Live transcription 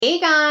Hey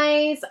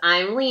guys,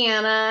 I'm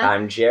Leanna.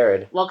 I'm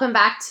Jared. Welcome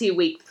back to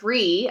week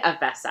 3 of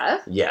Best Of.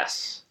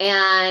 Yes.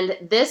 And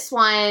this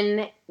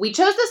one, we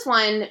chose this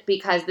one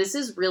because this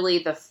is really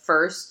the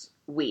first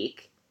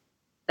week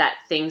that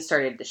things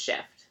started to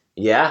shift.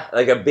 Yeah,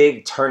 like a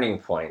big turning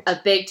point. A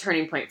big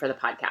turning point for the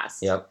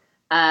podcast. Yep.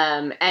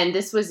 And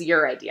this was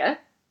your idea.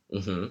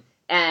 Mm-hmm.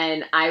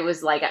 And I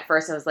was like, at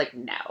first I was like,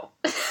 no.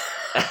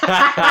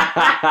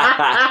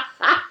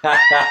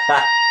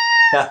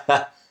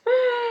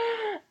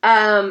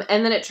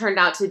 And then it turned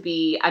out to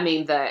be,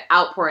 the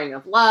outpouring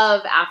of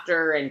love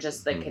after and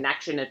just the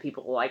connection of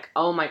people like,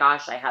 oh my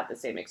gosh, I had the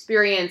same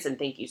experience and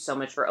thank you so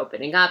much for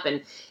opening up.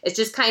 And it's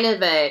just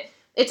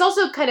it's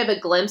also kind of a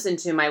glimpse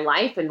into my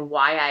life and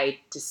why I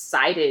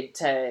decided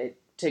to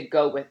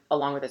go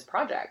along with this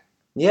project.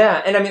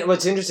 Yeah. And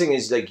what's interesting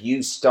is like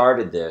you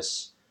started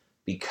this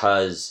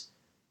because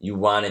you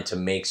wanted to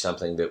make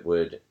something that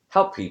would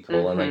help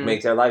people and like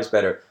make their lives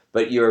better.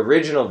 But your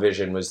original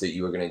vision was that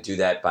you were going to do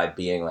that by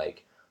being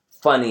like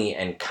funny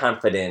and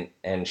confident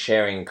and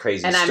sharing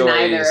crazy stories. And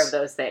I'm neither of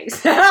those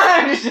things.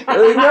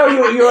 No,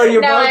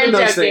 you're both of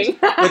those joking. things.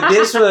 But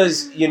this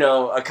was,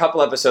 a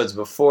couple episodes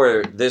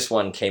before this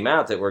one came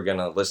out that we're going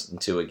to listen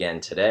to again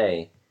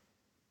today.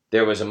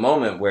 There was a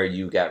moment where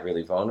you got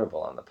really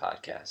vulnerable on the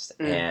podcast.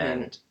 Mm-hmm.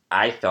 And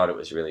I thought it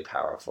was really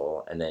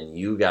powerful. And then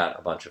you got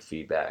a bunch of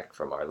feedback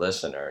from our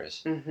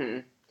listeners.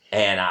 Mm-hmm.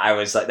 And I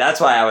was like, that's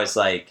why I was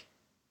like,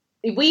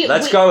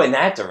 let's go in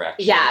that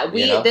direction. Yeah,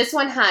 this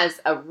one has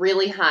a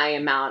really high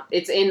amount.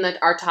 It's in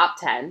our top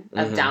 10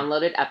 of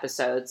downloaded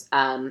episodes,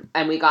 and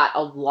we got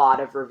a lot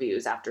of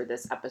reviews after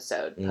this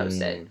episode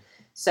posted.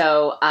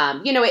 So,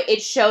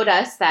 it showed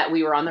us that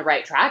we were on the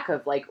right track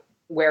of like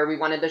where we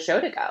wanted the show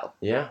to go.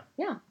 Yeah.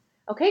 Yeah.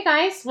 Okay,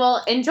 guys.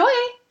 Well, enjoy.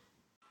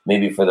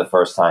 Maybe for the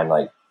first time,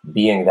 like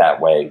being that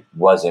way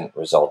wasn't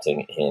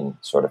resulting in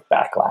sort of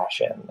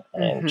backlash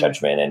and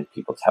judgment and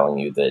people telling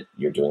you that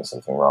you're doing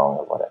something wrong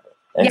or whatever.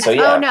 And yes. so,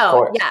 yeah. Oh,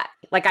 no. Yeah.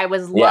 Like I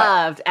was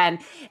loved. And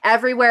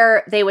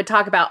everywhere they would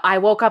talk about, I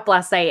woke up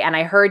last night and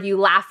I heard you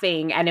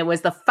laughing and it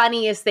was the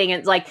funniest thing.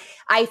 It's like,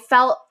 I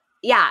felt,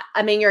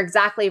 you're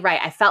exactly right.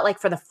 I felt like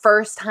for the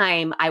first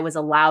time I was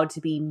allowed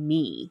to be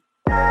me.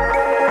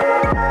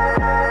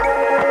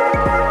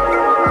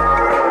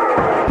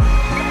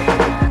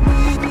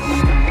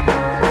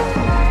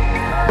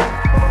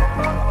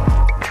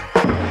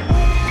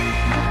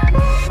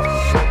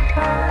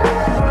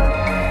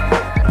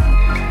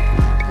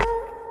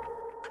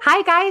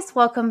 Hi, guys.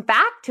 Welcome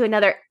back to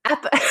another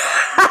episode.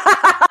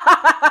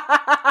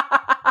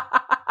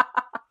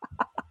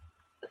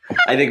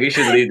 I think we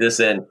should leave this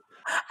in.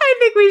 I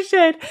think we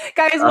should.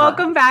 Guys,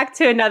 welcome back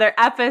to another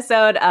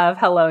episode of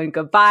Hello and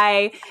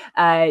Goodbye.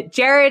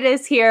 Jared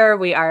is here.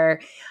 We are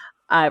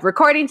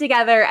recording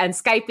together and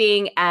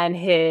Skyping, and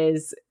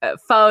his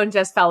phone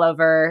just fell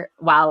over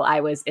while I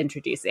was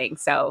introducing.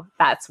 So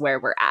that's where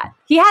we're at.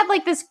 He had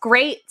like this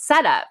great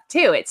setup,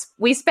 too.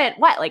 We spent,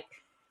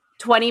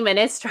 20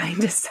 minutes trying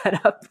to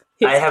set up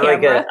his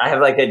camera. I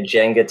have like a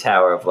Jenga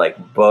tower of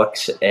like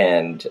books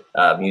and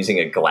using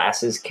a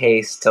glasses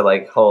case to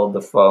like hold the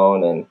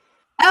phone. And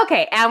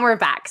okay, and we're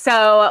back.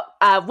 So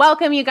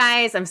welcome, you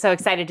guys. I'm so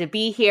excited to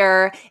be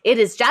here. It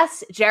is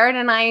just Jared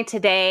and I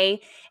today,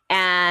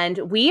 and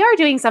we are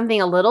doing something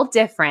a little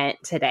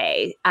different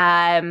today.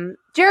 Jared,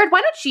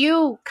 why don't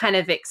you kind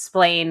of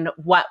explain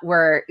what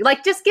we're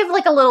like? Just give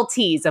like a little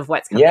tease of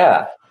what's coming.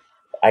 Yeah.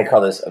 I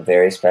call this a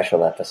very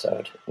special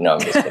episode. No,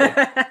 I'm just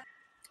kidding.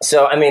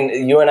 So,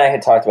 you and I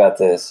had talked about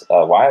this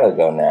a while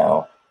ago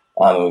now.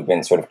 We've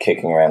been sort of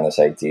kicking around this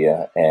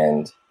idea,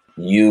 and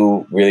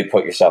you really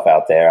put yourself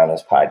out there on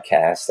this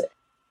podcast,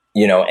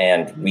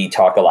 and we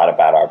talk a lot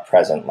about our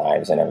present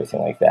lives and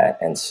everything like that.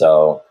 And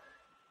so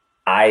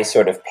I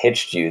sort of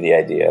pitched you the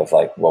idea of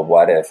like, well,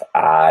 what if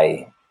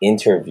I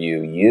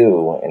interview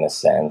you in a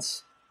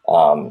sense,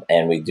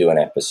 and we do an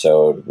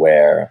episode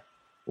where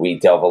we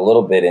delve a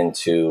little bit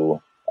into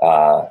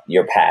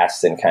your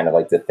past and kind of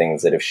like the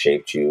things that have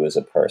shaped you as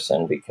a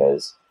person,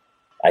 because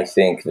I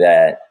think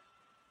that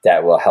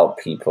will help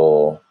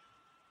people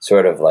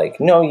sort of like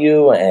know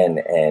you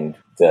and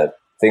the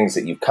things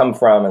that you've come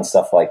from and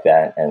stuff like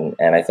that. And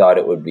I thought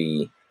it would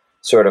be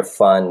sort of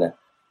fun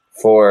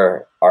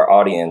for our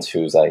audience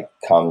who's like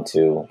come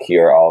to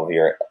hear all of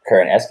your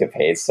current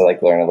escapades to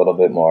like learn a little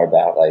bit more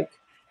about like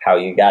how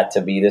you got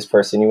to be this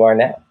person you are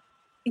now.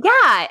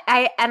 Yeah,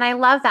 I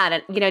love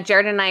that. And,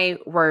 Jared and I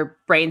were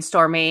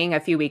brainstorming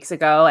a few weeks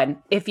ago. And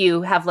if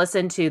you have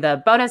listened to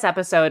the bonus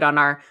episode on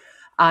my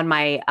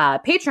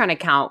Patreon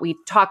account, we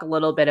talk a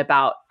little bit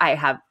about, I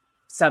have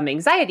some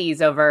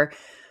anxieties over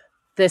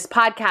this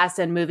podcast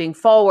and moving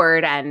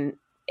forward. And,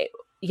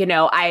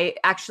 I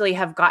actually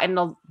have gotten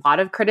a lot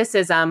of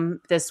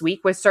criticism this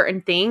week with certain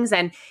things.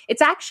 And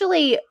it's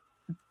actually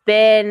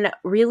been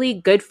really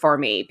good for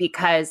me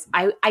because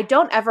I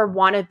don't ever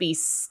want to be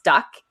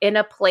stuck in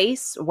a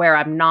place where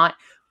I'm not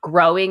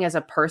growing as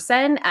a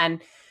person.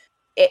 And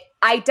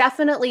I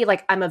definitely,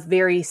 like, I'm a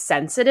very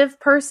sensitive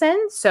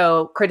person,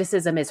 so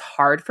criticism is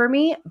hard for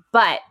me,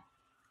 but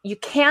you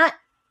can't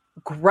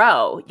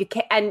grow. You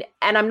can't,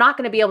 and I'm not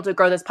going to be able to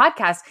grow this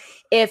podcast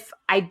if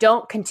I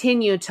don't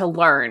continue to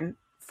learn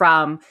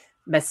from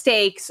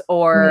mistakes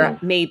or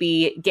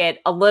maybe get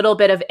a little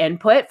bit of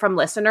input from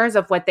listeners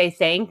of what they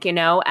think, and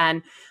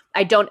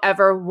I don't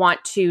ever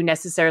want to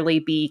necessarily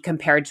be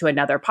compared to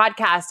another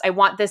podcast. I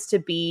want this to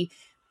be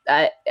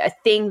a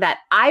thing that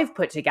I've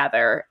put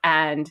together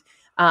and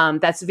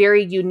that's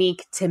very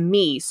unique to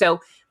me. So,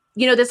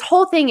 this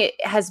whole thing, it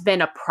has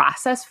been a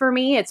process for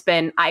me.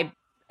 I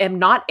am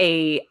not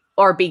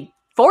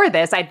before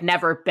this, I'd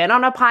never been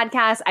on a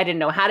podcast. I didn't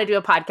know how to do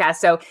a podcast.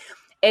 So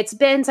it's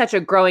been such a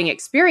growing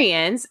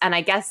experience. And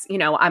I guess,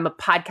 I'm a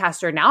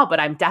podcaster now, but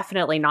I'm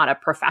definitely not a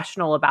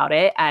professional about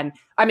it. And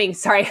I'm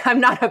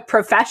not a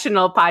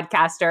professional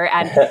podcaster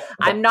and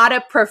I'm not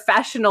a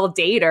professional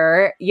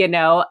dater,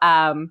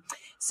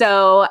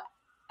 So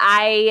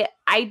I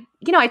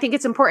think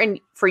it's important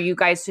for you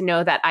guys to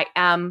know that I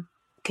am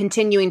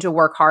continuing to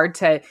work hard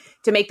to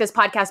make this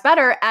podcast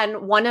better.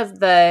 And one of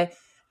the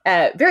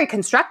very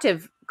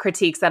constructive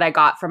critiques that I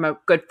got from a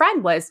good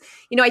friend was,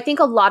 I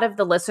think a lot of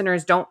the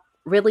listeners don't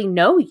really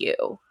know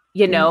you,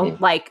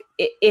 like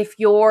if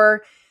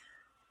you're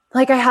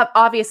like, I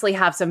obviously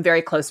have some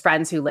very close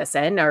friends who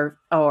listen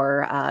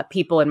or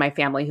people in my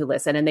family who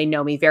listen, and they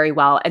know me very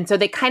well. And so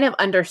they kind of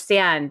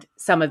understand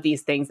some of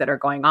these things that are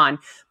going on.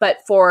 But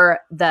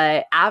for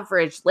the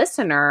average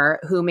listener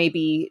who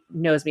maybe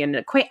knows me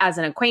as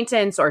an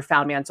acquaintance or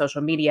found me on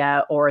social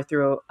media or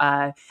through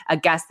a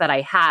guest that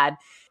I had,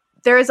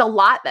 there is a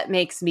lot that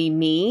makes me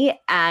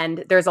me.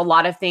 And there's a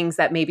lot of things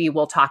that maybe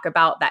we'll talk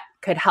about that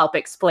could help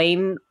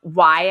explain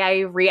why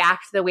I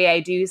react the way I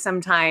do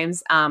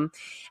sometimes.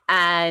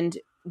 And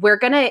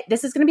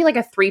this is going to be like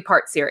a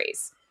 3-part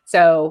series.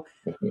 So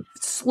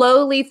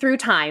slowly through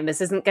time,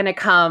 this isn't going to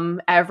come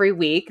every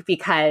week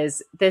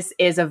because this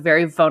is a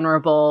very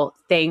vulnerable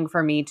thing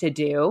for me to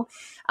do.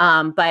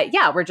 But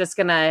yeah, we're just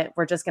going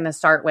to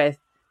start with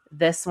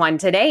this one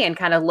today and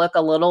kind of look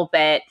a little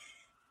bit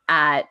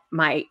at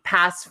my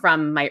past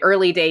from my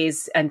early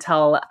days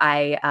until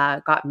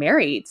I got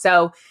married.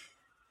 So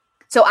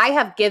I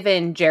have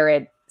given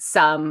Jared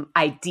some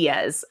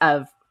ideas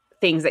of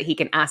things that he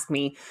can ask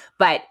me,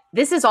 but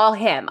this is all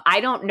him.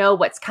 I don't know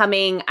what's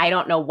coming. I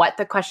don't know what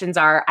the questions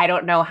are. I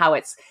don't know how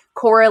it's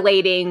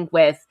correlating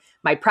with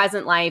my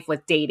present life,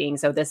 with dating.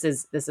 So this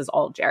is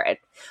all Jared.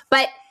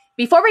 But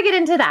before we get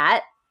into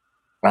that,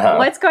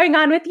 what's going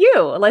on with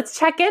you? Let's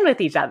check in with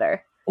each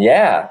other.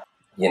 Yeah.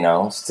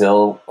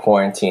 Still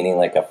quarantining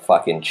like a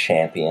fucking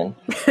champion.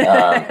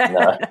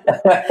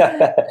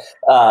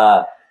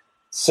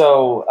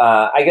 So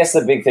I guess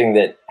the big thing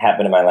that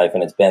happened in my life,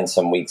 and it's been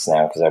some weeks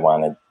now because I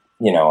wanted,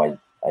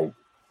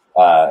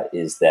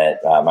 is that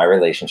my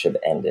relationship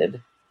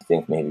ended, I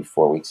think maybe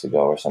 4 weeks ago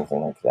or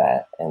something like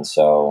that. And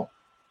so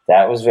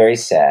that was very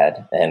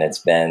sad. And it's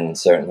been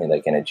certainly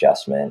like an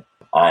adjustment.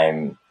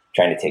 I'm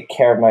trying to take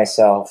care of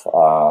myself.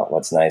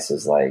 What's nice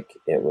is like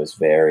it was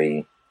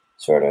very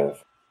sort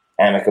of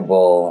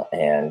amicable,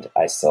 and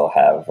I still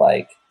have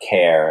like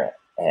care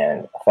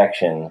and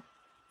affection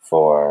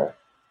for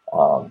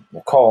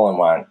Nicole and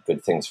want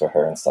good things for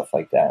her and stuff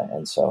like that.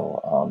 And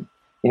so,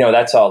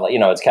 that's all,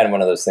 it's kind of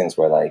one of those things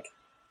where like,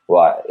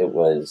 well, it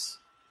was,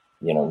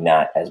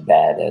 not as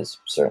bad as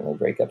certainly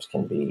breakups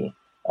can be.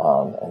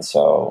 And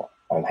so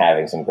I'm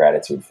having some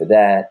gratitude for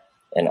that.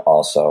 And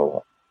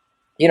also,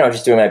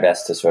 just doing my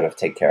best to sort of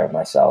take care of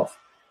myself.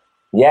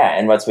 Yeah.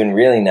 And what's been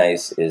really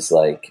nice is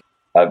like,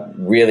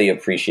 really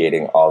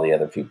appreciating all the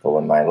other people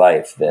in my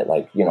life that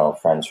like,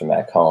 friends from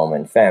back home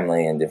and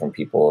family and different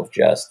people of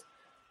just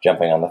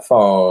jumping on the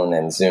phone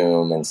and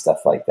Zoom and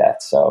stuff like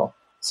that. So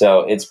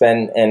it's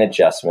been an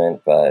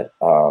adjustment, but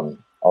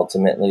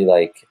ultimately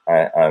like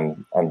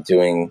I'm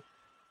doing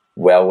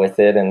well with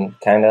it and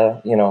kind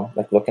of,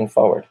 like looking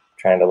forward,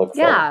 trying to look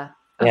forward.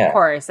 Yeah, of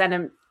course. And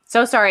I'm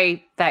so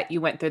sorry that you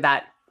went through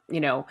that.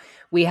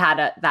 We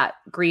had that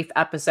grief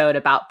episode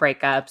about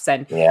breakups.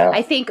 And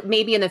I think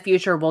maybe in the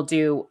future we'll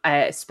do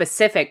a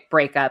specific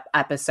breakup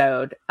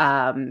episode,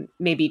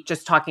 maybe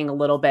just talking a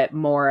little bit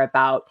more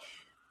about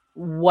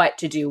what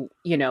to do,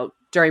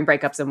 during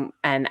breakups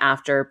and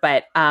after.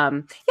 But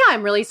I'm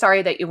really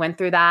sorry that you went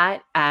through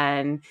that.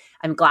 And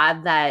I'm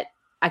glad that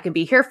I can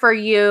be here for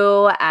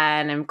you.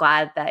 And I'm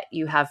glad that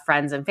you have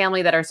friends and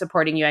family that are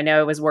supporting you. I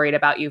know I was worried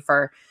about you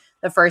for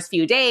the first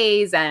few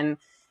days, and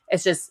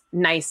it's just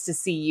nice to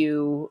see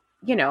you,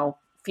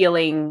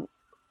 feeling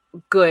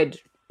good,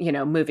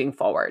 moving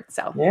forward.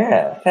 So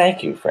yeah,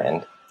 thank you,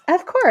 friend.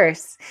 Of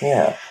course.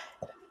 Yeah.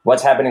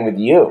 What's happening with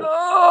you?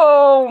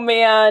 Oh,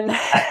 man.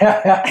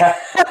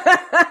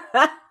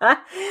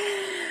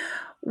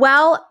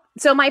 Well,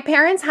 so my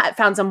parents had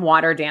found some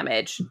water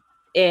damage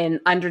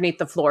underneath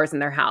the floors in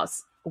their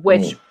house,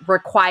 which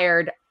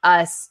required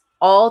us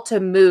all to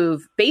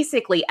move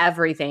basically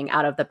everything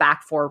out of the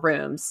back 4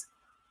 rooms,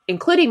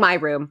 including my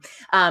room,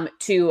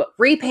 to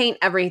repaint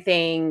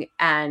everything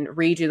and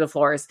redo the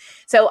floors.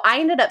 So I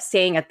ended up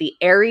staying at the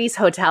Aries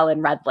Hotel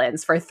in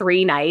Redlands for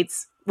 3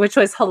 nights, which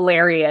was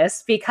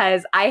hilarious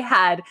because I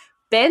had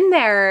been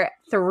there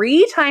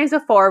 3 times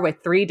before with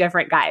 3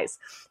 different guys.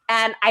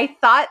 And I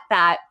thought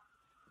that,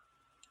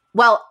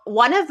 well,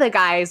 one of the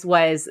guys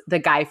was the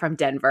guy from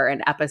Denver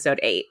in episode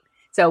 8.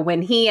 So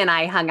when he and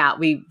I hung out,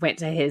 we went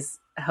to his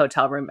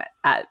hotel room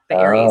at the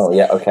Aries. Oh,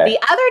 yeah, okay. The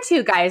other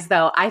 2 guys,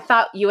 though, I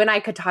thought you and I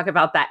could talk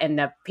about that in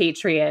the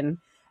Patreon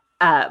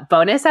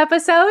bonus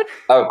episode.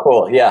 Oh,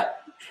 cool. Yeah.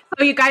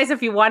 So you guys,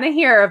 if you want to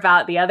hear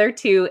about the other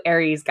 2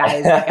 Aries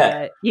guys,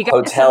 you gotta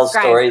Hotel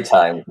subscribe. Story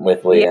Time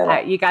with Leanna. Yeah,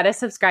 you got to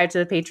subscribe to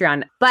the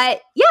Patreon.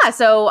 But yeah,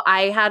 so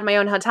I had my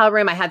own hotel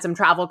room. I had some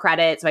travel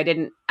credit, so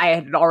I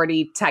had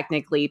already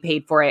technically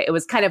paid for it. It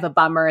was kind of a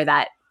bummer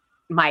that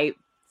my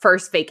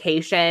first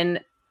vacation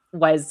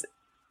was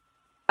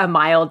a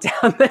mile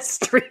down the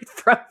street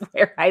from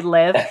where I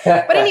live.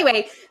 But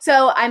anyway,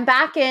 so I'm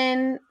back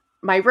in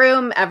my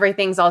room.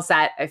 Everything's all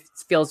set. It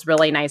feels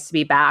really nice to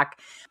be back.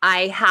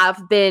 I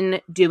have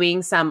been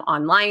doing some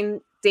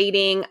online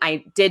dating.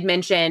 I did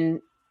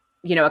mention,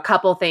 a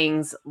couple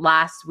things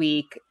last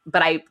week,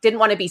 but I didn't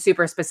want to be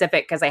super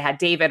specific because I had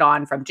David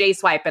on from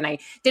JSwipe, and I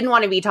didn't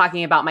want to be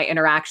talking about my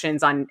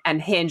interactions on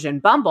Hinge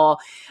and Bumble,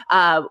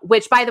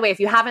 which, by the way, if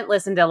you haven't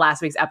listened to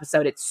last week's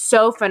episode, it's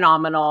so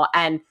phenomenal.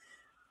 And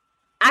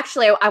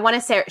actually, I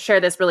want to share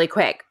this really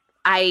quick.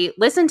 I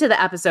listened to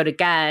the episode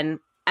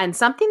again, and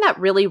something that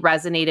really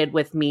resonated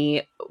with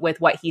me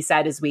with what he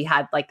said is we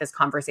had like this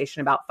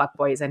conversation about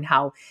fuckboys and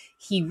how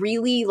he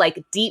really,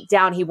 like, deep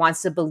down, he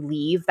wants to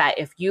believe that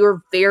if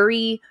you're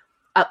very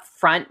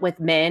upfront with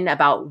men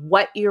about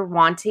what you're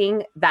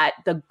wanting, that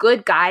the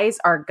good guys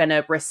are going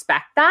to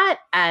respect that.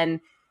 And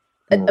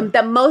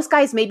that most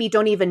guys maybe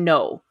don't even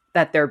know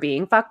that they're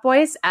being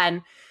fuckboys.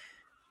 And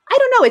I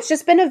don't know, it's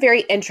just been a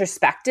very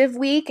introspective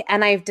week.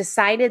 And I've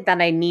decided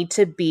that I need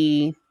to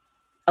be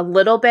a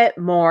little bit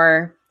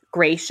more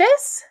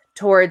gracious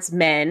towards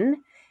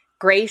men,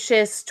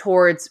 gracious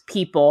towards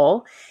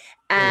people,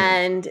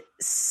 and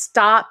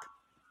stop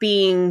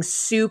being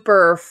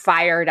super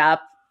fired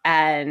up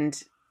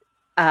and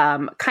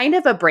kind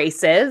of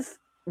abrasive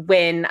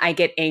when I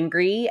get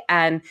angry,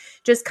 and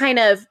just kind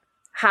of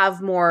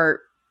have more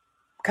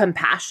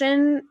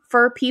compassion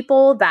for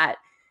people that,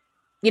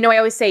 I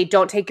always say,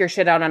 don't take your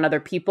shit out on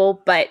other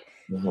people. But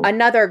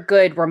another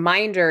good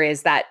reminder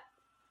is that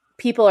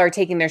people are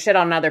taking their shit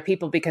on other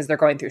people because they're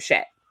going through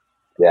shit.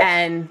 Yes.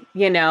 And,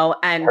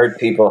 and hurt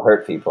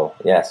people.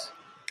 Yes.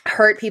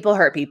 Hurt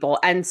people.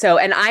 And so,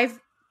 and I've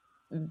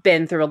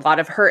been through a lot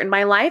of hurt in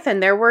my life,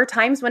 and there were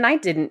times when I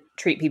didn't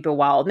treat people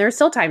well, and there's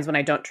still times when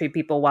I don't treat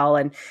people well.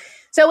 And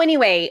so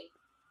anyway,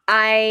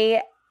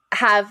 I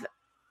have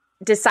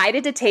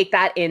decided to take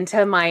that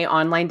into my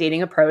online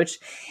dating approach,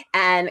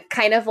 and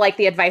kind of like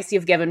the advice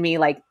you've given me,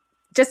 like,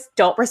 just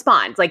don't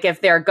respond. Like,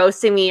 if they're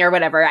ghosting me or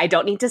whatever, I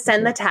don't need to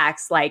send the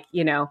text,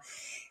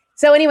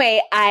 So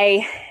anyway,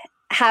 I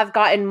have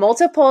gotten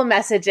multiple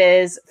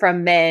messages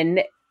from men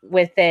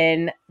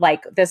within,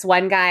 like, this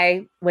one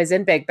guy was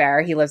in Big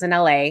Bear. He lives in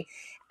LA,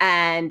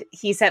 and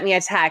he sent me a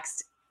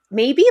text,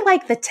 maybe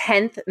like the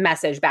 10th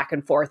message back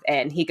and forth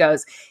in. He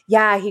goes,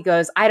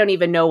 I don't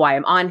even know why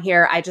I'm on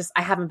here. I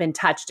haven't been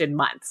touched in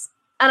months.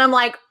 And I'm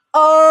like,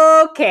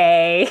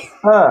 okay.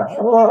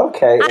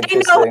 Okay.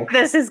 I know where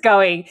this is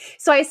going.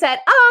 So I said,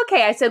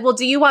 okay. I said, well,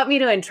 do you want me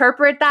to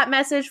interpret that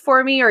message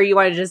for me, or you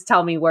want to just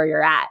tell me where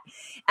you're at?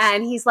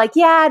 And he's like,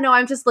 yeah, no,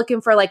 I'm just looking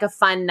for like a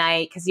fun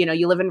night because,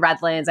 you live in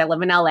Redlands. I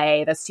live in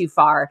LA. That's too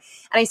far.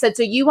 And I said,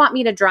 so you want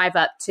me to drive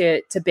up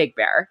to Big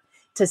Bear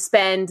to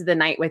spend the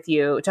night with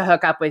you, to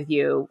hook up with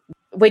you,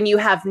 when you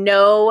have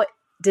no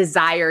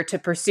desire to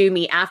pursue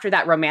me after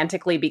that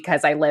romantically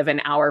because I live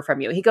an hour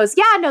from you? He goes,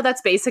 yeah, no,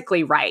 that's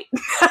basically right.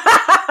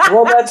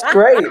 Well, that's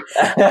great.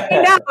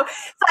 I know.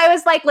 So I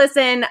was like,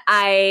 listen,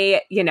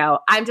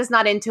 I'm just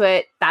not into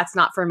it. That's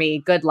not for me.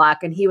 Good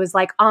luck. And he was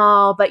like,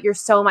 oh, but you're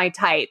so my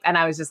type. And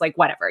I was just like,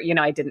 whatever,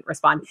 I didn't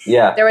respond.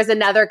 Yeah. There was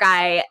another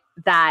guy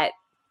that.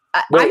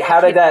 Wait, how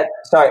did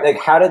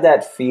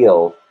that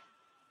feel?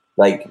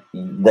 Like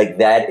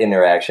that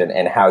interaction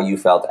and how you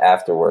felt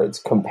afterwards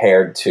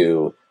compared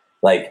to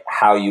like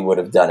how you would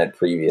have done it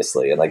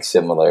previously in like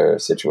similar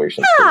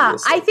situations. Yeah,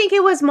 previously. I think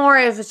it was more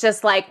of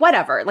just like,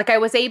 whatever. Like, I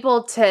was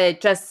able to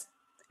just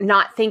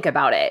not think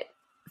about it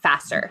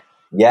faster.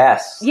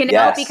 Yes.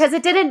 Yes. Because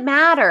it didn't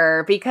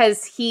matter,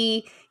 because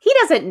he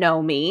doesn't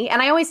know me.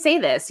 And I always say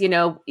this,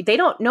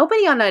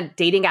 nobody on a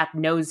dating app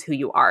knows who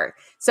you are.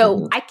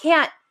 So I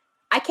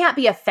can't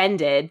be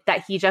offended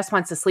that he just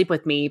wants to sleep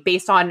with me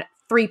based on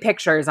 3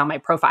 pictures on my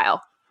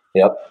profile.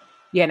 Yep.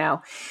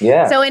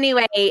 Yeah. So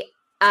anyway,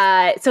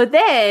 so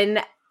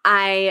then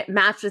I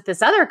matched with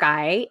this other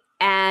guy,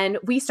 and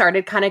we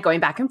started kind of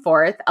going back and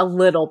forth a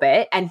little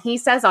bit. And he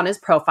says on his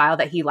profile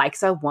that he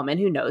likes a woman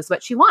who knows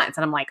what she wants.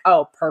 And I'm like,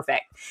 oh,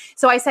 perfect.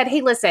 So I said, hey,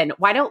 listen,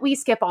 why don't we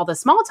skip all the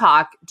small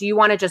talk? Do you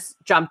want to just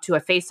jump to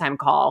a FaceTime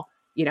call?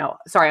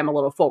 Sorry, I'm a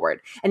little forward.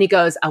 And he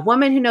goes, a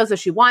woman who knows what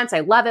she wants. I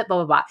love it, blah,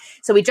 blah, blah.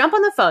 So we jump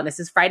on the phone. This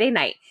is Friday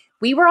night.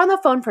 We were on the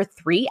phone for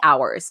 3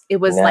 hours. It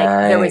was like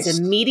there was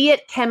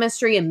immediate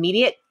chemistry,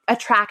 immediate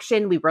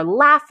attraction. We were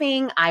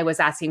laughing. I was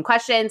asking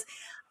questions.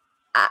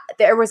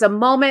 there was a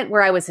moment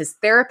where I was his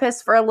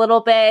therapist for a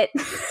little bit.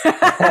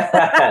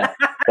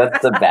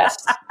 That's the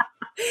best.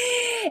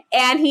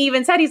 And he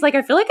even said, he's like,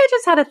 I feel like I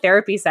just had a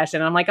therapy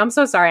session. I'm like, I'm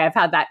so sorry. I've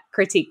had that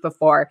critique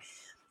before.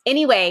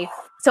 Anyway,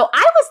 so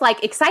I was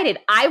like excited.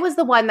 I was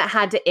the one that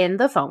had to end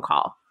the phone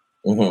call.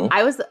 Mm-hmm.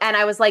 I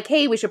was like,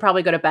 hey, we should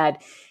probably go to bed.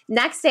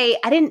 Next day,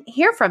 I didn't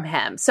hear from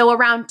him. So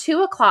around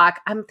 2:00,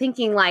 I'm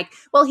thinking like,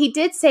 well, he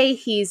did say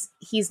he's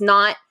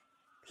not,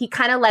 he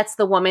kind of lets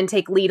the woman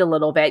take lead a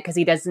little bit because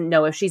he doesn't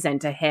know if she's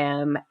into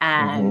him.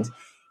 And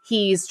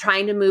he's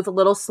trying to move a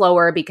little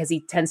slower because he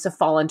tends to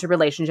fall into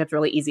relationships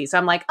really easy. So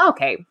I'm like,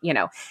 okay, you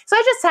know. So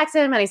I just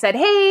texted him and I said,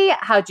 hey,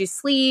 how'd you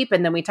sleep?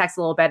 And then we texted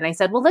a little bit and I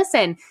said, well,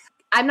 listen,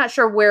 I'm not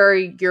sure where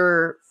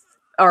your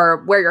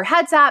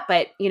head's at,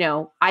 but you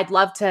know, I'd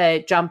love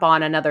to jump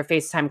on another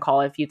FaceTime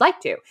call if you'd like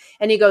to.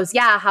 And he goes,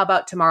 yeah, how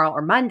about tomorrow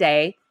or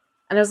Monday?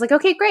 And I was like,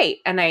 okay, great.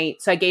 And I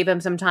gave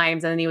him some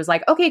times and then he was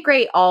like, okay,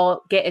 great.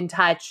 I'll get in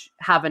touch.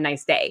 Have a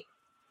nice day.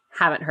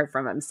 Haven't heard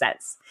from him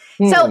since.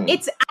 So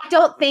I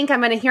don't think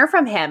I'm going to hear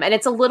from him. And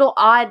it's a little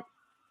odd.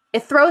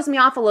 It throws me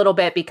off a little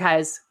bit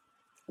because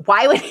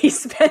why would he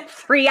spend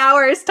 3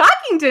 hours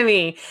talking to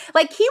me?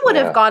 Like he would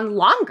have gone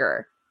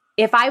longer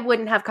if I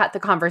wouldn't have cut the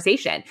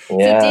conversation.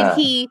 Yeah.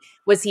 So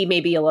was he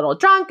maybe a little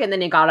drunk and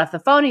then he got off the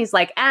phone? He's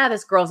like,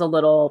 this girl's a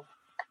little,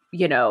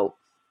 you know,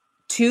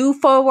 too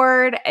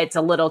forward. It's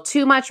a little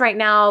too much right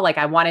now. Like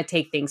I want to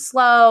take things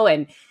slow.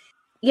 And,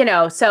 you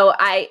know, so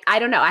I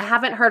don't know. I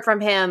haven't heard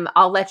from him.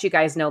 I'll let you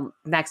guys know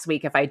next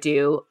week if I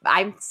do.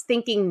 I'm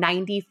thinking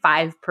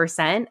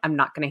 95%. I'm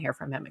not going to hear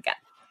from him again.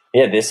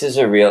 Yeah, this is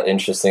a real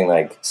interesting,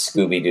 like,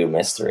 Scooby-Doo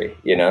mystery,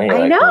 you know? You're I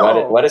like,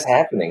 know. What is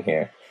happening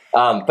here?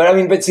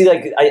 But see,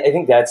 like, I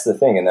think that's the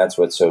thing, and that's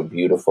what's so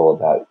beautiful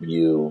about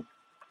you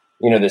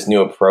know, this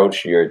new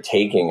approach you're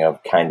taking of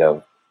kind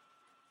of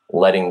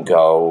letting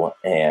go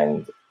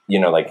and, you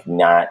know, like,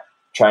 not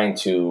trying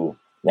to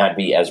not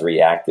be as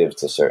reactive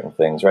to certain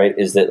things, right?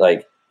 Is that,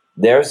 like,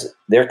 there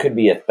could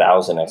be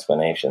 1,000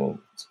 explanations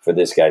for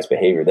this guy's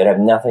behavior that have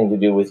nothing to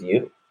do with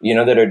you, you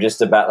know, that are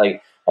just about,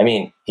 like, I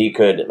mean, he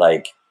could,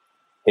 like,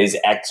 his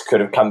ex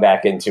could have come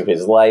back into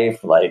his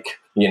life, like,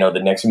 you know, the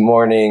next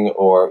morning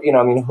or, you know,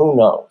 I mean, who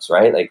knows,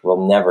 right? Like,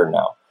 we'll never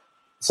know.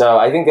 So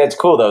I think that's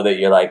cool, though, that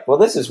you're like, well,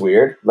 this is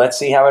weird. Let's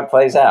see how it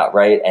plays out,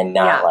 right? And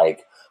not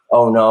like,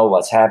 oh, no,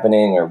 what's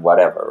happening or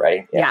whatever,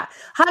 right? Yeah.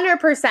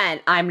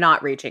 100%. I'm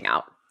not reaching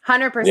out.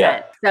 100%.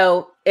 Yeah.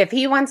 So if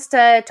he wants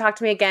to talk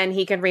to me again,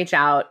 he can reach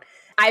out.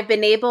 I've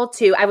been able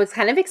to, I was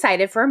kind of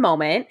excited for a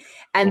moment.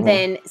 And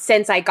then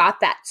since I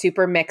got that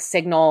super mixed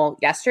signal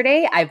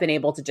yesterday, I've been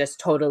able to just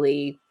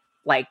totally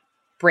like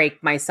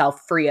break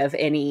myself free of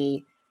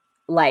any,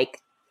 like,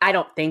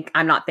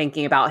 I'm not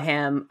thinking about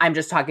him. I'm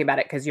just talking about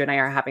it because you and I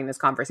are having this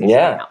conversation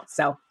right now.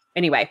 So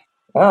anyway.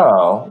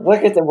 Oh,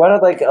 look at what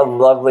a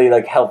lovely,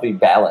 like, healthy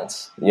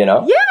balance, you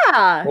know?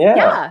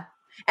 Yeah.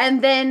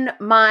 And then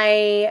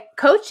my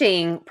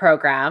coaching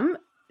program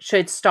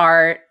should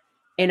start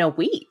in a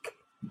week.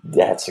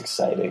 That's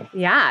exciting.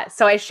 Yeah.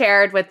 So I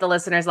shared with the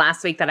listeners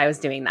last week that I was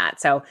doing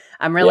that. So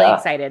I'm really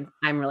excited.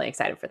 I'm really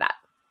excited for that.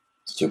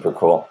 Super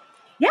cool.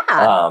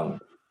 Yeah.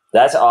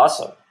 That's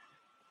awesome.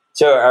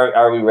 So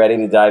are we ready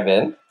to dive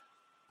in?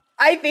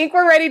 I think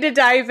we're ready to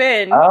dive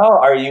in. Oh,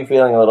 are you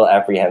feeling a little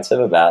apprehensive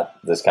about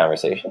this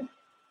conversation?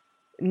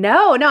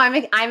 No,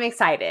 I'm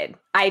excited.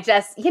 I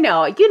just, you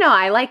know,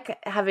 I like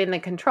having the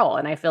control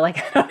and I feel like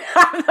I don't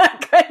have the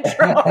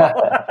control.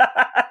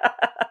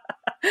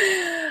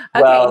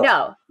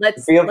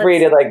 Let's free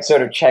to like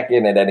sort of check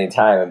in at any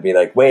time and be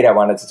like, wait, I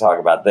wanted to talk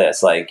about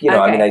this. Like, you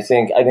know, I mean, I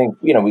think,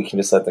 you know, we can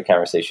just let the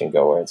conversation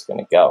go where it's going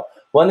to go.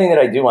 One thing that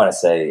I do want to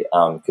say,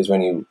 because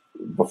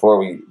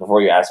before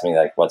you asked me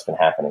like what's been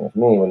happening with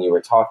me, when you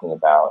were talking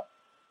about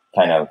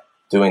kind of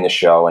doing the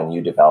show and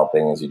you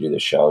developing as you do the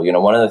show, you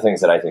know, one of the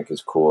things that I think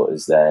is cool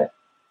is that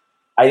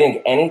I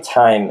think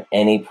anytime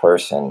any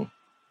person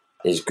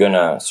is going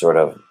to sort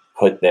of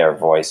put their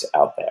voice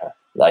out there,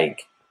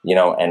 like, you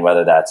know, and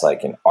whether that's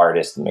like an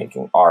artist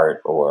making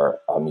art or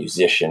a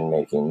musician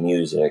making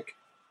music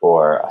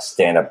or a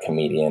stand-up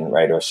comedian,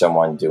 right, or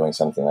someone doing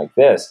something like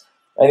this,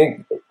 I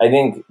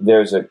think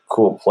there's a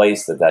cool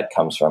place that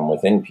comes from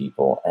within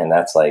people, and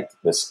that's like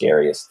the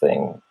scariest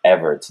thing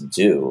ever to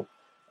do.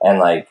 And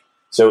like,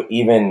 so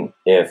even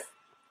if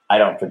I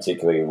don't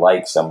particularly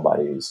like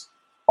somebody's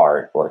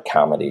art or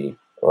comedy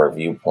or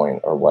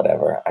viewpoint or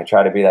whatever, I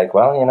try to be like,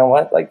 well, you know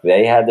what? Like,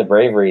 they had the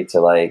bravery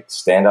to like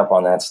stand up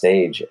on that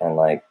stage and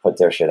like put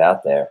their shit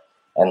out there.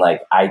 And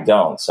like, I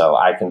don't. So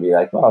I can be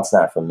like, well, it's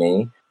not for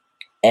me.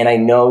 And I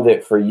know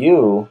that for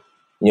you,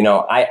 you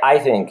know, I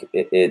think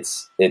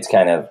it's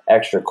kind of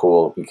extra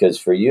cool because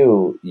for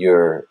you,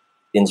 your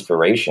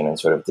inspiration and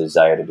sort of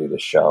desire to do the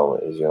show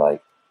is you're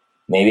like,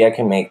 maybe I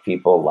can make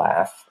people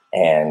laugh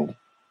and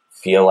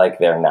feel like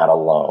they're not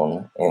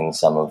alone in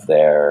some of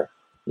their,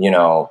 you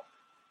know,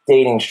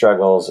 dating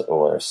struggles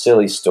or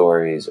silly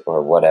stories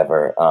or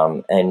whatever.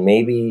 And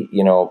maybe,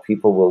 you know,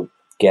 people will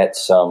get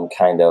some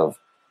kind of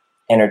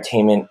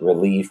entertainment,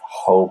 relief,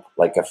 hope,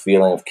 like a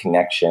feeling of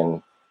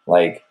connection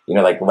like,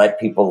 like let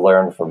people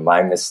learn from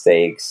my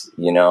mistakes,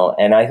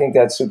 and I think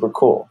that's super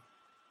cool.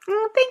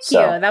 Thank you.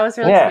 That was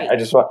really sweet. I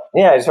just want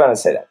to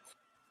say that.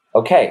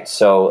 Okay,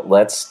 so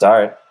let's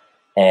start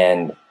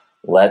and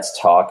let's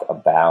talk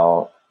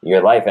about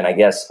your life. And I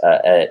guess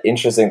an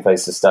interesting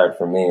place to start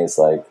for me is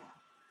like,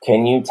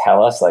 can you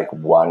tell us like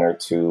one or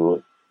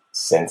two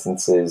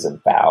sentences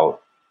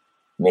about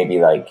maybe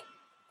like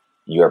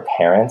your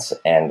parents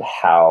and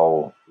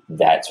how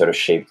that sort of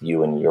shaped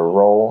you and your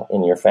role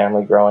in your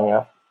family growing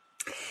up?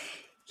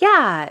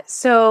 Yeah.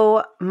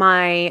 So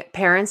my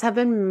parents have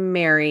been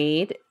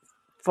married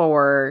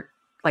for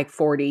like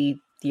 40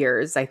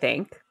 years, I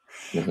think.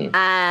 Mm-hmm.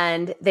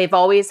 And they've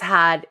always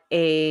had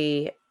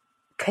a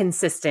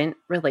consistent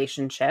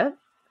relationship.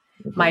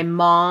 Mm-hmm. My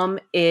mom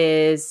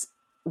is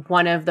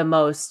one of the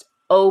most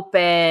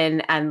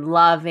open and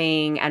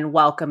loving and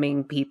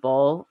welcoming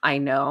people I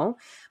know.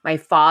 My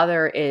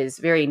father is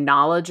very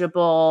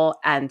knowledgeable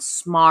and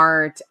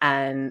smart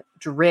and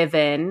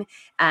driven.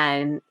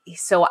 And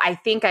so I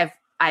think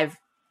I've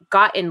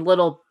gotten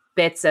little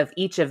bits of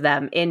each of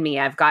them in me.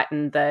 I've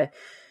gotten the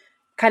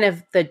kind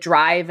of the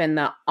drive and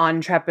the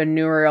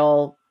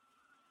entrepreneurial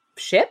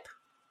ship.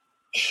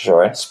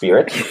 Sure,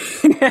 spirit.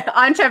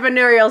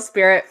 Entrepreneurial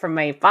spirit from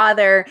my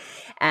father,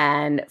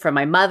 and from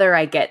my mother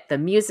I get the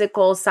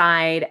musical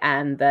side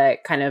and the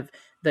kind of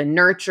the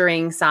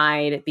nurturing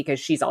side because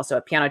she's also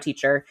a piano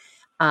teacher.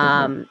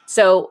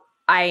 So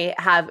I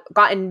have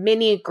gotten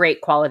many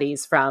great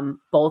qualities from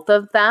both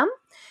of them.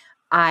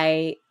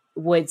 I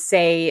would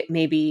say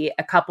maybe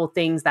a couple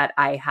things that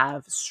I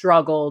have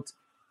struggled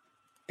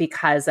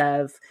because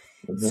of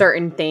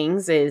certain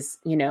things is,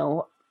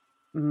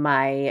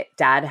 my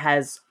dad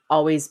has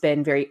always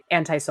been very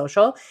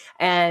antisocial.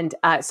 And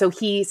so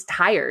he's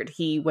tired.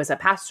 He was a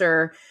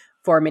pastor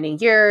for many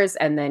years,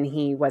 and then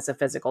he was a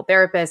physical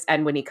therapist.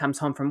 And when he comes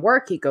home from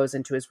work, he goes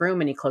into his room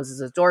and he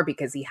closes his door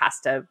because he has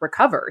to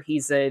recover.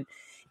 He's an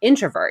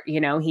introvert,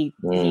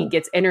 he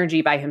gets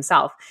energy by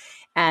himself.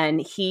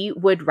 And he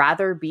would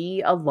rather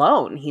be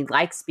alone. He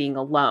likes being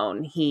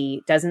alone.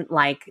 He doesn't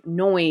like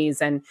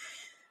noise. And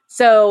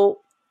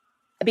so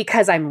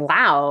because I'm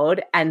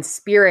loud and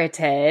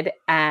spirited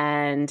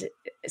and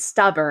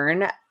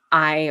stubborn,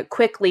 I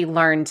quickly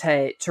learned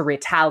to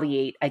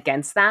retaliate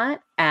against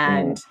that.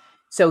 And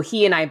so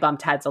he and I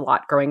bumped heads a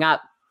lot growing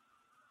up.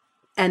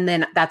 And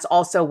then that's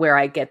also where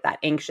I get that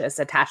anxious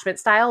attachment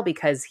style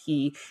because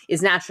he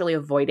is naturally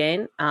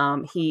avoidant.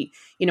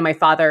 My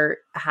father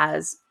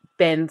has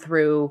been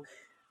through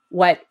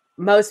what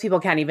most people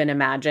can't even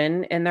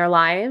imagine in their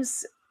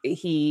lives.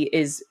 He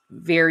is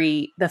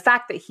the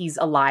fact that he's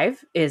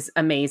alive is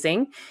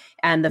amazing.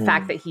 And the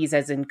fact that he's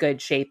as in good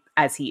shape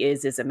as he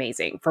is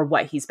amazing for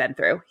what he's been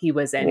through. He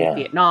was in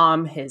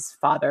Vietnam. His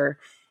father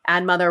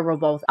and mother were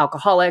both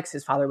alcoholics.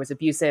 His father was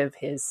abusive.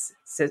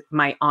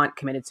 My aunt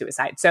committed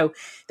suicide. So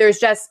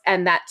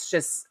that's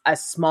just a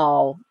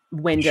small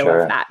window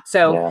of that.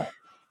 So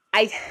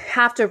I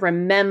have to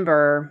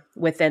remember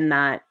within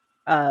that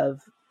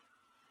of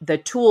the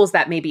tools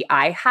that maybe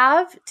I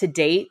have to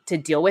date to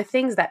deal with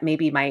things that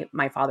maybe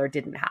my father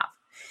didn't have.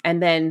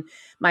 And then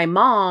my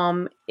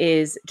mom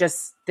is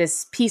just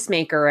this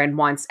peacemaker and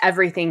wants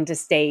everything to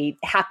stay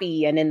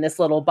happy and in this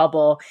little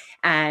bubble.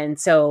 And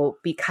so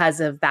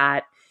because of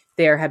that,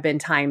 there have been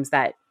times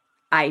that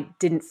I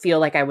didn't feel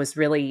like I was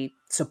really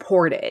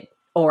supported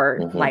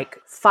or like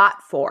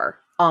fought for.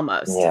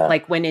 Almost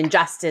like when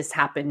injustice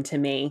happened to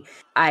me,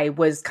 I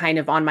was kind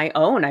of on my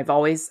own. I've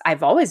always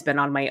been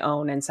on my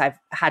own. And so I've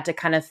had to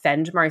kind of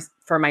fend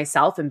for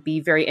myself and be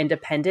very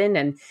independent.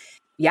 And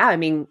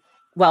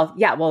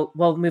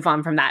we'll move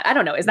on from that. I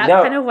don't know. Is that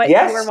kind of what you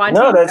were wanting?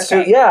 No, that's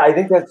okay. I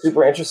think that's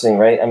super interesting,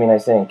 right? I mean, I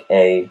think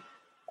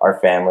our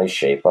families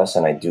shape us.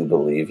 And I do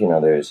believe,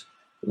 there's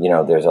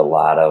a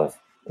lot of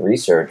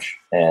research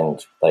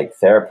and like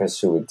therapists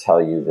who would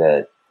tell you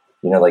that,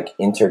 like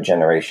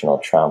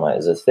intergenerational trauma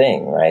is a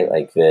thing, right?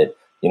 Like that,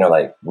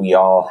 like we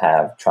all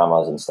have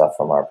traumas and stuff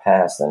from our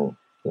past. And,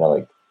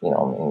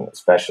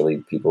 especially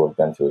people who've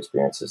been through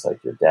experiences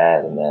like your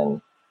dad. And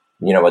then,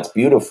 what's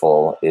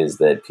beautiful is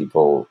that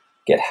people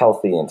get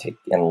healthy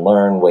and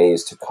learn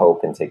ways to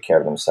cope and take care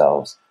of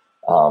themselves.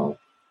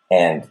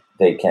 And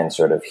they can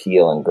sort of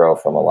heal and grow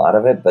from a lot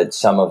of it, but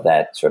some of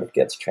that sort of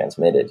gets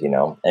transmitted,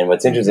 And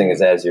what's interesting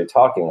is as you're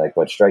talking, like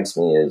what strikes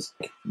me is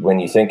when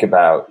you think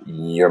about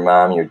your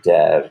mom, your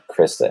dad,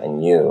 Krista,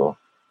 and you,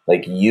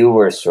 like you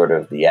were sort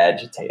of the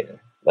agitator.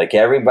 Like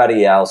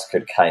everybody else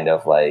could kind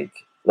of like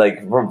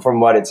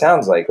from what it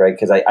sounds like, right?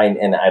 Because I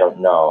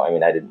don't know. I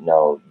mean, I didn't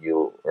know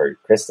you or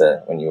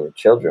Krista when you were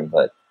children,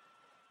 but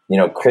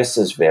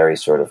Krista's very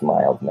sort of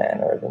mild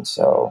mannered, and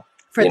so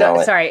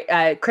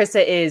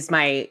Krista is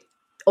my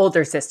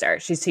older sister.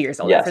 She's 2 years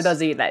older. Yes. For those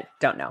of you that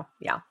don't know.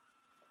 Yeah.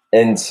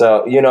 And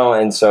so,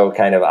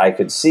 kind of, I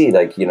could see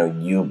like,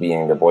 you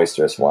being the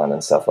boisterous one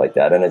and stuff like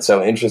that. And it's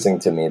so interesting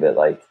to me that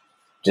like,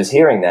 just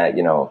hearing that,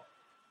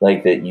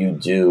 like that you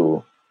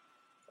do,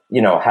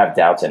 have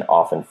doubts and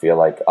often feel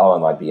like, oh,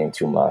 am I being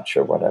too much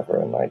or whatever?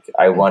 And like,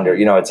 I wonder,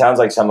 it sounds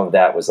like some of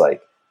that was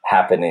like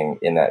happening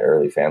in that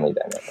early family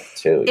dynamic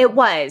too. It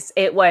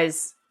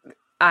was.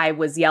 I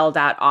was yelled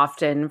at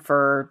often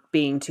for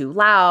being too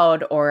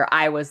loud, or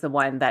I was the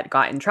one that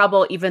got in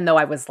trouble, even though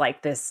I was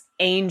like this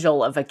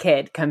angel of a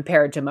kid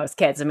compared to most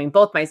kids. I mean,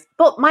 both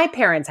my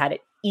parents had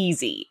it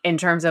easy in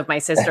terms of my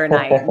sister and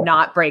I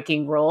not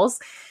breaking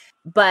rules.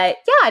 But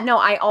yeah, no,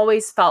 I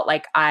always felt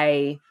like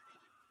I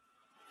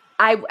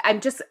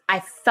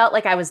felt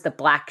like I was the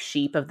black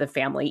sheep of the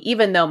family,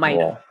 even though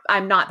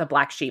I'm not the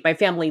black sheep. My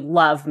family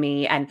loved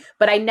me.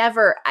 But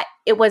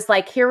it was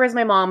like, here was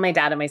my mom, my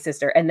dad, and my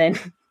sister. And then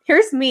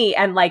here's me.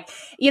 And like,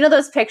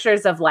 those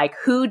pictures of like,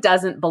 who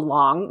doesn't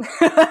belong?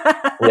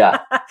 Yeah.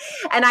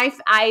 And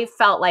I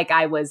felt like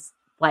I was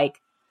like,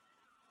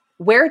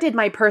 where did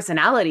my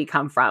personality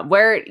come from?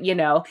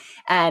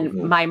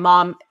 My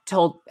mom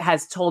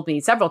has told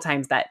me several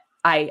times that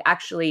I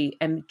actually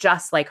am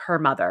just like her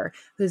mother,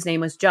 whose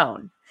name was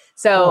Joan.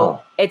 So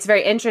It's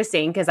very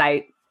interesting because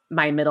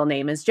my middle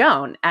name is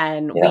Joan,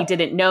 and we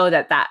didn't know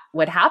that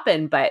would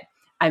happen, but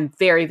I'm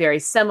very, very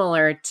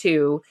similar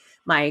to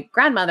my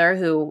grandmother,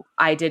 who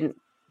I didn't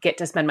get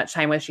to spend much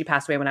time with. She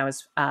passed away when I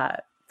was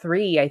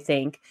 3, I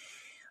think.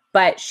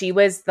 But she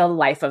was the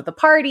life of the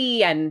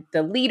party and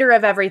the leader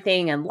of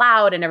everything and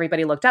loud, and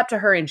everybody looked up to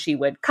her, and she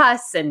would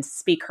cuss and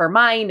speak her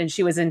mind. And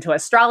she was into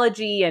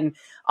astrology and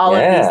all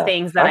of these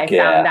things that I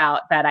found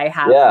out that I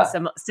have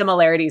some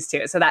similarities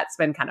to. So that's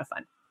been kind of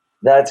fun.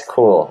 That's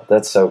cool.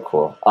 That's so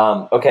cool.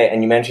 Okay.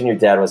 And you mentioned your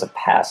dad was a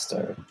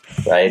pastor,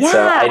 right? Yeah.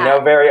 So I know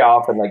very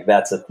often like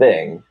that's a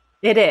thing.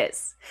 It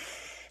is.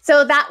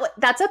 So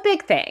that's a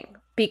big thing,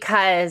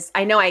 because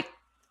I know I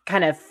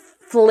kind of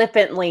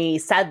flippantly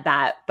said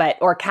that,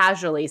 or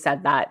casually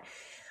said that,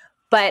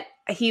 but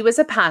he was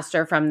a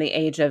pastor from the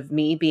age of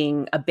me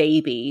being a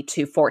baby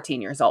to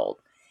 14 years old.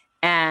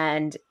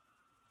 And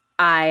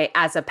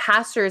as a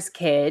pastor's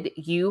kid,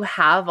 you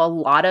have a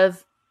lot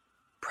of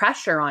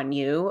pressure on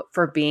you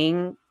for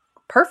being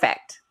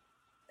perfect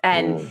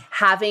and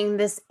having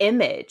this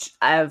image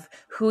of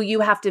who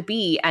you have to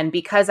be. And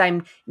because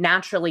I'm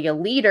naturally a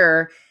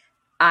leader,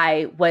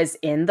 I was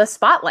in the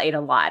spotlight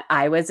a lot.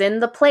 I was in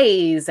the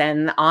plays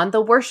and on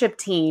the worship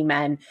team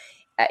and,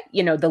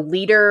 the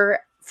leader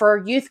for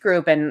youth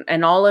group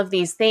and all of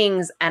these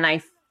things.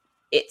 And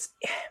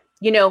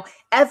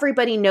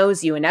everybody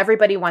knows you and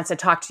everybody wants to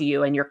talk to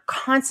you, and you're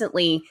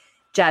constantly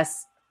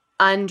just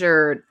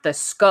under the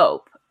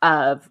scope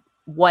of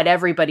what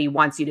everybody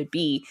wants you to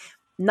be.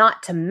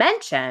 Not to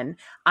mention,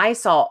 I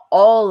saw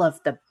all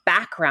of the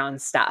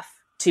background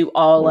stuff to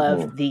all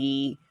of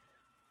the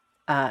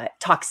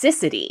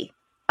toxicity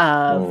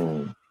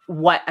of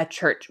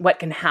what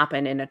can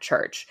happen in a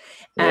church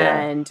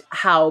and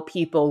how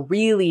people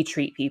really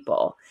treat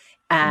people,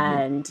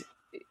 and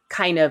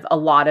kind of a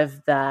lot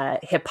of the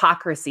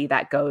hypocrisy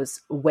that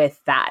goes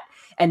with that.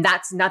 And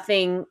that's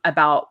nothing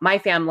about my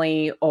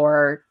family,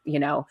 or,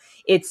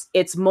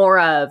 it's more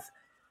of,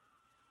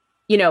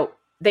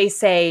 they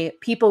say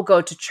people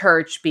go to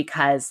church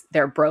because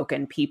they're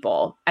broken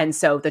people. And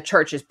so the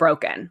church is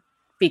broken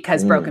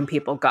because broken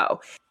people go.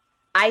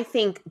 I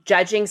think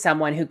judging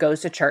someone who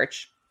goes to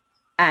church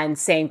and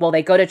saying, well,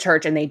 they go to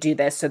church and they do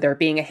this, so they're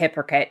being a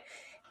hypocrite,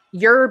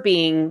 you're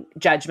being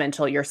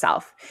judgmental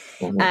yourself.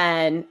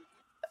 And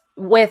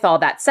with all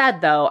that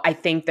said, though, I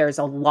think there's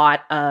a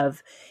lot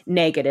of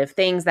negative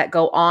things that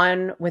go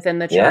on within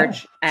the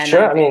church. And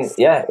sure.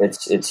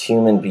 It's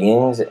human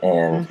beings.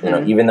 And,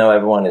 even though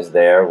everyone is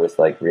there with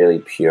like really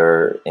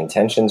pure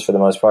intentions for the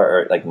most part,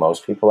 or like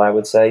most people, I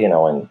would say, and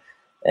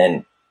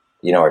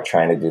are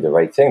trying to do the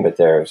right thing, but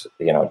there's,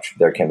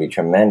 there can be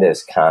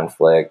tremendous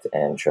conflict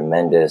and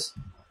tremendous,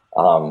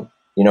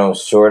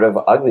 sort of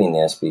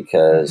ugliness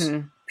because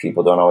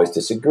people don't always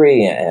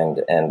disagree.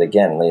 And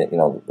again,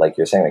 like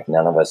you're saying, like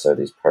none of us are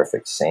these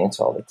perfect saints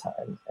all the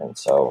time. And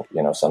so,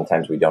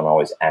 sometimes we don't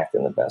always act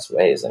in the best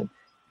ways. And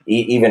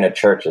even a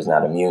church is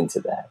not immune to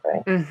that.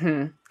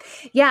 Right.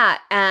 Yeah.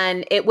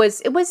 And it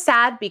was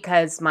sad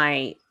because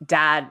my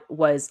dad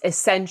was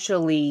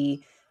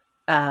essentially,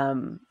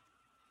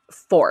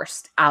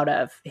 forced out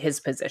of his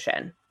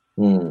position.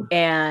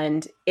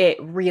 And it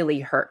really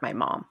hurt my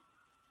mom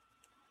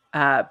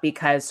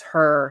because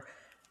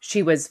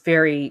she was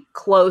very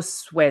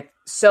close with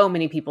so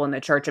many people in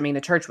the church. I mean, the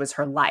church was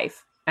her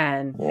life,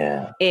 and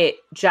it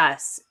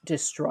just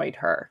destroyed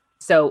her.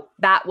 So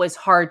that was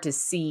hard to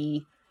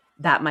see,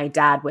 that my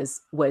dad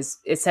was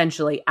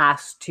essentially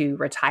asked to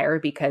retire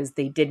because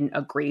they didn't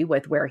agree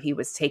with where he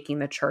was taking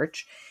the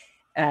church.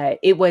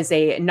 It was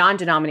a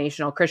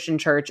non-denominational Christian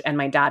church, and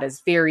my dad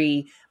is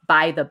very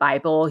by the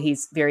Bible.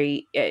 He's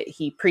very,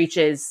 he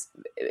preaches,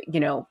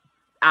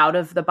 out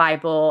of the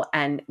Bible,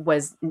 and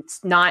was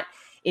not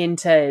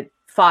into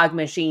fog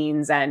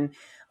machines and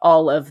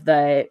all of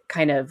the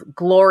kind of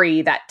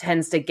glory that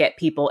tends to get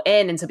people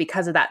in. And so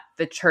because of that,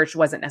 the church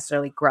wasn't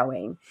necessarily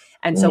growing.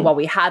 And so while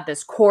we had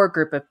this core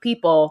group of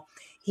people,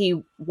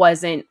 he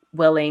wasn't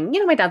willing,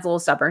 my dad's a little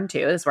stubborn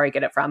too, that's where I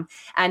get it from.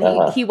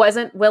 And he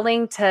wasn't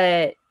willing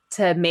to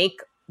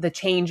make the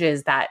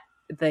changes that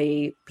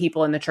the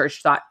people in the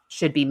church thought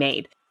should be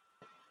made.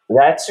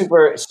 That's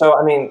super. So,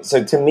 I mean,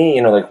 so to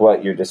me, like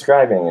what you're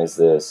describing is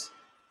this,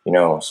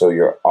 so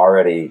you're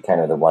already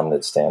kind of the one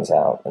that stands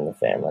out in the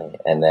family.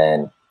 And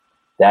then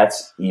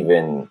that's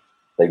even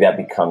like that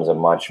becomes a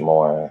much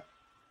more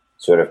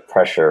sort of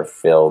pressure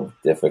filled,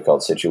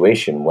 difficult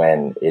situation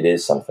when it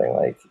is something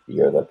like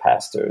you're the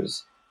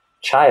pastor's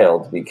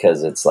child,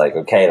 because it's like,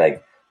 okay,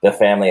 like the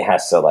family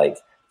has to like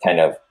kind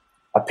of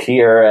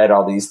appear at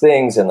all these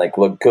things and like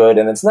look good,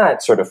 and it's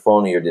not sort of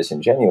phony or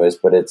disingenuous,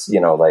 but it's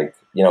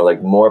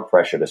like more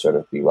pressure to sort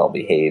of be well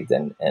behaved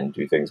and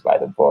do things by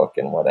the book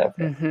and whatever.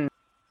 Mm-hmm.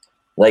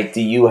 Like,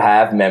 do you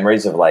have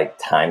memories of like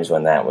times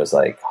when that was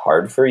like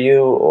hard for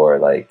you, or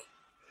like?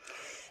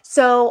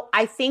 So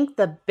I think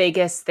the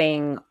biggest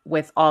thing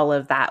with all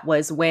of that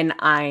was when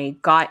I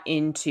got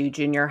into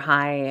junior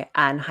high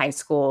and high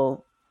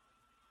school,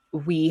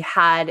 we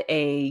had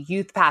a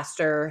youth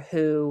pastor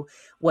who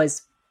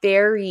was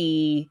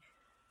very,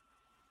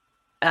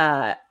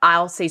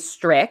 I'll say,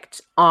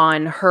 strict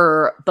on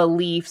her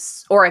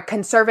beliefs, or a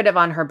conservative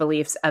on her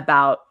beliefs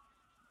about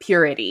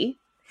purity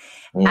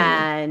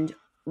and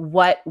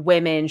what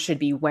women should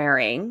be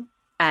wearing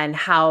and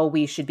how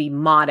we should be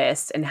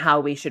modest and how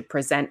we should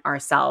present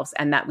ourselves,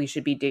 and that we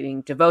should be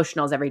doing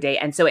devotionals every day.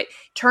 And so it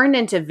turned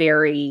into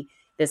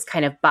this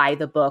kind of by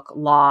the book,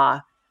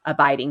 law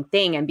abiding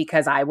thing. And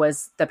because I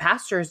was the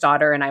pastor's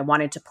daughter and I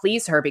wanted to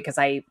please her because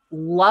I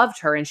loved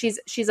her, and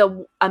she's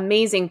an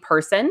amazing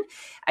person,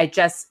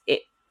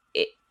 it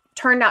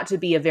turned out to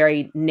be a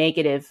very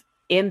negative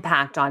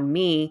impact on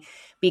me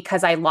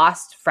because I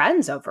lost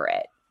friends over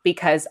it,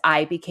 because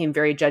I became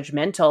very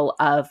judgmental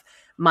of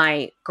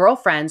my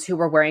girlfriends who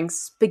were wearing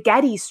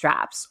spaghetti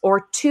straps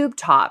or tube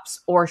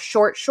tops or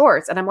short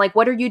shorts. And I'm like,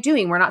 what are you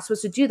doing? We're not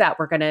supposed to do that.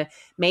 We're going to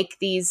make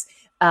these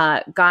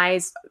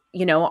guys,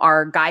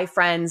 our guy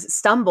friends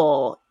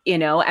stumble,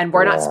 and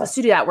we're not supposed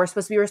to do that. We're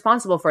supposed to be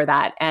responsible for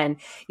that. And,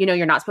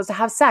 you're not supposed to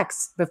have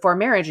sex before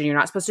marriage, and you're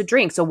not supposed to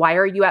drink. So why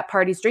are you at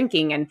parties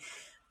drinking?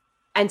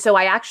 And so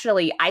I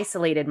actually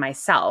isolated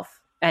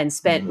myself and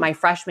spent my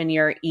freshman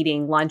year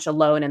eating lunch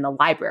alone in the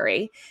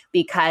library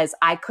because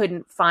I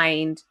couldn't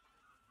find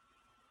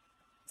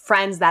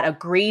friends that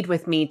agreed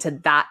with me to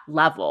that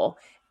level.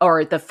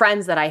 Or the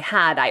friends that I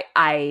had,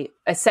 I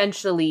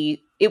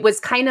essentially, it was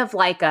kind of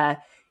like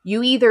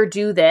you either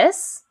do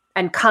this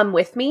and come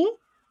with me,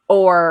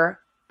 or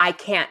I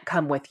can't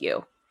come with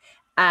you.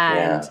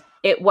 And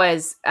it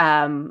was,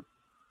 now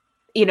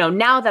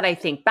that I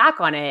think back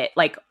on it,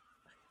 like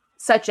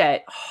such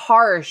a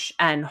harsh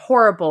and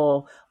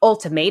horrible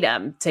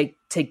ultimatum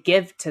to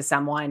give to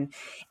someone.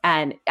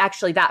 And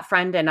actually that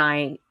friend and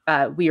I,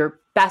 we were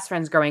best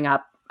friends growing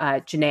up,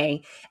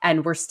 Janae,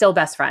 and we're still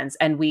best friends,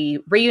 and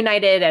we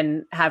reunited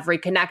and have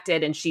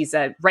reconnected, and she's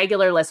a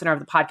regular listener of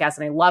the podcast,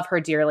 and I love her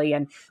dearly.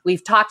 And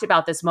we've talked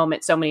about this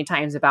moment so many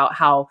times about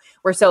how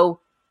we're so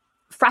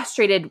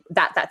frustrated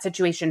that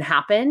situation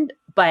happened,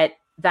 but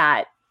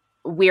that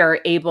we are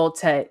able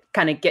to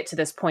kind of get to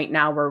this point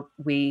now where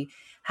we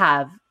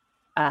have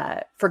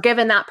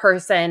forgiven that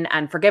person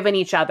and forgiven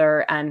each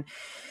other. And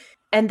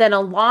then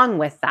along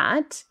with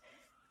that,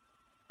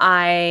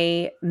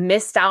 I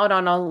missed out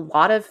on a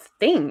lot of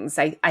things.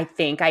 I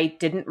think I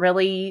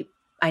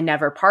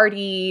never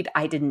partied.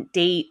 I didn't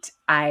date.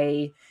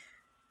 I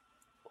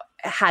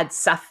had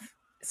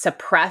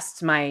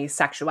suppressed my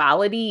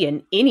sexuality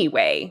in any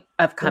way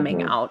of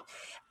coming out.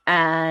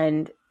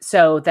 And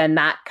so then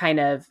that kind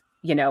of,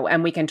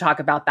 and we can talk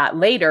about that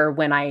later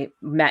when I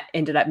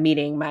ended up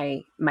meeting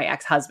my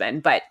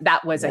ex-husband, but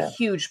that was a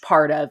huge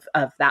part of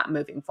that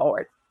moving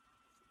forward.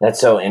 That's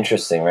so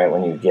interesting, right?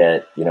 When you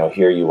get,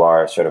 here you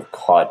are sort of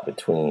caught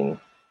between,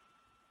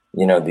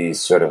 these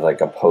sort of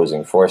like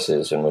opposing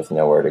forces and with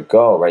nowhere to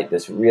go, right?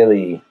 This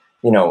really,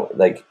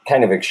 like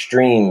kind of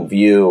extreme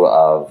view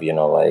of,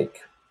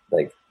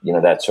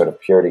 that sort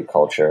of purity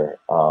culture,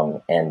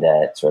 and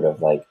that sort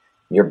of like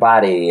your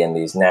body and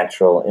these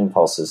natural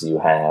impulses you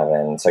have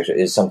and sexual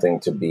is something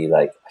to be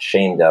like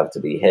ashamed of, to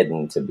be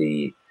hidden, to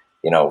be,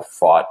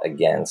 fought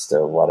against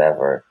or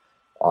whatever.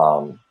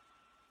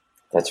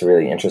 That's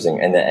really interesting.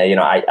 And then,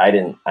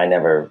 I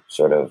never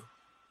sort of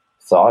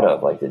thought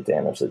of like the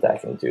damage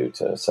that can do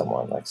to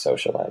someone, like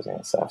socializing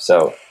and stuff.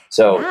 So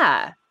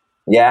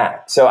yeah.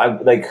 So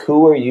I like,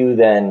 who are you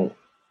then?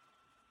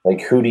 Like,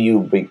 who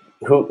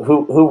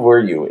were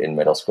you in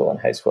middle school and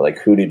high school? Like,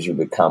 who did you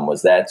become?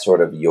 Was that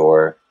sort of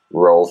your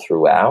role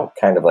throughout,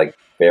 kind of like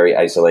very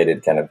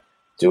isolated, kind of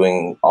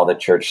doing all the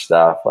church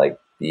stuff, like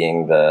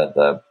being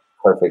the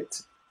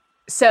perfect?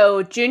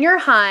 So junior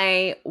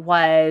high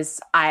was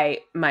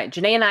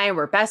Janae and I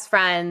were best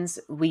friends.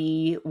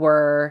 We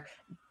were,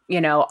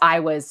 I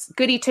was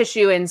goody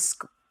two-shoes.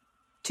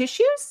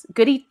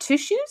 Goody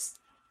two-shoes?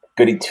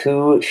 Goody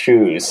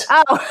two-shoes.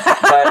 Oh.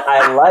 But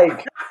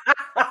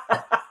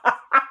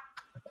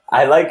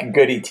I like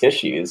goody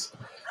tissues.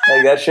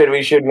 Like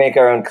we should make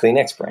our own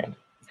Kleenex brand.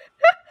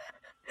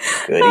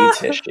 Goody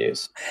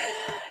tissues.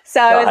 So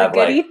I was a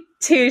goody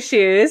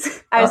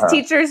two-shoes. I was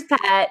teacher's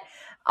pet.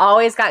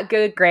 always got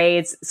good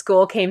grades.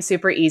 School came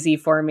super easy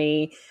for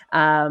me.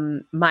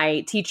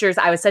 My teachers,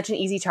 I was such an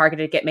easy target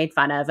to get made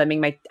fun of. I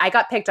mean, I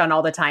got picked on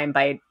all the time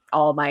by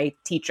all my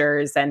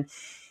teachers, and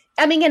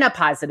I mean, in a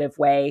positive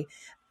way.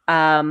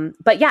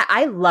 But yeah,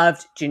 I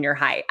loved junior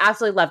high.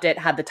 Absolutely loved it.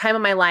 Had the time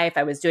of my life.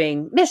 I was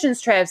doing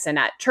missions trips and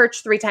at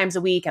church 3 times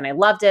a week, and I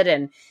loved it.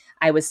 And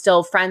I was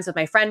still friends with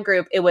my friend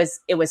group. It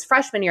was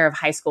freshman year of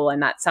high school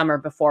and that summer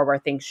before where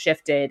things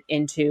shifted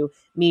into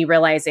me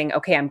realizing,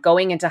 okay, I'm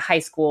going into high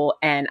school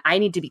and I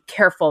need to be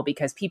careful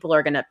because people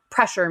are going to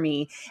pressure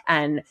me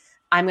and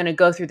I'm going to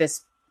go through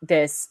this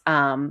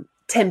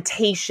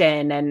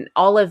temptation and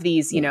all of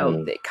these,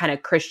 kind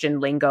of Christian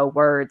lingo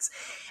words.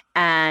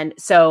 And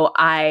so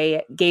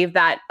I gave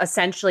that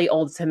essentially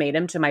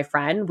ultimatum to my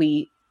friend.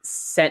 We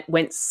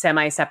went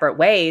semi-separate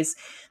ways.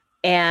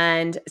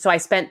 And so I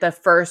spent the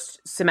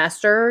first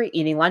semester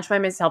eating lunch by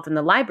myself in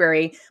the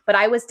library, but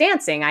I was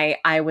dancing.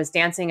 I was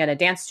dancing at a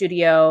dance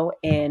studio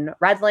in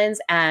Redlands,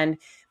 and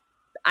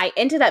I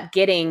ended up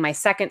getting my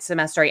second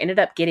semester, I ended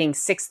up getting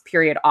 6th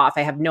period off.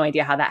 I have no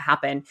idea how that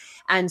happened.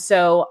 And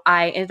so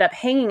I ended up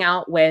hanging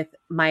out with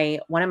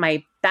one of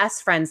my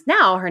best friends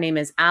now. Her name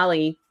is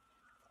Allie.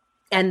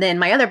 And then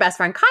my other best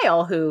friend,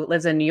 Kyle, who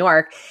lives in New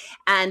York.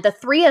 And the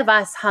 3 of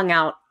us hung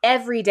out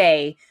every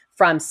day.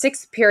 From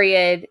 6th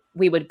period,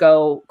 we would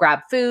go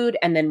grab food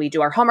and then we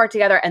do our homework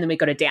together and then we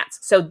go to dance.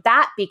 So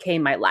that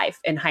became my life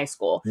in high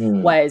school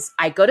was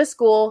I go to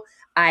school,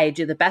 I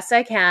do the best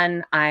I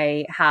can.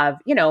 I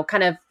have,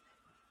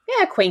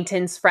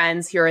 acquaintance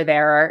friends here or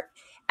there.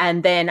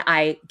 And then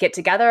I get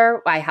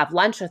together, I have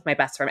lunch with my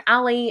best friend,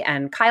 Allie,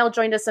 and Kyle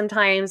joined us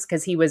sometimes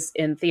because he was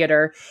in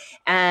theater.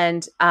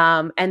 And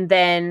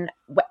then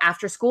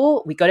after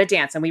school, we go to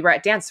dance, and we were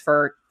at dance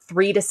for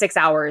 3 to 6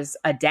 hours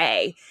a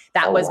day.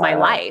 That was my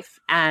life.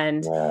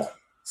 And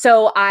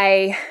so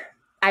I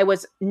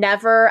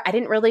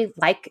didn't really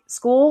like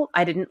school.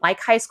 I didn't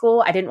like high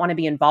school. I didn't want to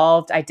be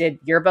involved. I did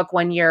yearbook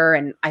one year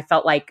and I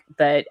felt like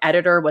the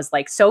editor was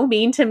like so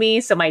mean to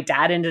me. So my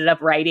dad ended up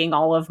writing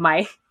all of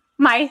my,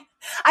 I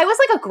was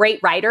like a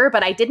great writer,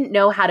 but I didn't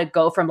know how to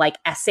go from like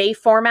essay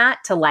format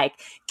to like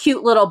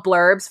cute little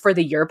blurbs for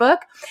the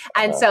yearbook.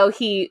 And so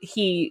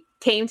he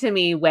came to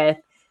me with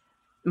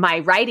my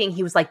writing.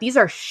 He was like, "These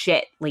are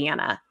shit,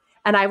 Leanna."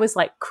 And I was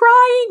like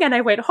crying, and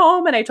I went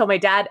home and I told my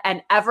dad.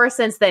 And ever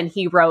since then,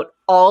 he wrote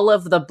all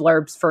of the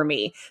blurbs for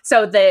me.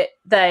 So the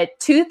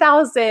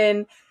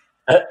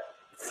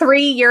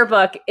 2003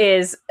 yearbook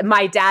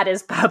my dad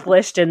is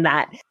published in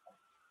that.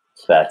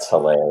 That's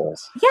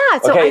hilarious. Yeah.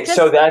 So okay.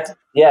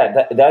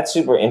 That's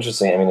super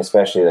interesting. I mean,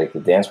 especially like the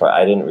dance part,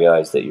 I didn't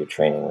realize that your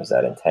training was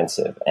that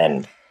intensive.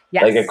 And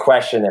like a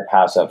question that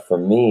pops up for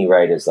me,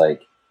 right, is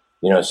like,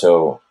 you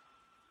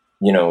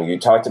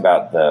talked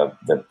about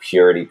the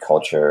purity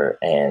culture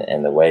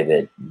and the way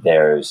that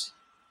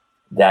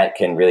that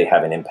can really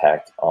have an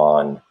impact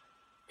on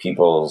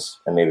people's,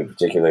 and maybe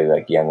particularly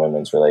like young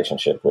women's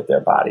relationship with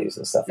their bodies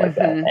and stuff like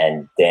that.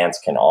 And dance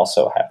can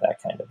also have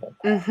that kind of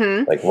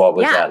impact. Like, what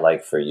was that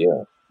like for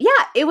you?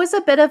 Yeah, it was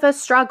a bit of a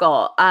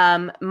struggle.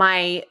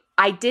 I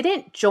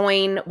didn't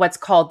join what's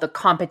called the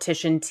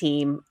competition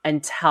team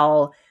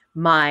until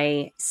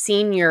my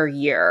senior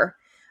year.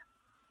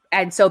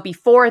 And so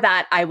before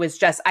that, I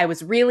was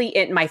really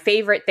in, my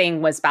favorite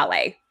thing was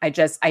ballet. I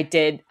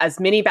did as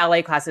many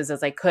ballet classes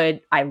as I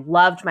could. I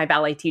loved my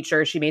ballet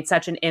teacher. She made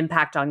such an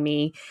impact on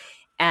me.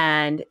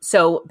 And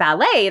so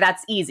ballet,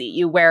 that's easy.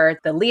 You wear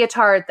the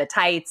leotard, the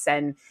tights,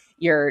 and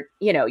you're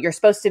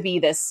supposed to be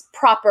this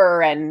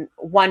proper and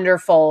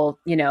wonderful,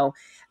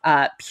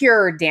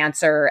 pure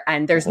dancer.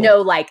 And there's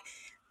no like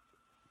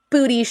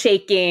booty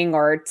shaking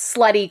or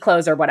slutty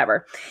clothes or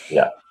whatever.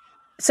 Yeah.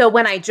 So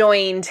when I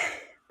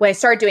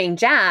started doing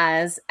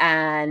jazz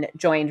and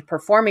joined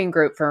performing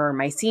group for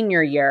my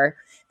senior year,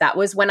 that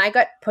was when I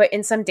got put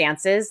in some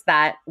dances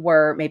that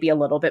were maybe a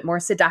little bit more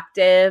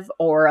seductive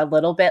or a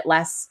little bit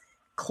less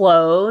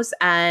clothes.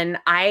 And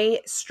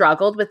I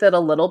struggled with it a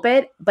little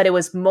bit, but it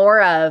was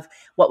more of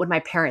what would my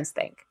parents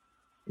think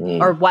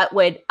or what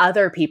would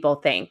other people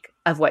think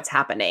of what's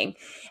happening.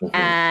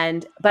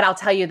 But I'll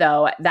tell you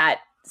though, that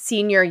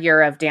senior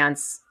year of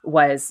dance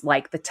was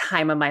like the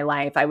time of my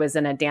life. I was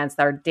in a dance,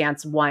 our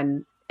dance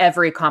won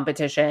every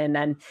competition.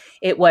 And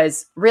it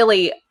was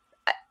really,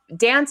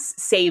 dance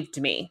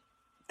saved me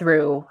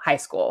through high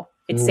school.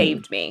 It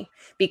saved me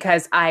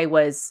because I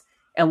was,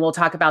 and we'll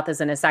talk about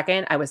this in a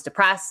second, I was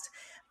depressed.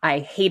 I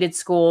hated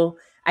school.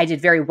 I did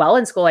very well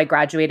in school. I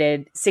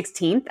graduated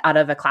 16th out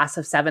of a class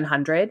of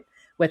 700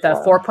 with a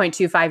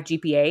 4.25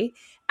 GPA.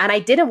 And I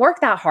didn't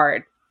work that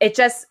hard.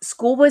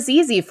 School was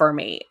easy for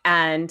me.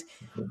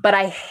 But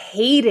I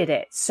hated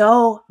it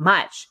so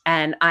much.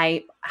 And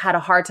I had a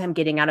hard time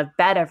getting out of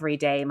bed every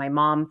day. My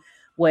mom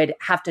would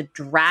have to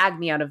drag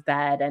me out of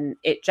bed. And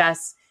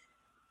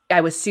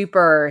I was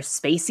super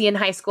spacey in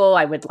high school.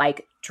 I would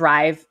like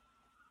drive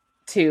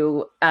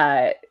to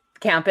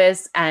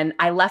campus and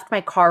I left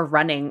my car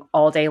running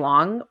all day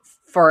long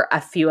for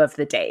a few of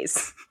the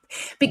days.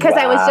 because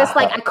I was just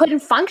like, Wow. I couldn't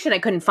function. I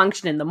couldn't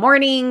function in the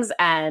mornings,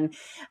 and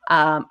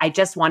I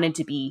just wanted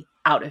to be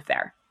out of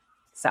there.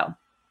 So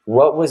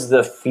What was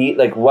the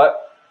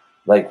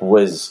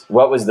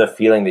what was the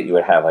feeling that you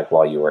would have like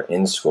while you were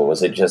in school?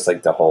 Was it just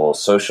like the whole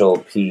social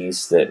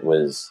piece that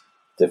was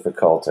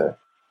difficult, or?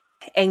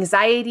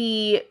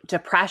 anxiety,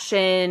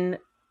 depression,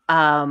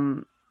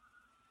 feeling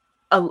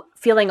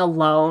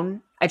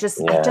alone. I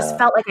just Yeah.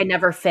 felt like I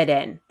never fit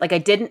in. Like I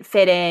didn't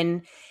fit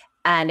in,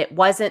 and it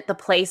wasn't the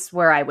place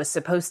where I was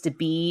supposed to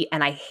be,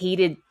 and I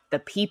hated the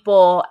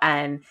people,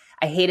 and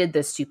I hated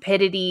the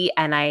stupidity,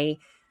 and I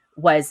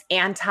was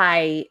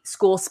anti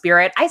school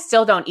spirit. I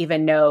still don't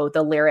even know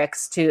the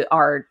lyrics to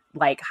our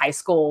like high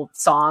school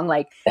song,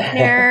 like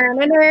ner,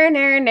 ner, ner,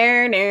 ner,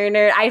 ner, ner,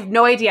 ner. I have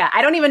no idea.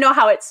 I don't even know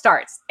how it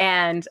starts.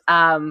 And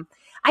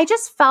I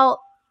just felt,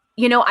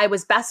 I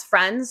was best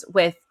friends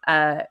with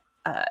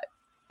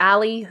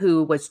Allie,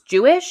 who was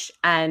Jewish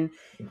and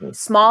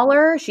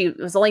smaller. She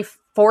was only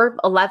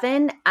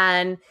 4'11",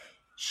 and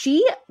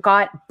she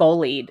got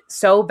bullied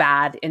so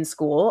bad in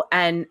school.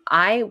 And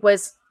I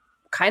was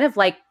kind of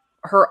like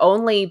her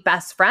only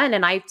best friend,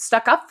 and I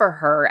stuck up for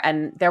her.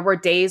 And there were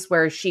days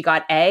where she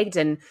got egged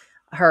and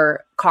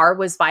her car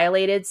was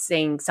violated,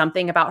 saying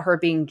something about her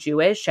being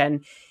Jewish,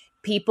 and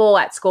people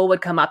at school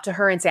would come up to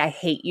her and say, I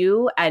hate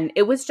you. And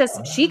it was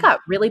just, she got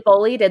really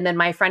bullied. And then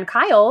my friend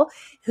Kyle,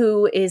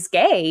 who is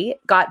gay,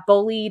 got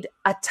bullied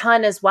a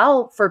ton as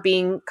well for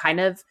being kind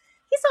of,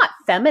 he's not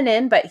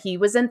feminine, but he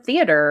was in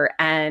theater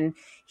and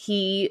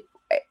he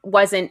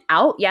wasn't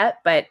out yet.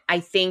 But I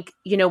think,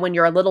 when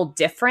you're a little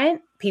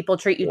different, people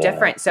treat you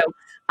different. So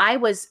I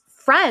was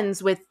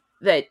friends with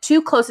the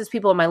two closest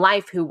people in my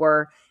life who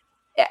were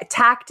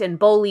attacked and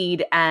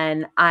bullied,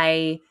 and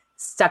I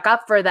stuck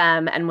up for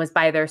them and was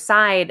by their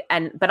side.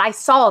 But I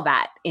saw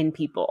that in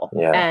people,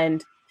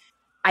 and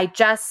I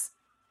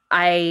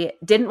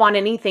didn't want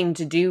anything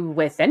to do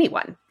with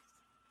anyone.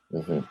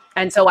 Mm-hmm.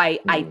 And so I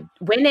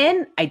went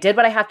in, I did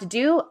what I have to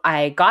do.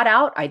 I got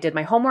out, I did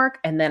my homework,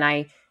 and then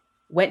I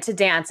went to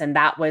dance, and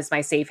that was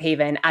my safe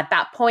haven. At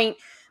that point,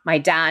 my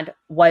dad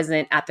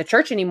wasn't at the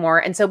church anymore.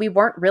 And so we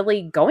weren't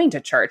really going to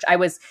church. I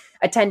was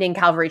attending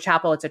Calvary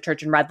Chapel. It's a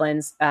church in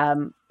Redlands,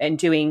 and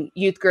doing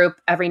youth group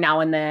every now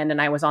and then.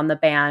 And I was on the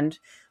band.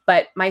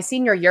 But my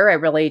senior year, I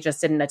really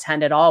just didn't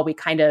attend at all. We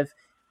kind of,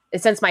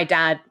 since my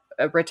dad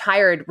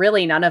retired,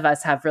 really none of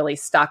us have really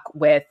stuck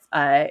with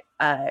a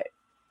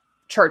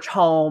church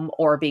home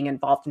or being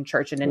involved in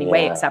church in any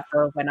way, except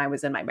for when I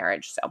was in my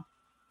marriage. So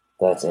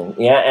that's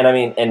and I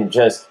mean, and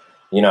just,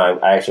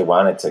 I actually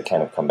wanted to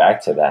kind of come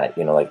back to that,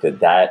 like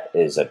that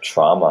is a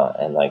trauma,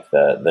 and like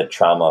the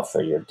trauma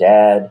for your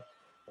dad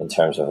in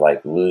terms of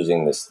like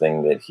losing this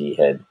thing that he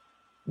had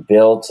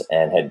built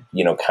and had,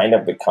 kind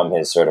of become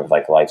his sort of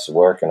like life's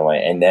work in a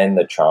way. And then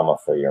the trauma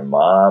for your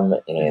mom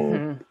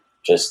in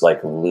just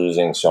like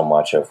losing so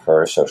much of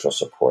her social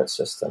support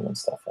system and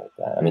stuff like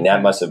that. I mean,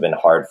 that must have been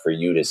hard for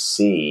you to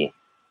see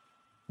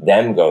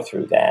them go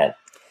through that,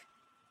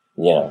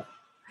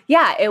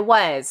 Yeah, it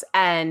was.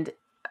 And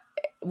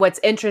what's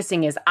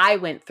interesting is I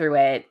went through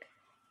it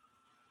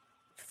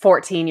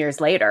 14 years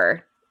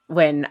later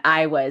when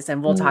I was,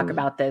 and we'll talk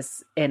about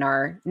this in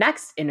our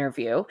next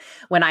interview,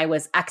 when I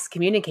was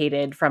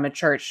excommunicated from a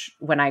church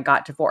when I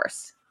got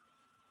divorced.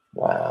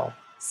 Wow.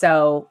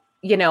 So,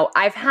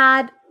 I've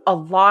had a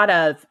lot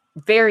of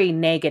very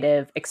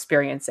negative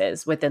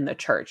experiences within the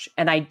church.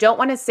 And I don't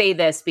want to say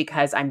this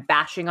because I'm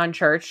bashing on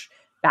church,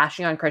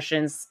 bashing on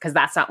Christians, because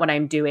that's not what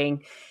I'm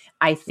doing.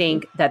 I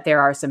think that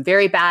there are some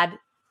very bad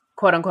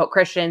quote unquote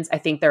Christians. I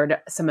think there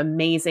are some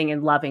amazing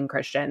and loving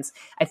Christians.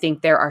 I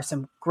think there are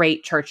some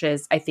great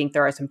churches. I think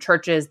there are some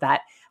churches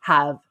that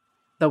have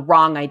the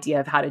wrong idea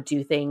of how to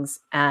do things.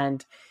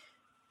 And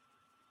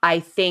I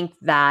think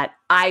that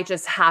I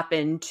just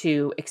happen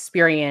to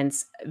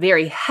experience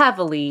very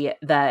heavily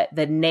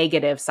the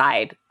negative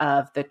side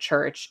of the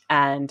church.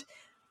 And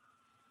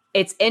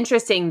it's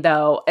interesting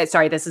though,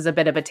 sorry, this is a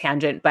bit of a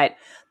tangent, but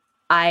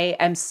I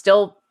am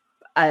still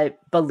a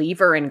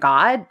believer in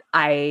God.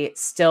 I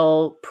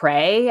still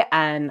pray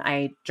and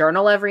I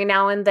journal every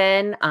now and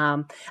then.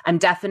 I'm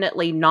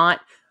definitely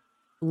not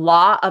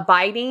law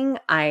abiding.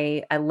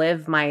 I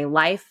live my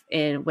life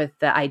with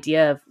the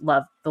idea of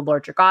love the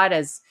Lord your God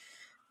as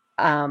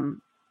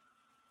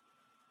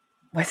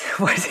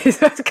what is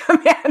that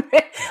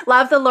commandment?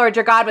 Love the Lord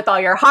your God with all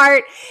your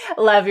heart,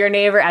 love your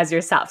neighbor as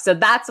yourself. So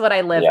that's what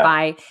I live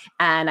by.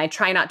 And I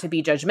try not to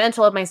be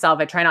judgmental of myself.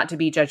 I try not to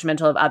be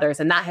judgmental of others.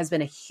 And that has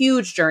been a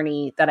huge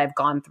journey that I've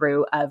gone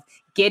through of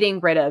getting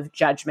rid of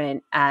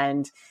judgment.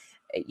 And,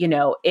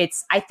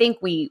 I think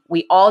we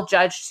all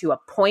judge to a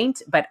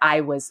point, but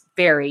I was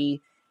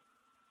very,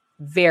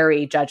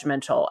 very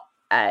judgmental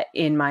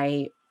in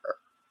my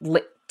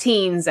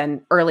teens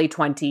and early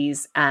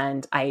 20s.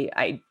 And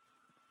I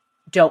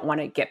don't want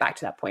to get back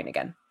to that point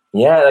again.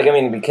 Yeah,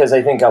 because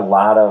I think a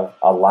lot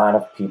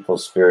of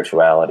people's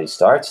spirituality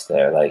starts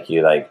there. Like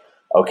you're like,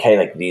 okay,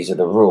 like these are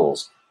the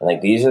rules, and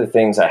like these are the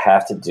things I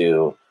have to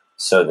do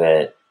so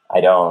that I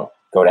don't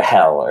go to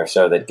hell, or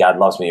so that God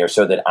loves me, or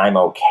so that I'm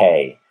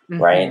okay.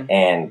 right?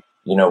 And,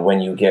 you know,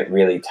 when you get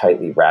really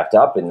tightly wrapped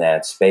up in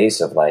that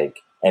space of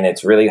like, and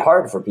it's really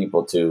hard for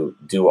people to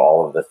do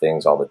all of the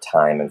things all the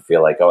time and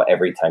feel like, oh,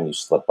 every time you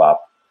slip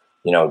up,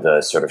 you know,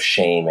 the sort of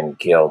shame and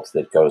guilt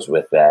that goes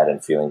with that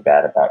and feeling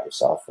bad about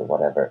yourself or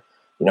whatever,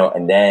 you know,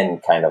 and then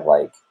kind of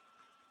like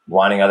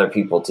wanting other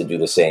people to do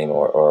the same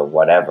or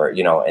whatever,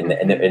 you know, and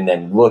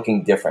then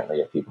looking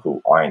differently at people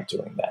who aren't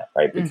doing that,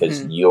 right?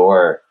 Because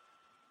you're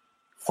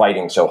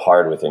fighting so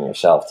hard within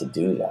yourself to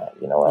do that,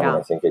 you know. I mean,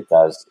 I think it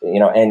does, you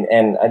know,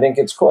 and I think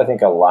it's cool. I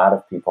think a lot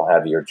of people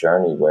have your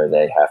journey where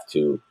they have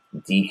to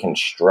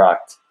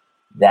deconstruct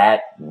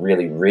that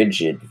really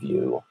rigid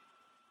view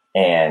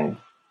and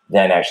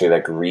then actually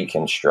like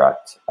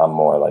reconstruct a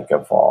more like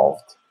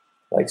evolved,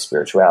 like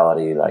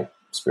spirituality, like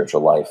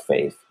spiritual life,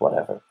 faith,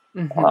 whatever.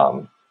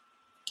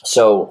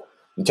 So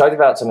you talked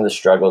about some of the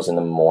struggles in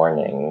the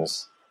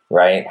mornings,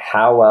 right?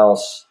 How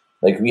else,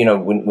 like, you know,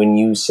 when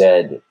you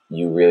said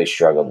you really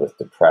struggled with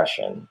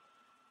depression,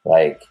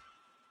 like,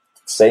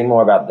 say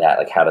more about that.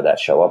 Like, how did that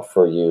show up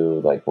for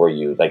you? Like, were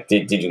you like,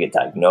 did you get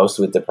diagnosed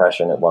with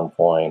depression at one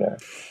point or?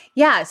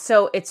 Yeah.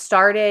 So it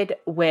started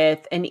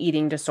with an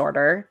eating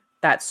disorder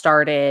that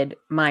started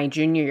my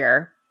junior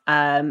year.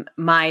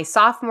 My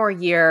sophomore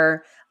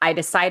year, I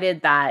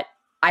decided that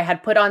I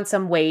had put on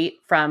some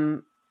weight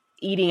from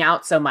eating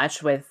out so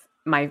much with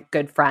my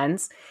good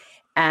friends,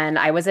 and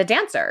I was a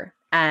dancer.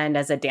 And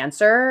as a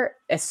dancer,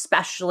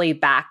 especially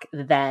back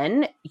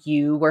then,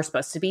 you were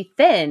supposed to be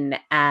thin.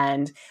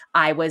 And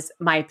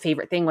my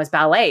favorite thing was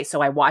ballet.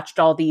 So I watched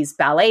all these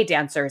ballet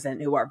dancers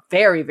and who are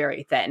very,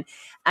 very thin.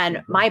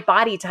 And my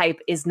body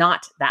type is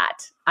not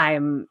that.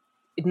 I'm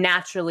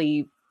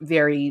naturally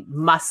very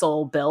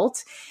muscle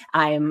built.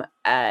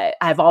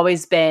 I've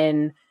always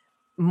been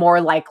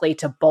more likely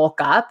to bulk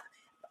up.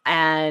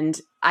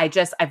 And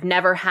I've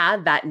never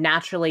had that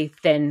naturally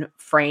thin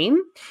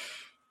frame.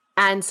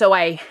 And so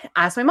I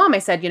asked my mom, I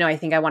said, you know, I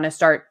think I want to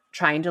start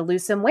trying to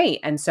lose some weight.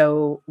 And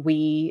so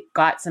we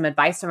got some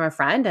advice from a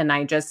friend, and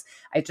I just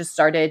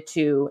started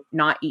to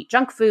not eat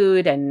junk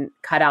food and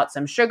cut out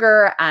some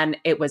sugar. And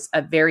it was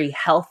a very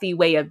healthy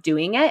way of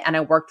doing it. And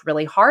I worked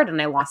really hard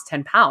and I lost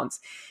 10 pounds.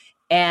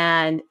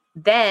 And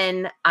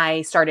then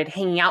I started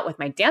hanging out with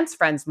my dance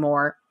friends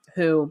more,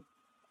 who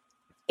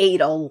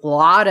ate a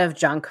lot of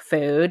junk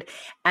food.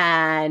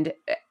 And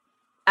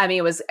I mean,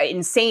 it was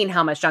insane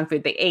how much junk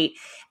food they ate.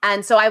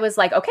 And so I was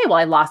like, okay, well,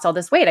 I lost all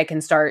this weight. I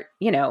can start,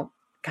 you know,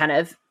 kind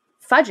of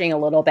fudging a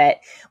little bit.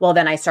 Well,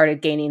 then I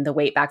started gaining the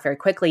weight back very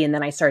quickly. And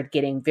then I started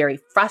getting very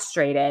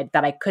frustrated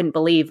that I couldn't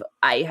believe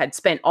I had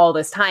spent all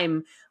this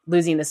time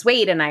losing this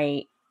weight, and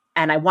I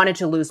wanted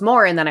to lose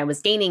more, and then I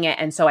was gaining it.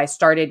 And so I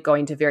started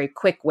going to very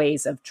quick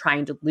ways of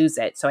trying to lose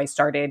it. So I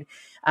started,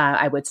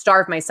 I would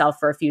starve myself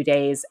for a few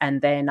days,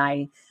 and then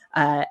I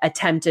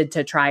attempted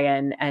to try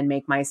and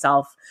make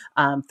myself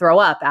throw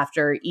up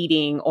after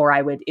eating, or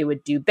it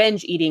would do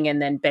binge eating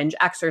and then binge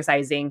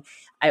exercising.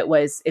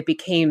 It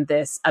became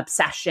this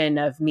obsession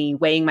of me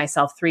weighing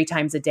myself 3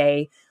 times a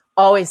day,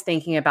 always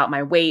thinking about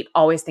my weight,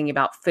 always thinking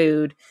about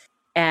food.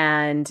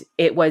 And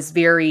it was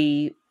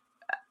very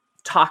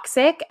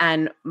toxic.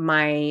 And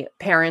my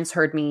parents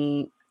heard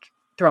me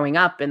throwing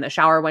up in the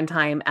shower one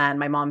time. And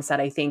my mom said,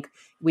 I think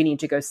we need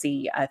to go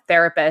see a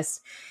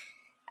therapist.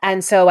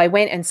 And so I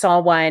went and saw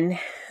one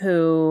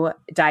who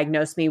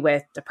diagnosed me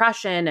with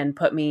depression and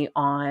put me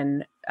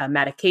on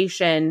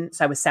medication.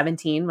 So I was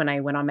 17 when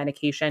I went on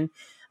medication,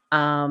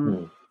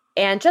 and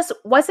just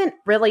wasn't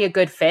really a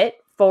good fit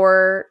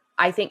for,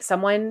 I think,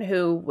 someone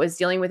who was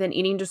dealing with an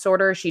eating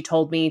disorder. She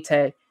told me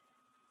to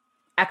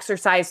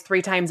exercise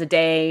 3 times a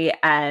day.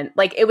 And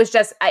like, it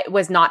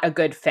was not a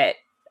good fit.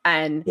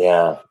 And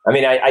yeah, I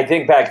mean, I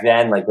think back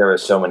then, like, there were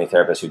so many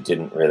therapists who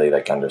didn't really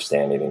like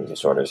understand eating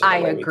disorders. I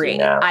agree.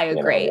 I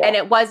agree. And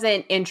it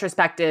wasn't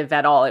introspective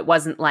at all. It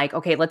wasn't like,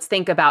 okay, let's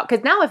think about,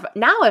 because now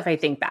if I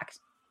think back,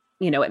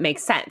 you know, it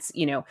makes sense,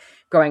 you know,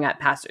 growing up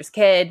pastor's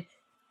kid,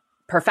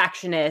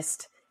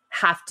 perfectionist,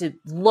 have to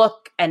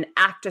look and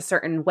act a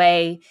certain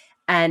way.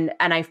 And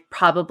I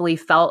probably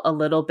felt a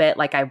little bit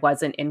like I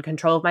wasn't in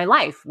control of my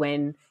life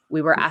when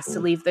we were asked to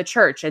leave the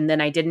church, and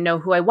then I didn't know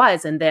who I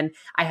was. And then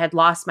I had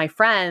lost my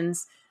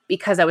friends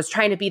because I was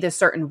trying to be this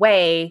certain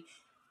way.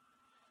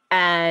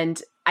 And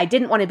I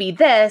didn't want to be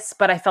this,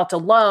 but I felt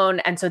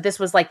alone. And so this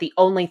was like the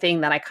only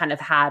thing that I kind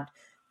of had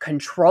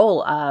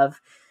control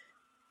of.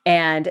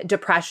 And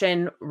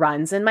depression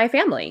runs in my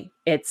family.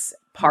 It's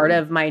part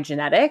of my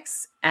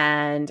genetics.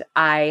 And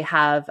I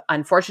have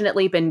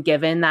unfortunately been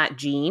given that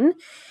gene.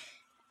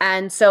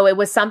 And so it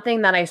was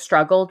something that I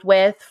struggled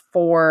with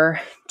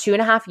for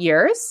 2.5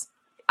 years.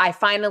 I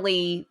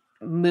finally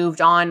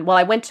moved on. Well,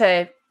 I went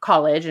to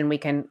college, and we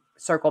can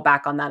circle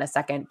back on that a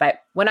second.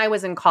 But when I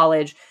was in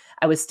college,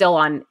 I was still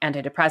on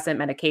antidepressant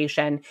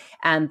medication.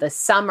 And the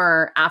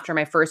summer after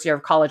my first year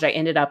of college, I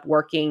ended up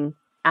working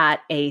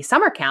at a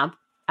summer camp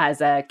as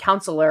a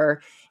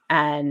counselor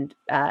and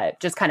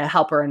just kind of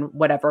helper in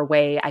whatever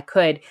way I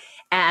could.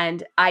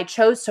 And I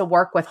chose to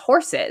work with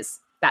horses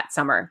that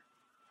summer.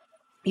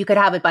 you could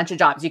have a bunch of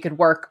jobs. You could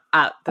work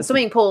at the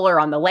swimming pool or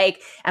on the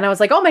lake. And I was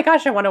like, oh my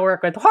gosh, I want to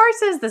work with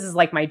horses. This is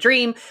like my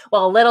dream.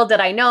 Well, little did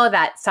I know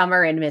that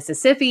summer in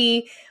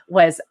Mississippi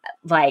was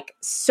like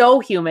so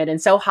humid and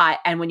so hot.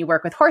 And when you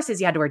work with horses,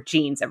 you had to wear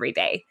jeans every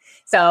day.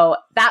 So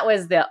that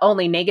was the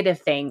only negative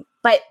thing.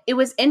 But it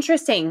was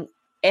interesting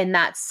in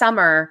that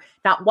summer,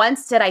 not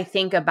once did I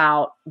think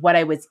about what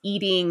I was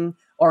eating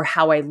or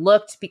how I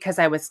looked, because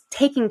I was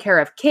taking care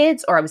of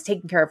kids, or I was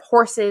taking care of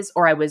horses,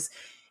 or I was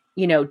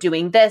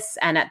doing this.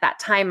 And at that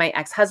time, my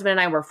ex-husband and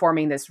I were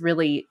forming this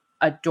really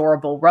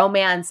adorable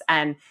romance.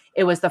 And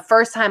it was the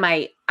first time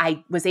I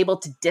was able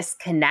to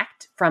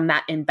disconnect from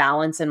that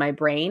imbalance in my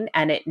brain.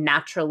 And it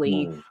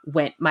naturally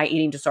my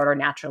eating disorder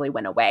naturally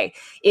went away.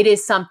 It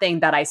is something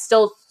that I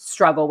still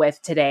struggle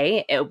with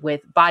today,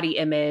 with body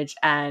image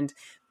and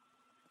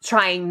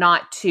trying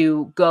not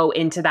to go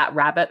into that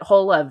rabbit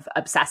hole of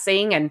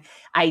obsessing. And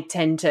I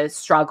tend to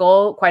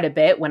struggle quite a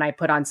bit when I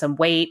put on some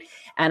weight,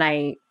 and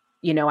I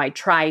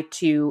try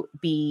to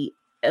be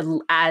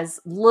as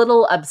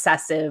little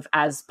obsessive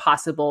as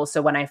possible.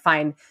 So when I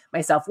find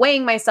myself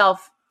weighing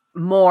myself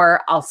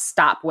more, I'll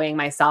stop weighing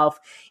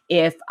myself.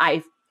 If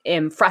I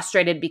am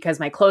frustrated because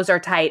my clothes are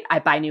tight, I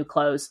buy new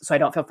clothes so I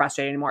don't feel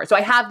frustrated anymore. So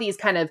I have these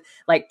kind of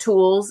like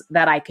tools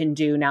that I can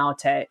do now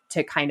to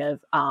kind of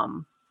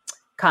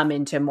come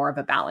into more of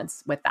a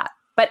balance with that.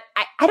 But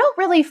I don't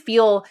really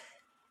feel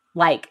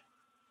like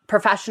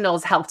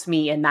professionals helped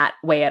me in that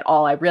way at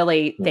all. I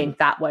really think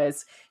that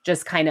was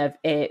just kind of,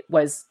 it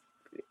was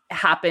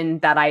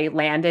happened that I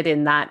landed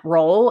in that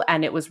role,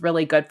 and it was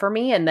really good for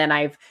me. And then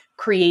I've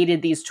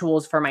created these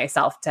tools for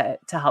myself to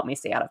help me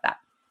stay out of that.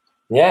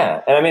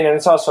 Yeah. And I mean, and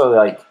it's also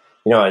like,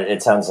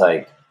 it sounds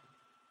like,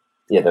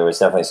 there was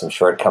definitely some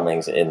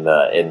shortcomings in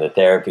the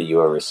therapy you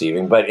were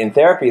receiving, but in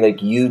therapy,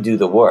 like, you do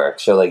the work.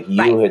 So like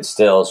you had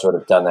still sort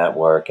of done that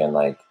work and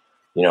like,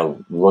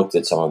 looked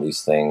at some of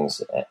these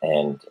things.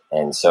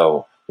 And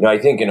so, I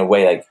think in a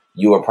way, like,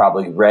 you were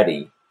probably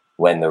ready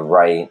when the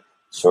right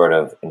sort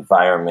of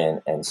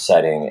environment and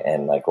setting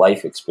and like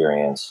life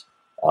experience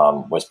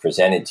was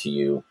presented to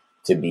you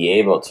to be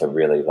able to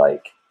really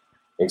like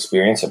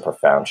experience a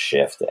profound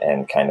shift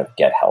and kind of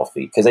get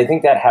healthy. Because I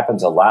think that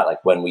happens a lot.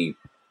 Like when we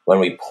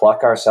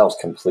pluck ourselves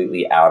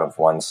completely out of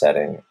one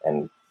setting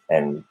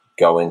and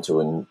go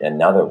into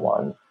another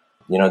one,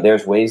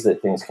 there's ways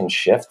that things can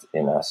shift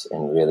in us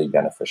in really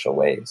beneficial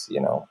ways,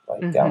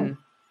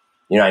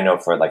 I know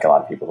for like a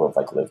lot of people who have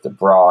like lived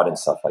abroad and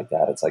stuff like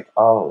that, it's like,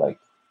 oh, like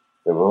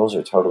the rules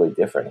are totally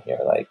different here.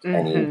 Like,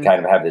 and you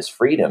kind of have this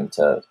freedom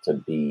to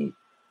be,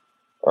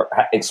 or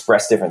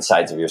express different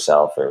sides of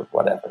yourself or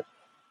whatever.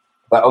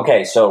 But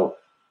okay. So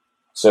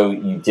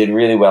you did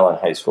really well in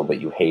high school,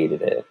 but you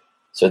hated it.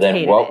 So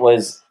then what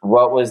was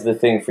the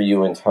thing for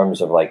you in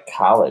terms of like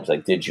college?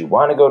 Like, did you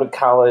want to go to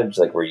college?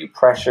 Like, were you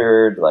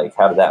pressured? Like,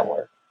 how did that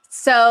work?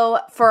 So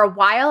for a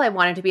while I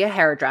wanted to be a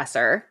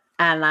hairdresser,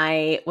 and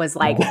I was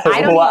like,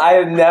 I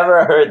have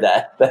never heard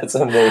that. That's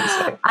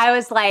amazing. I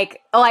was like,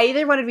 I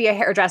either want to be a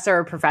hairdresser or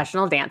a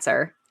professional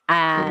dancer.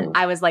 And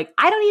I was like,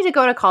 I don't need to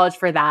go to college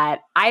for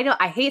that.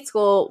 I hate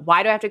school.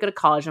 Why do I have to go to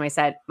college?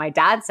 And my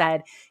dad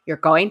said, you're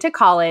going to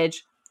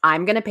college.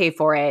 I'm going to pay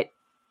for it.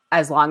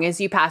 As long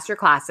as you pass your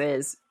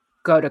classes,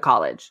 go to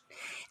college.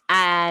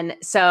 And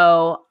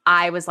so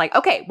I was like,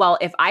 okay, well,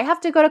 if I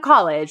have to go to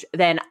college,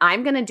 then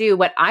I'm going to do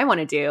what I want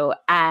to do.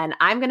 And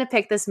I'm going to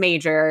pick this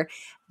major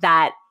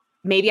that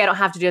maybe I don't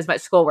have to do as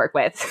much schoolwork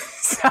with.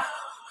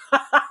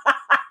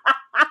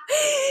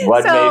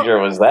 What major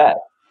was that?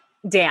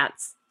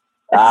 Dance.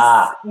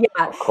 Yeah,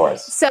 of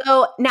course.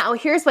 So now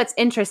here's what's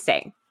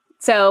interesting.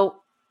 So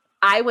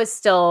I was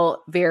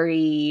still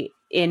very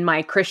in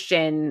my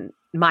Christian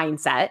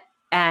mindset,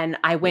 and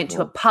I went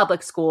to a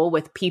public school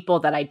with people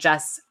that I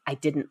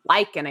didn't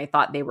like, and I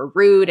thought they were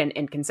rude and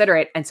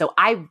inconsiderate. And so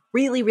I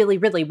really, really,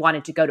 really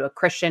wanted to go to a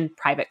Christian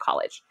private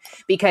college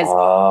because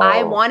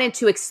I wanted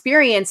to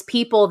experience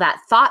people that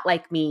thought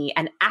like me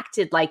and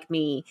acted like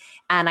me.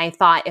 And I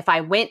thought if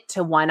I went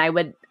to one, I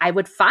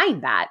would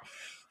find that.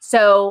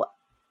 So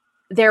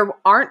there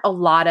aren't a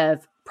lot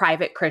of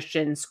private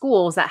Christian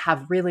schools that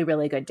have really,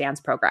 really good dance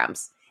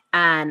programs.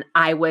 And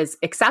I was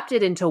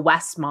accepted into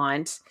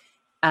Westmont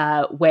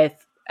with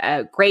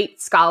a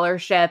great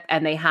scholarship,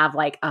 and they have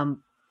like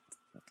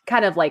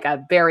kind of like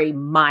a very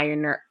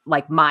minor,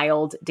 like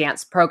mild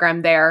dance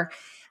program there.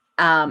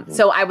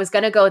 So I was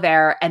going to go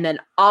there, and then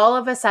all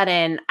of a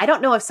sudden, I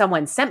don't know if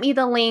someone sent me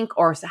the link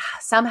or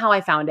somehow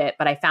I found it,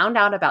 but I found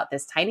out about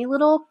this tiny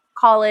little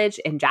college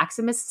in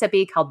Jackson,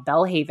 Mississippi called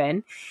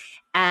Belhaven.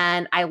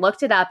 And I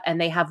looked it up, and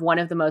they have one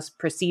of the most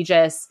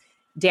prestigious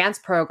dance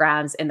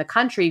programs in the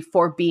country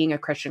for being a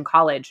Christian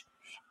college.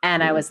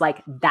 And I was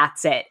like,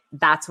 that's it.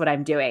 That's what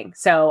I'm doing.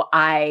 So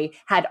I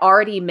had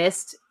already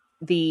missed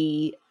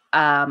the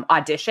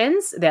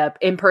auditions, the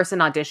in-person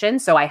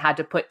auditions. So I had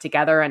to put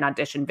together an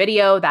audition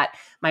video that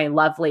my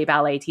lovely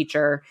ballet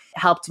teacher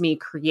helped me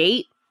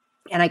create.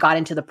 And I got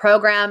into the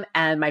program,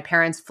 and my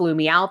parents flew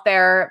me out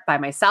there by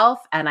myself,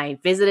 and I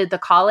visited the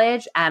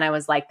college, and I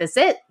was like, this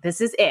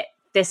is it.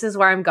 this is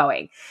where I'm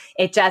going.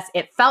 It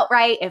felt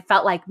right. It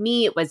felt like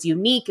me. It was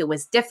unique. It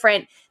was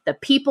different. The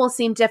people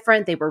seemed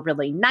different. They were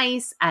really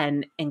nice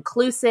and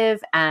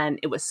inclusive, and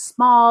it was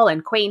small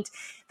and quaint.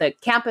 The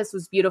campus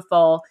was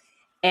beautiful.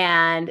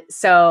 And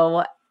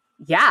so,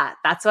 yeah,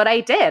 that's what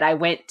I did. I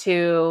went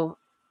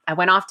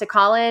off to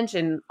college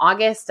in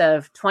August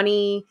of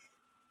it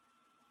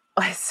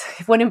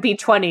wouldn't be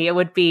 20, it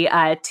would be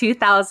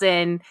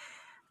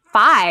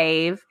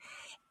 2005.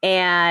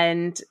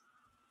 And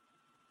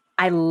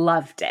I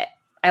loved it.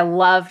 I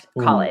loved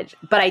college,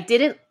 but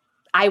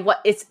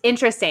it's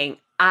interesting.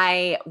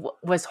 I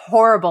was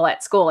horrible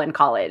at school in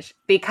college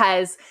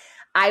because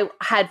I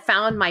had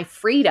found my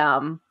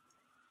freedom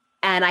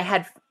and I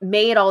had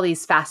made all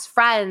these fast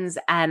friends,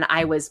 and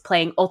I was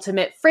playing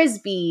ultimate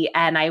frisbee,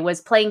 and I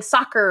was playing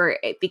soccer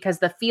because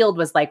the field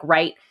was like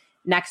right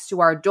next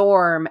to our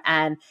dorm.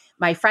 And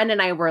my friend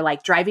and I were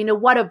like driving to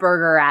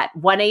Whataburger at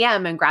 1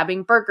 a.m. and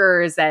grabbing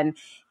burgers. And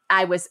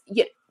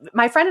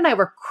my friend and I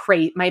were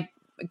crazy. My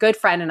good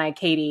friend and I,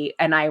 Katie,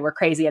 and I were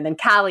crazy. And then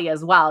Callie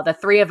as well. The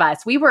three of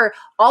us, we were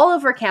all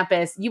over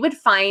campus. You would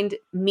find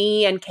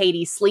me and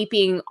Katie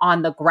sleeping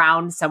on the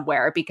ground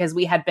somewhere because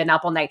we had been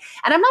up all night.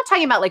 And I'm not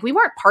talking about like, we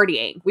weren't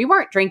partying. We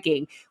weren't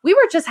drinking. We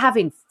were just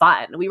having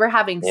fun. We were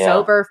having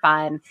sober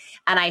fun.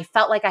 And I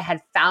felt like I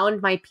had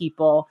found my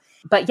people.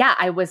 But yeah,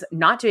 I was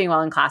not doing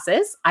well in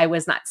classes. I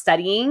was not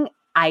studying.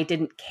 I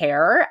didn't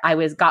care.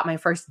 got my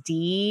first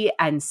D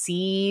and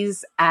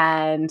C's,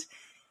 and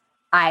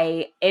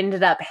I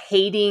ended up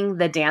hating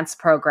the dance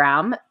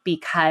program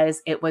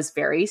because it was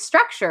very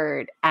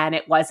structured and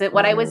it wasn't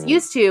what I was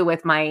used to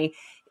with my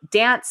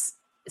dance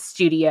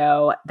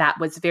studio that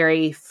was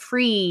very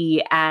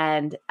free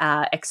and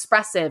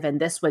expressive.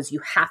 And this was, you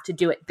have to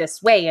do it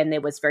this way. And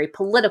it was very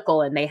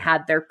political, and they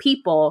had their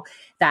people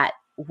that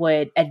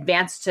would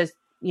advance to,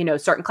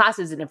 certain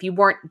classes. And if you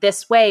weren't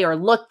this way or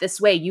looked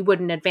this way, you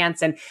wouldn't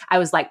advance. And I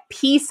was like,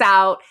 peace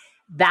out.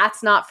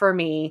 That's not for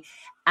me.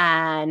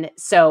 And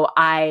so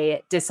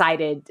I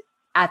decided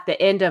at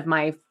the end of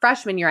my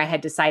freshman year, I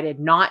had decided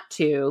not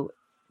to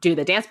do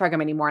the dance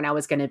program anymore, and I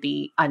was going to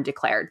be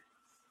undeclared.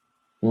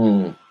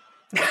 Wow.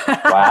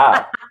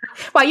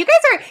 Wow, you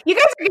guys are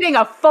getting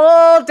a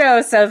full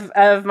dose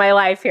of my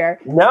life here.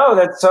 No,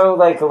 that's so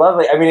like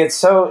lovely. I mean, it's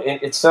so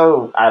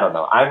I don't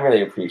know. I'm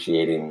really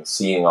appreciating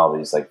seeing all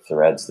these like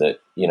threads that,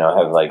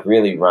 have like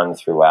really run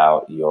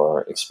throughout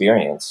your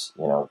experience,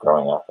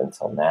 growing up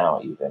until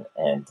now even.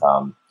 And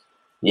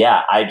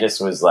yeah, I just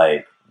was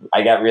like,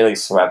 I got really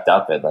swept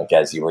up in like,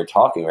 as you were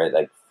talking, right?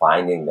 Like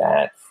finding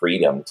that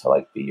freedom to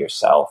like be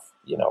yourself,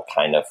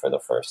 kind of for the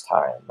first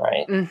time.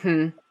 Right.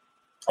 Mm-hmm.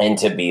 And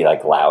to be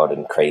like loud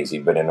and crazy,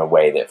 but in a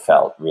way that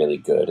felt really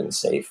good and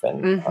safe.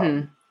 And,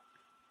 and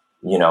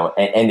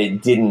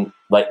it didn't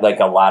like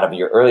a lot of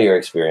your earlier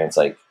experience,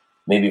 like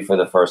maybe for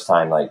the first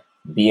time, like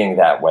being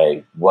that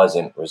way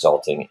wasn't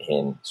resulting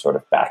in sort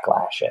of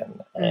backlash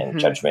and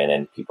judgment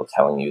and people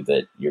telling you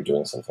that you're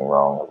doing something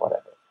wrong or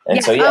whatever. And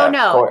yeah. So, yeah, oh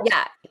no,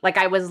 yeah. Like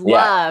I was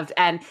loved,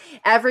 and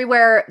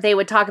everywhere they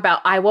would talk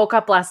about, I woke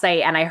up last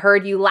night and I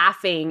heard you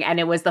laughing, and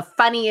it was the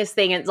funniest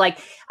thing. It's like,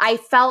 I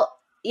felt,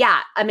 yeah,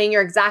 I mean,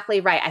 you're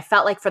exactly right. I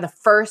felt like for the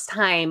first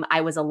time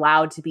I was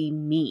allowed to be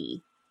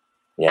me,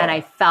 and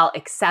I felt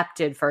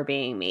accepted for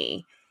being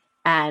me.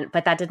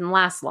 But that didn't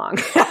last long.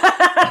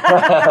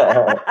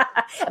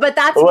 But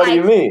that's what do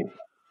you mean?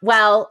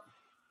 Well,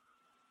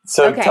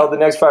 so tell the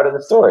next part of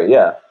the story.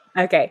 Yeah.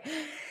 Okay.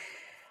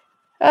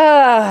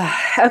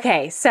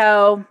 Okay.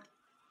 So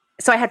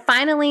I had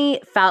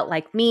finally felt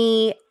like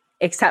me,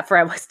 except for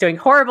I was doing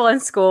horrible in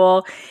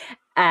school,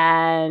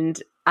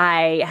 and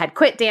I had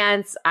quit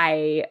dance.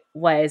 I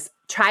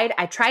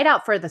tried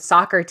out for the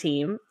soccer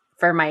team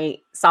for my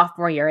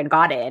sophomore year and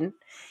got in.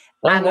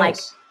 I'm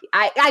nice.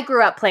 Like, I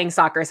grew up playing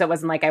soccer, so it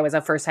wasn't like I was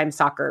a first-time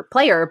soccer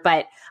player,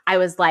 but I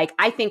was like,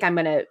 I think I'm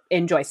going to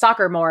enjoy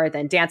soccer more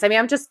than dance. I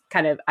mean,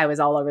 I was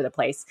all over the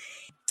place.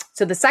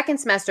 So the second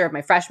semester of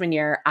my freshman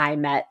year, I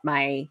met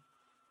my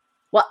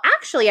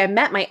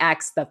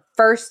ex the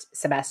first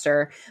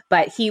semester,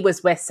 but he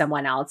was with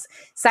someone else.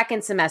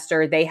 Second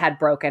semester, they had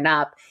broken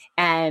up,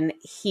 and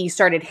he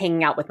started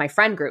hanging out with my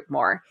friend group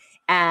more.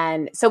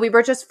 And so we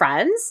were just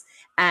friends.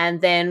 And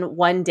then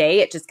one day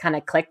it just kind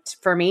of clicked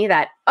for me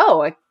that,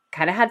 I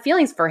kind of had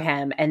feelings for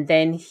him. And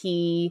then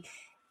he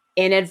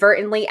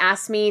inadvertently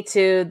asked me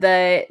to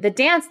the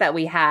dance that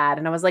we had.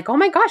 And I was like, oh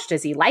my gosh,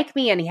 does he like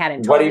me? And he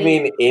hadn't told me. What do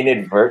you mean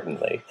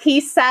inadvertently?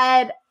 He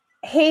said,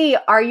 hey,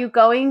 are you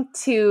going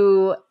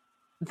to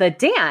the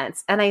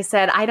dance? And I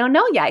said, I don't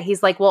know yet.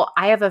 He's like, well,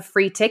 I have a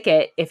free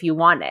ticket if you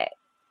want it.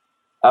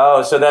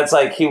 Oh, so that's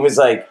like, he was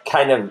like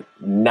kind of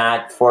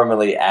not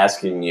formally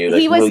asking you.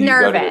 Like, he was will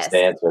nervous. You go to this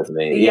dance with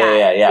me?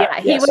 Yeah.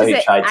 He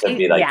tried to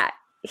be like. Yeah.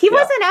 He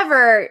wasn't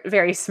ever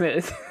very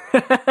smooth.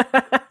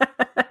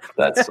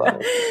 That's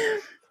funny.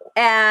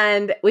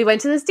 And we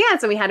went to this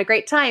dance and we had a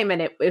great time.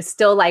 And it was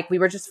still like, we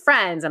were just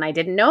friends, and I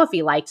didn't know if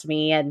he liked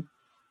me. And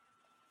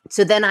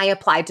so then I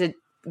applied to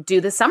do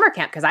the summer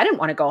camp because I didn't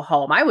want to go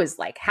home. I was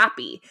like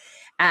happy.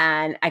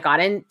 and I got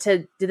in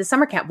to do the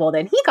summer camp. Well,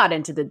 then he got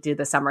into do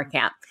the summer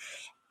camp,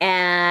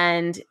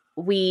 and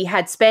we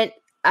had spent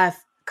a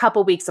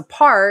couple weeks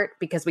apart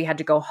because we had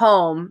to go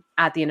home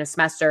at the end of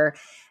semester,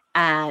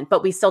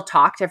 but we still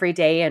talked every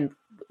day, and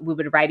we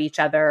would write each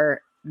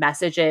other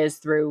messages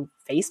through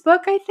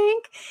Facebook, I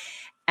think.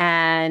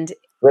 And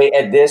wait,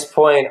 at this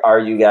point, are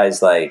you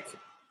guys like,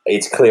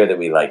 it's clear that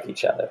we like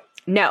each other?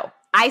 No,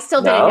 I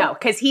still didn't know,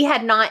 because he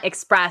had not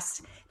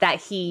expressed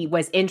that he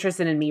was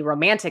interested in me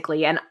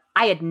romantically. And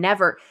I had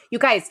never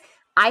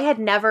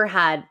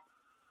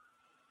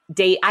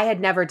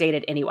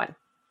dated anyone.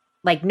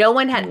 Like, no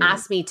one had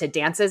asked me to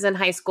dances in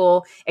high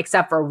school,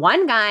 except for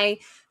one guy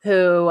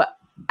who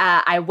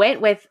I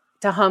went with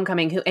to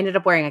homecoming, who ended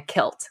up wearing a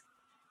kilt.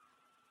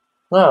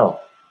 Oh.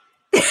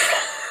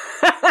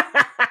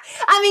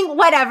 I mean,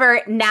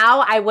 whatever. Now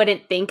I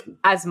wouldn't think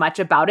as much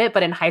about it,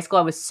 but in high school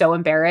I was so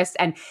embarrassed.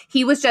 And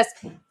he was just,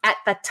 at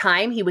the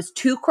time, he was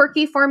too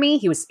quirky for me.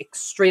 He was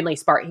extremely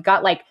smart. He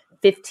got like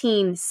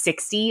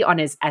 1560 on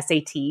his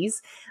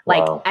SATs.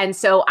 Like, wow. And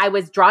so I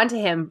was drawn to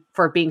him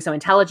for being so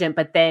intelligent,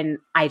 but then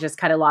I just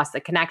kind of lost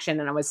the connection,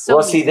 and I was so...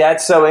 Well, see,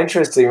 that's so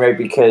interesting, right?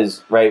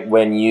 Because, right,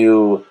 when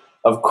you,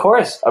 of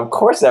course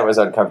that was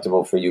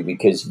uncomfortable for you,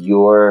 because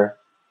your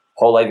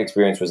whole life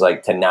experience was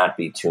like to not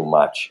be too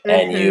much.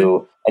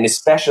 Mm-hmm. And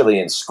especially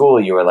in school,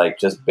 you were like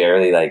just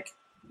barely like,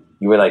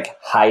 you were like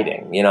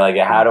hiding, you know, like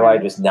how do I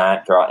just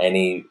not draw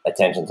any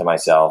attention to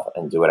myself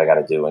and do what I got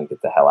to do and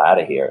get the hell out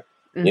of here?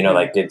 Mm-hmm. You know,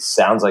 like it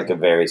sounds like a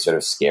very sort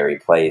of scary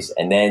place.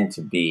 And then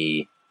to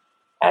be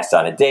asked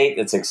on a date,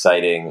 that's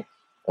exciting.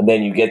 And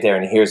then you get there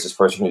and here's this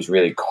person who's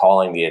really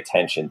calling the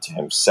attention to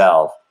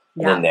himself.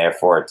 Yeah. And then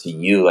therefore to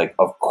you, like,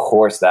 of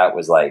course that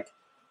was like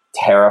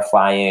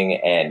terrifying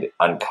and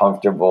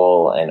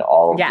uncomfortable and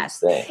all of these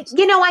things.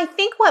 You know, I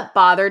think what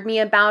bothered me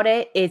about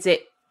it is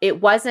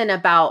it wasn't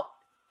about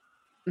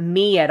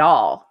me at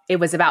all. It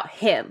was about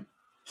him.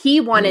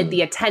 He wanted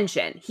the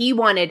attention. He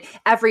wanted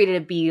everybody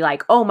to be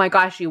like, oh my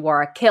gosh, you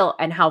wore a kilt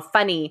and how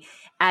funny.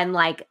 And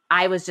like,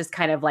 I was just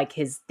kind of like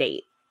his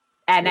date.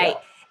 And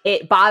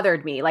it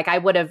bothered me. Like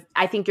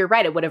I think you're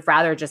right. It would have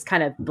rather just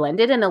kind of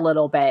blended in a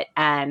little bit.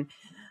 And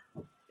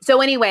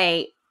so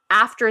anyway,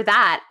 after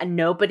that,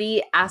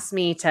 nobody asked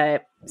me to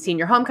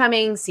senior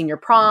homecoming, senior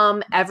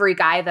prom. Every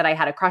guy that I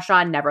had a crush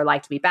on never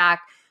liked me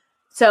back.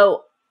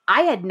 So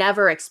I had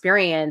never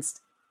experienced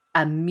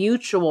a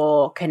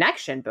mutual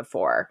connection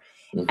before.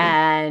 Mm-hmm.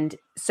 And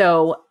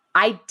so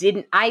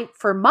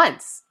for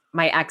months,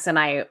 my ex and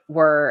I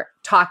were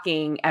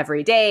talking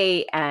every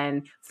day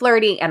and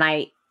flirting, and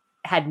I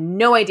had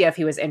no idea if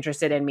he was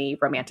interested in me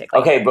romantically.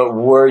 Okay, but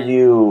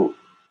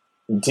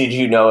did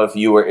you know if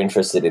you were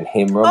interested in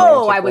him romantically?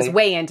 Oh, I was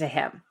way into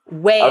him.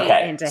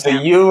 Into him. So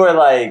you were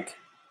like,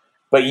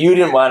 but you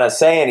didn't want to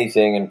say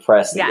anything and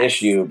press the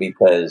issue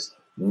because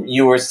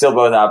you were still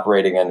both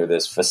operating under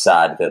this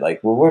facade that like,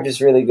 well, we're just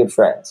really good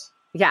friends.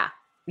 Yeah.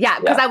 Yeah.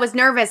 Because I was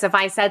nervous if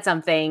I said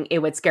something, it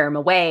would scare him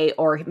away,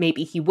 or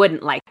maybe he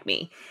wouldn't like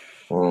me.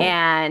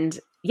 And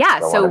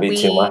so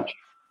too much.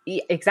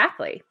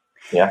 Exactly.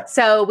 Yeah.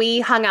 So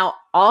we hung out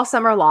all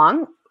summer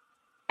long,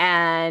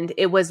 and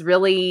it was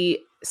really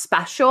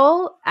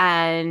special,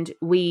 and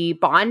we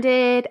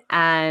bonded.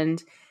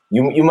 And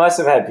you must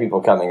have had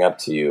people coming up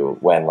to you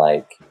when,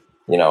 like,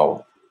 you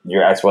know,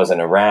 your ex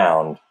wasn't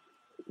around,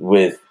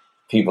 with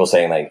people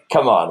saying like,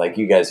 come on, like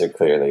you guys are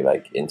clearly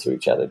like into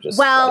each other. Just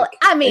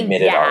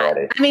admit it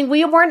already. I mean,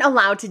 we weren't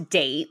allowed to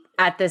date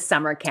at this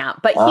summer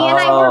camp, but he and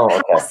I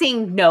were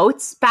passing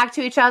notes back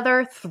to each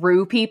other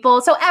through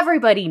people, so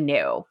everybody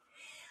knew.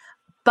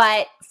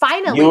 But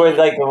finally, you were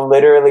like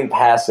literally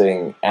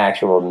passing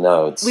actual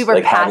notes. We were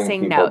like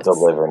passing notes,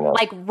 deliver notes,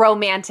 like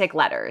romantic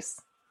letters.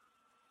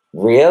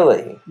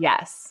 Really?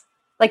 Yes.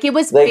 Like it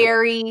was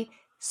very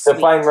sweet.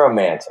 Define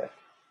romantic.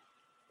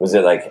 Was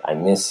it like, I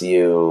miss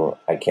you,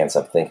 I can't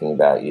stop thinking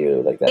about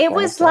you, like that? It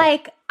was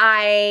like,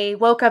 I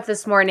woke up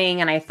this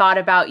morning and I thought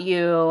about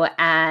you,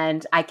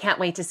 and I can't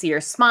wait to see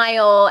your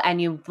smile, and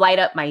you light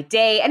up my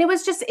day. And it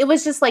was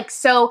just like,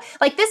 so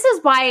like, this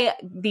is why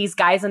these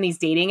guys on these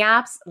dating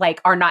apps like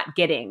are not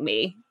getting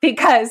me,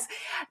 because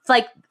it's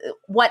like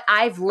what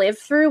I've lived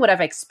through, what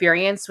I've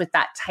experienced with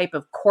that type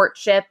of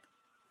courtship,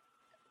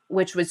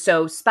 which was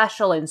so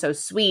special and so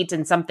sweet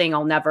and something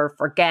I'll never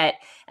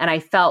forget. And I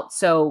felt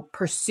so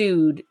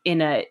pursued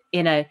in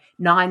a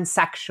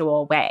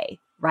non-sexual way,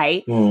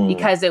 right?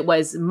 Because it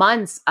was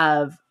months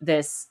of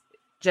this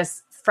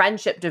just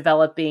friendship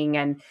developing.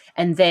 And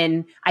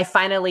then I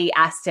finally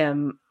asked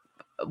him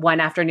one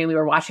afternoon, we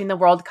were watching the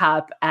World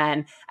Cup,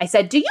 and I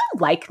said, do you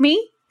like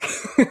me?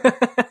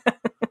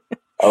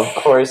 Of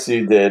course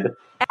you did.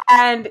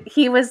 And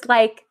he was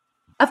like,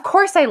 of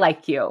course I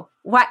like you.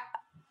 What?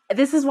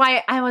 This is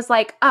why I was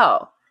like,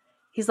 oh,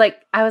 he's like,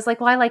 I was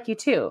like, well, I like you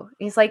too.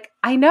 He's like,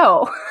 I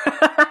know.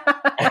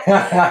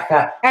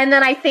 And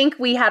then I think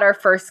we had our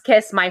first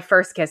kiss, my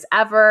first kiss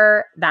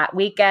ever that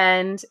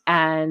weekend.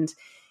 And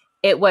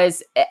it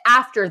was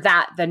after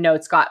that, the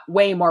notes got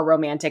way more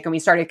romantic, and we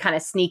started kind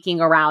of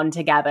sneaking around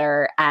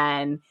together.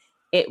 And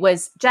it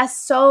was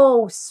just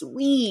so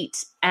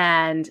sweet.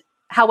 And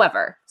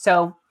however,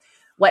 so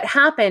what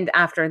happened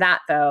after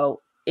that,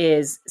 though,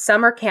 is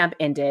summer camp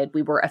ended.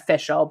 We were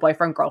official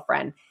boyfriend,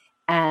 girlfriend.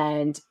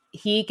 And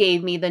he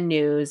gave me the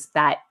news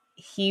that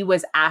he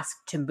was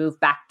asked to move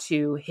back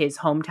to his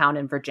hometown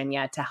in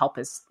Virginia to help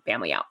his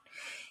family out.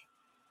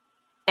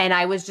 And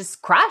I was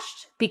just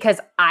crushed because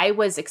I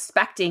was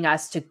expecting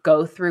us to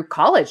go through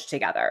college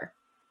together.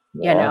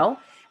 Yeah. You know,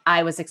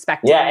 I was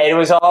expecting. Yeah, it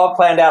was all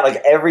planned out.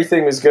 Like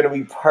everything was going to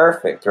be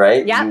perfect,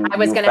 right? Yeah, I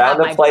was going to have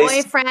my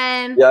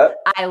boyfriend. Yep.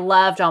 I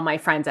loved all my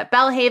friends at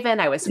Belhaven.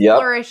 I was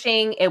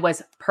flourishing. It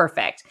was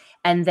perfect.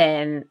 And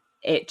then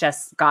it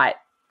just got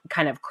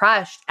kind of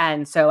crushed.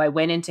 And so I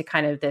went into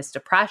kind of this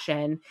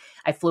depression.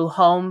 I flew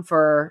home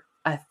for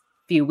a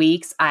few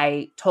weeks.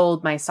 I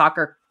told my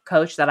soccer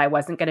coach that I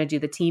wasn't going to do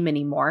the team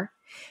anymore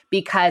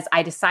because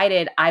I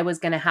decided I was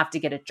going to have to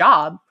get a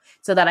job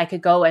so that I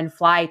could go and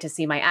fly to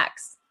see my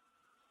ex.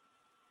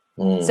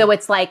 So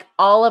it's like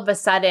all of a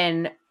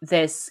sudden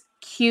this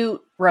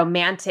cute,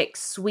 romantic,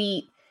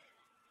 sweet,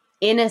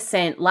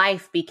 innocent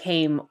life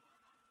became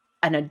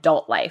an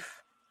adult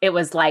life. It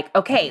was like,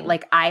 okay,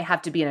 like I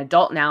have to be an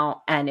adult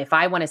now. And if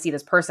I want to see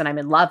this person I'm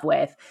in love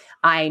with,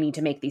 I need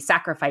to make these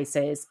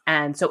sacrifices.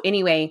 And so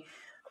anyway.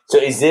 So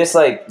is this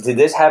like, did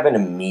this happen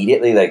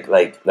immediately?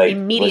 Like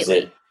immediately. Was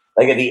it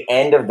like at the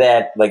end of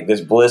that, like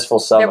this blissful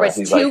summer? There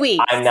was 2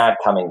 weeks. I'm not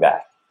coming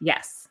back.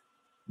 Yes.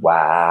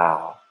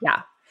 Wow.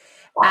 Yeah.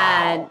 Wow.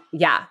 And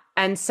yeah.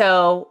 And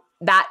so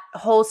that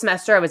whole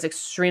semester I was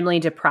extremely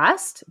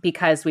depressed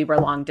because we were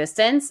long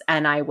distance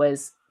and I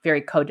was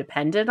very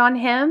codependent on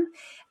him.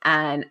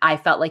 And I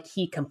felt like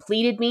he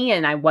completed me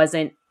and I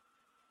wasn't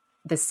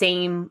the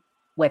same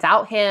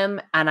without him.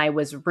 And I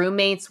was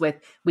roommates with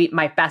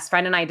my best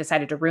friend and I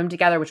decided to room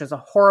together, which was a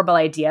horrible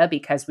idea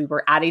because we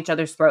were at each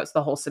other's throats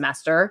the whole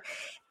semester.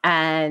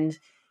 And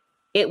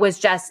it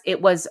was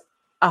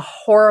a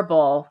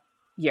horrible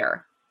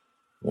year.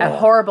 Yeah. A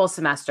horrible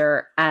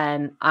semester.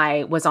 And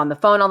I was on the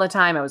phone all the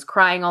time. I was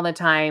crying all the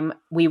time.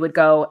 We would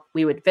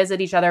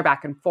visit each other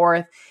back and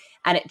forth.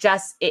 And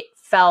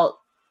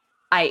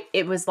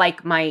it was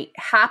like my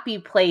happy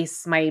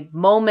place, my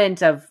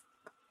moment of,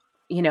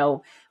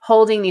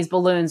 holding these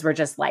balloons were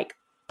just like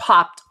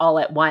popped all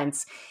at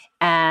once.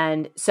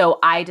 And so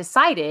I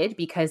decided,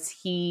 because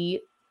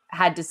he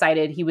had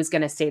decided he was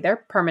going to stay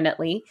there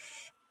permanently,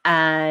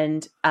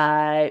 and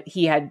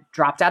he had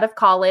dropped out of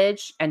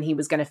college and he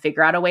was going to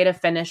figure out a way to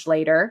finish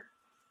later.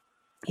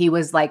 He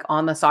was like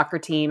on the soccer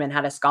team and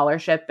had a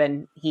scholarship,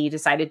 and he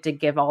decided to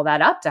give all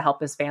that up to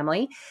help his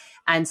family.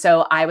 And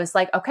so I was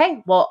like,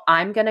 okay, well,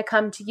 I'm going to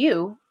come to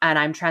you and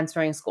I'm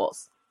transferring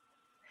schools.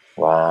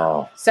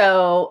 Wow.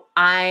 So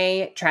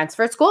I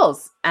transferred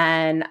schools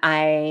and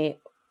I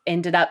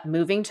ended up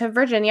moving to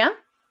Virginia.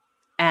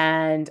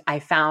 And I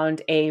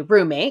found a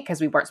roommate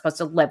because we weren't supposed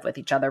to live with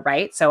each other,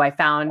 right? So I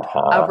found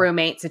a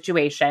roommate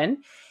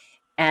situation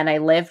and I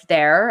lived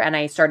there and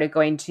I started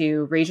going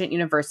to Regent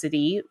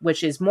University,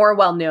 which is more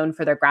well known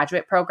for their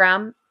graduate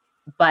program,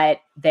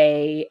 but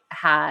they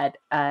had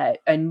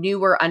a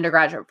newer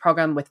undergraduate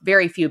program with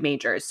very few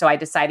majors. So I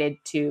decided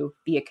to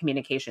be a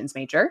communications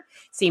major.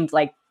 Seemed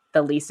like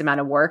the least amount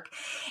of work.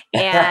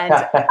 And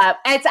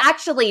it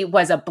actually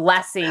was a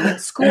blessing.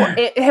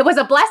 It was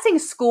a blessing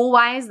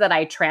school-wise that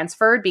I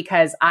transferred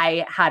because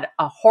I had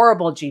a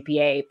horrible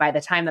GPA by the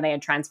time that I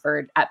had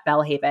transferred at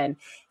Belhaven.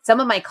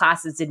 Some of my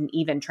classes didn't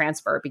even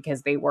transfer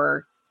because they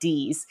were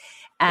Ds.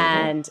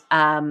 And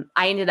I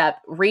ended up,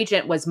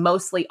 Regent was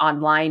mostly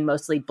online,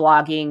 mostly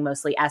blogging,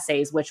 mostly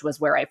essays, which was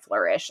where I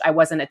flourished. I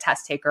wasn't a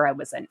test taker. I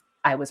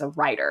was a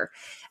writer.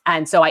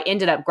 And so I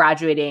ended up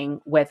graduating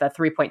with a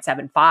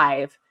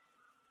 3.75,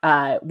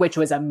 which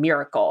was a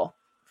miracle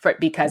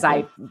because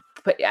I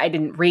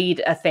didn't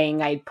read a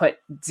thing. I put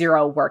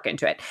zero work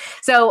into it.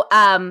 So,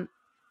 well,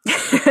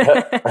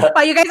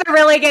 you guys are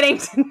really getting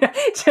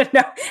to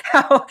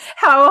know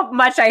how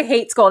much I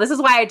hate school. This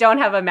is why I don't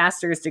have a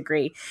master's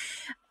degree.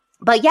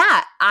 But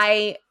yeah,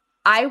 I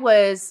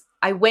was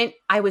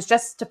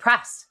just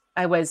depressed.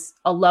 I was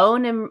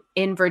alone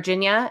in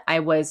Virginia. I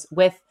was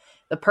with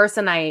the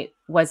person I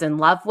was in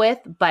love with,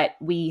 but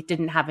we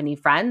didn't have any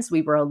friends.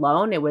 We were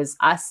alone. It was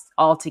us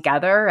all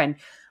together, and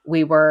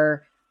we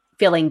were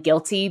feeling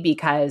guilty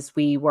because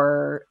we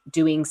were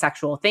doing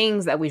sexual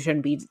things that we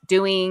shouldn't be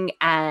doing.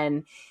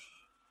 And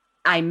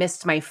I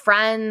missed my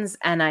friends,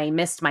 and I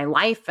missed my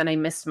life, and I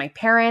missed my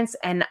parents.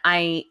 And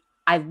I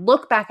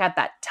look back at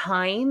that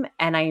time,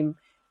 and I'm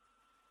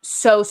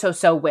so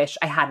wish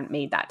I hadn't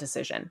made that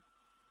decision.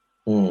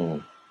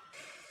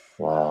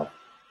 Wow.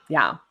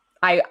 Yeah.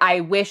 I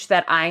wish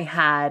that I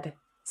had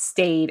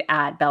stayed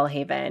at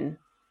Belhaven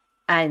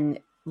and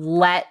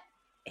let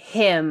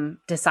him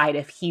decide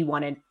if he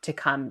wanted to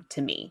come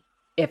to me,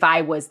 if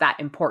I was that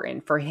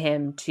important for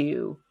him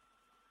to,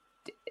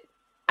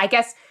 I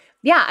guess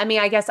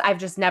I've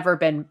just never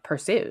been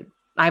pursued.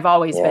 I've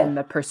always been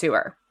the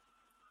pursuer.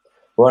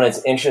 Well, and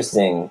it's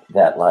interesting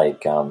that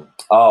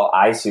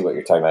I see what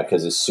you're talking about,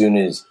 because as soon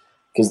as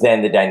because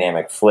then the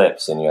dynamic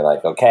flips and you're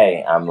like,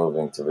 okay, I'm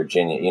moving to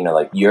Virginia. You know,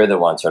 like you're the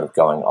one sort of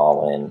going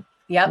all in,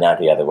 not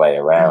the other way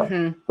around.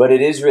 Mm-hmm. But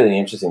it is really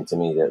interesting to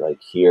me that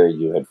like here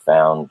you had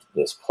found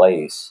this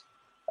place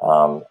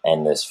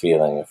and this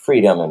feeling of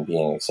freedom and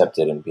being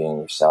accepted and being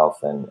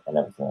yourself and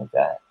everything like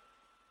that.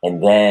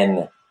 And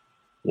then,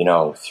 you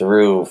know,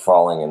 through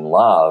falling in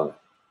love,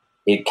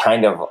 it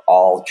kind of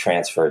all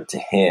transferred to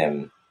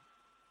him.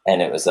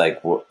 And it was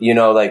like, you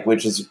know, like,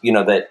 which is, you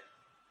know, that,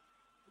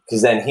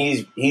 because then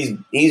he's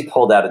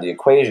pulled out of the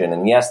equation,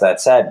 and yes,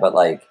 that's sad, but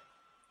like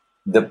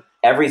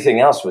everything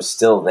else was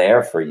still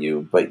there for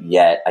you, but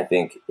yet I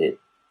think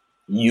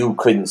you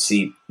couldn't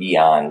see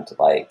beyond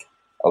like,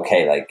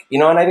 okay, like, you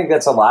know, and I think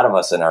that's a lot of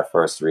us in our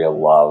first real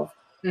love,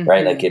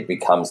 right? Like it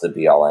becomes the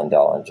be all end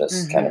all and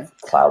just kind of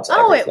clouds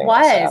everything. Oh, it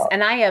was.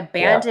 And I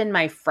abandoned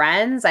my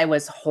friends. I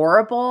was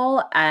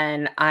horrible.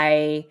 And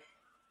I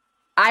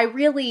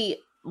really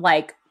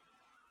like,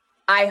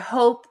 I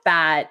hope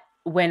that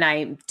when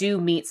I do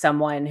meet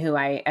someone who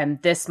I am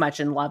this much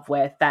in love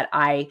with, that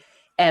I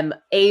am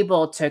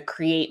able to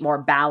create more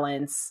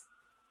balance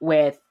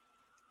with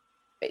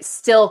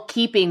still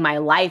keeping my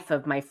life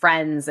of my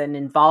friends and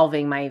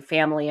involving my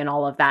family and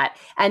all of that,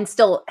 and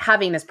still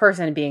having this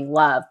person being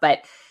loved.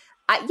 But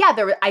I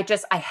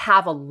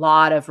have a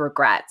lot of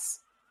regrets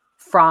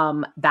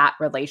from that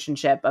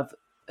relationship of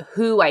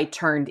who I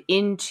turned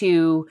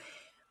into.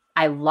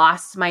 I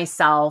lost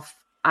myself.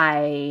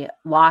 I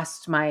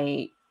lost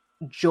my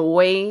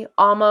joy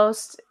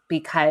almost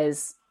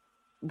because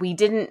we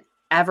didn't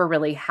ever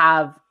really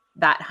have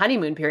that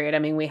honeymoon period. I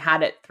mean, we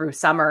had it through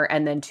summer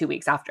and then 2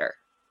 weeks after,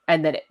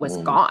 and then it was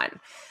gone.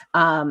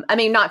 I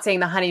mean, not saying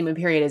the honeymoon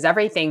period is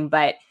everything,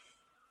 but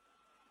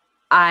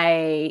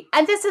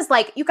and this is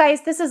like, you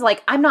guys, this is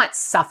like, I'm not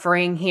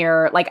suffering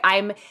here. Like,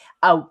 I'm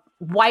a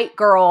white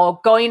girl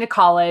going to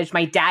college.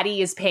 My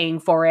daddy is paying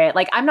for it.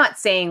 Like, I'm not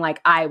saying like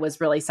I was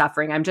really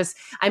suffering. I'm just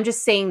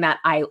saying that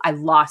I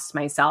lost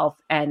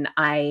myself and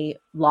I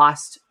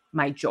lost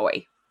my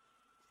joy.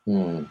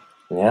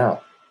 Yeah.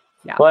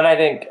 Well,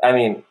 and I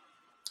mean,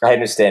 I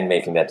understand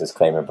making that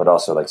disclaimer, but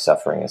also like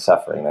suffering is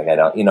suffering. Like I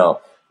don't, you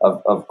know,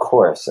 of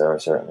course there are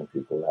certainly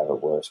people who have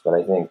it worse, but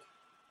I think,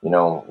 you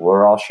know,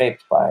 we're all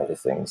shaped by the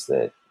things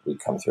that we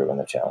come through and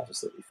the challenges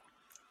that we face.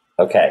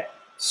 Okay.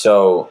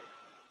 So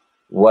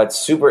what's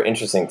super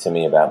interesting to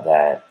me about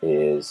that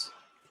is,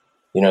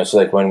 you know, so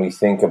like when we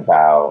think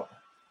about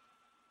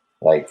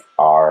like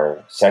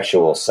our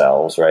sexual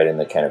selves, right, and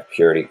the kind of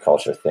purity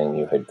culture thing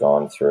you had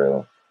gone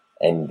through,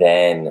 and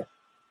then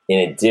in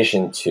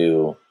addition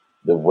to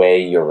the way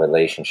your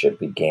relationship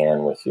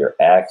began with your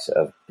ex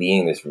of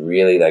being this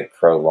really like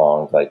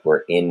prolonged, like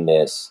we're in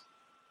this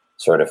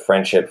sort of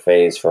friendship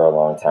phase for a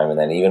long time. And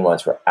then even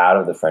once we're out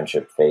of the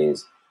friendship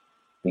phase,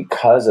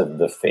 because of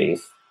the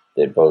faith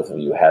that both of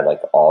you had,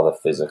 like all the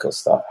physical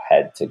stuff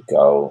had to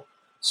go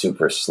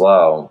super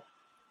slow.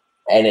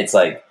 And it's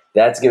like,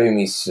 that's giving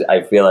me,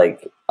 I feel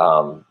like,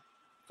 a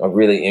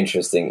really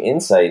interesting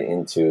insight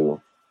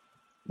into,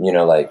 you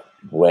know, like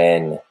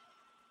when,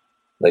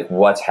 like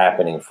what's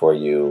happening for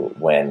you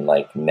when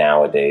like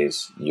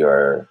nowadays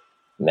you're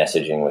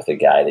messaging with a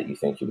guy that you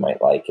think you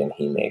might like and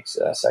he makes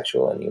a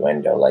sexual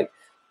innuendo. Like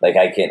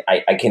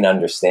I can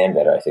understand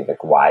better, I think,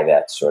 like why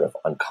that's sort of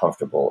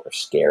uncomfortable or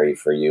scary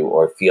for you,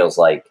 or it feels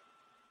like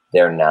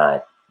they're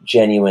not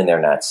genuine, they're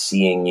not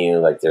seeing you,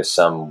 like there's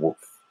some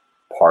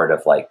part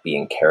of like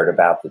being cared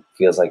about that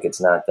feels like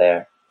it's not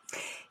there.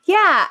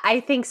 Yeah,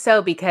 I think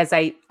so, because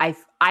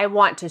I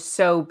want to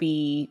so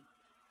be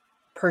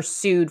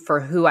pursued for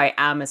who I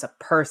am as a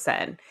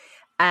person.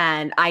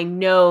 And I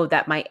know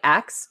that my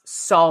ex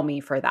saw me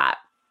for that.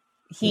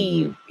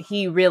 He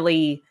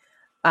really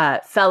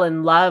fell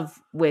in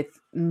love with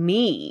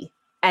me,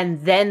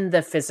 and then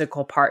the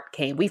physical part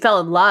came. We fell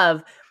in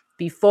love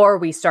before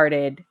we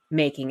started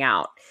making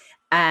out.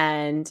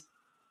 And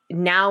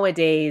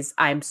nowadays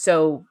I'm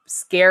so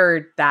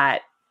scared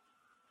that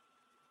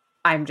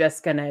I'm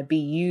just going to be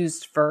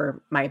used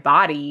for my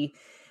body,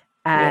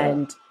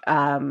 and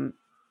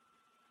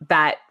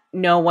that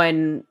no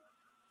one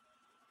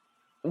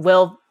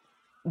will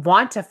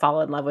want to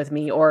fall in love with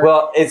me. Or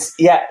well, it's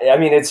I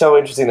mean, it's so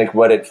interesting, like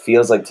what it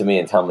feels like to me,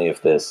 and tell me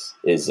if this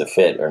is a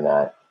fit or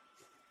not,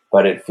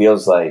 but it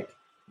feels like,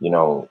 you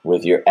know,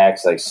 with your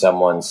ex, like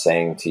someone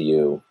saying to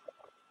you,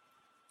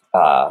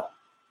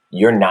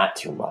 you're not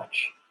too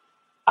much,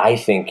 I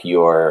think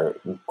you're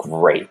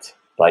great,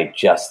 like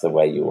just the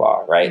way you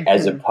are, right?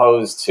 As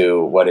opposed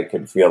to what it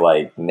could feel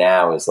like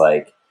now is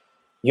like,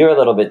 you're a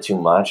little bit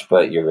too much,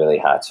 but you're really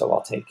hot, so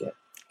I'll take it,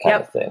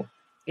 kind of thing.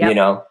 You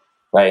know,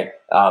 right?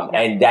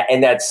 And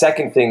that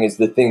second thing is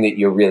the thing that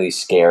you're really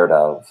scared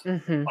of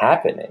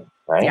happening,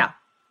 right?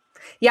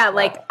 Yeah.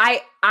 Like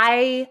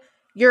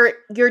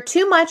you're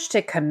too much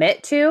to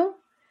commit to,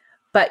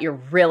 but you're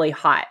really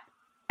hot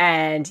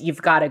and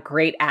you've got a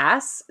great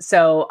ass.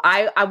 So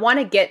I want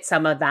to get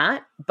some of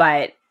that,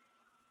 but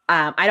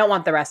I don't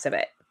want the rest of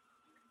it.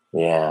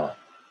 Yeah.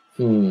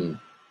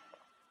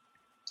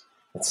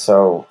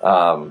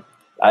 So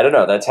I don't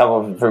know. That's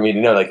helpful for me to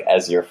know, like,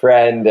 as your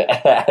friend,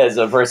 as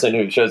a person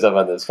who shows up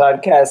on this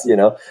podcast,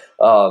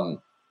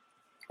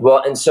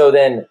 Well, and so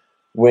then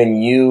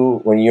when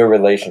your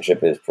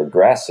relationship is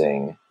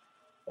progressing,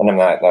 and I'm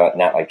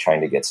not like trying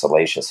to get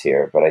salacious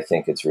here, but I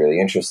think it's really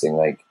interesting.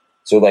 Like,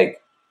 so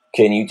like,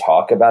 can you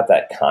talk about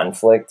that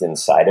conflict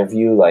inside of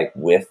you, like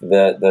with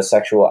the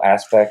sexual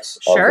aspects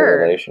of the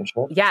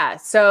relationship? Yeah.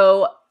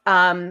 So,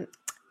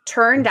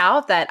 turned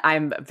out that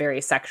I'm a very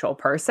sexual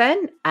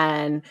person.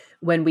 And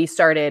when we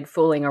started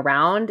fooling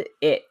around,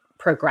 it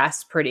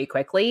progressed pretty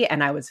quickly.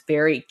 And I was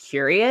very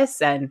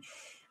curious. And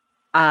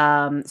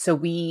so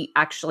we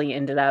actually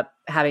ended up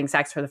having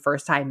sex for the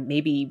first time,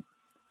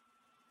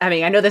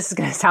 I know this is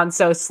going to sound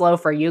so slow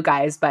for you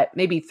guys, but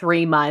maybe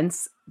 3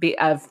 months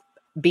of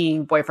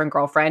being boyfriend,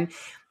 girlfriend.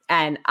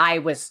 And I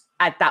was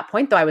at that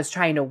point, though, I was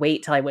trying to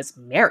wait till I was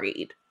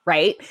married.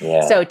 Right.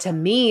 Yeah. So to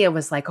me, it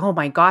was like, oh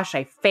my gosh,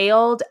 I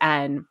failed.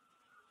 And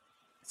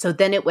so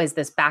then it was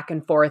this back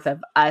and forth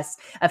of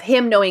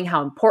him knowing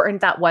how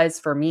important that was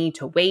for me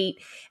to wait.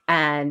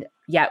 And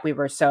yet we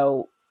were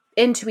so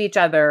into each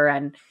other.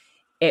 And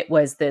it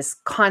was this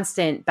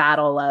constant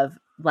battle of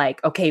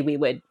like, okay, we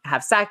would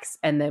have sex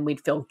and then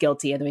we'd feel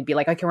guilty and then we'd be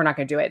like, okay, we're not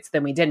going to do it. So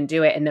then we didn't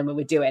do it. And then we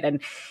would do it.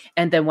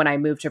 And then when I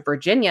moved to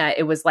Virginia,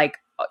 it was like,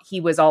 he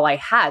was all I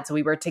had. So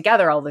we were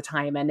together all the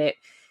time. And it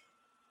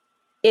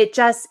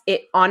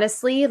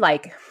honestly,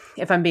 like,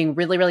 if I'm being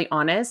really, really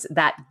honest,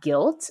 that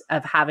guilt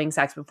of having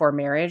sex before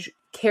marriage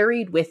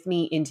carried with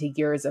me into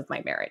years of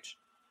my marriage.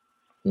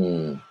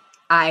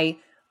 I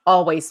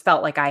always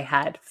felt like I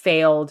had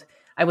failed.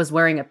 I was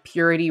wearing a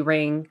purity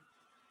ring.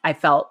 I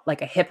felt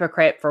like a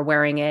hypocrite for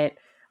wearing it.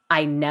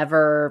 I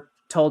never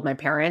told my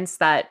parents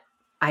that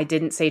I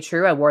didn't say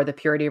true. I wore the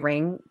purity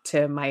ring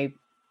to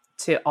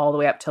all the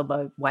way up till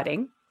the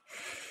wedding.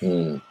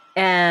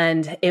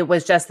 And it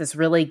was just this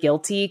really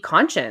guilty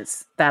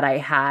conscience that I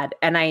had.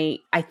 And I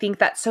think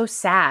that's so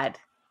sad.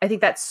 I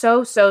think that's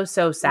so, so,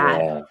 so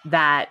sad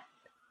that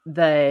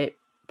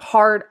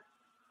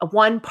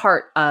one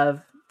part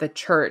of the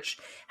church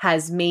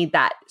has made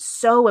that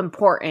so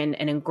important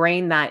and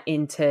ingrained that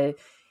into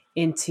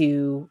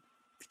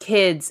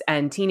kids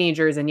and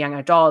teenagers and young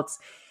adults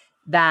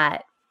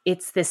that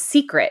it's this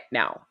secret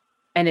now.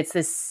 And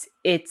it's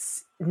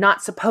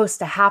not supposed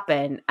to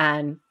happen.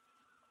 And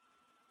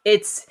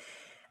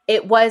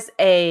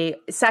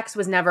sex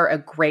was never a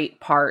great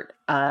part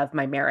of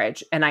my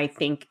marriage. And I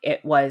think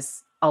it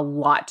was a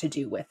lot to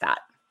do with that,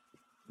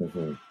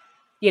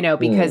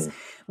 because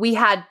we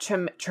had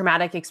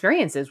traumatic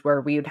experiences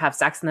where we would have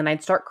sex and then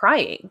I'd start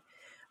crying.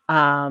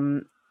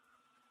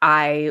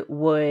 I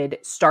would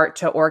start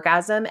to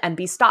orgasm and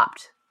be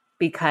stopped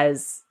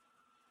because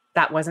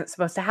that wasn't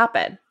supposed to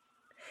happen.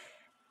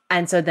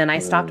 And so then I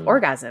stopped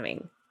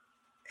orgasming.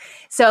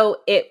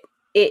 So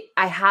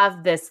I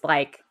have this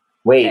like,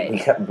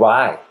 wait,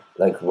 why?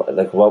 Like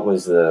what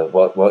was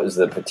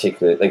the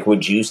particular, like,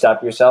 would you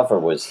stop yourself or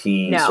was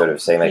he sort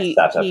of saying like,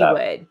 stop? He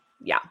would.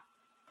 Yeah.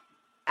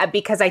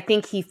 Because I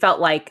think he felt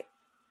like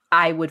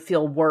I would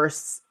feel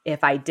worse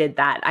if I did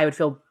that. I would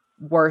feel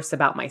worse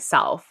about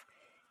myself.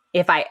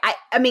 If I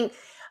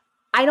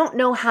don't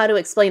know how to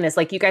explain this.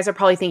 Like, you guys are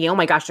probably thinking, oh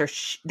my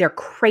gosh, they're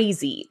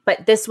crazy.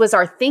 But this was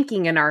our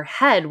thinking in our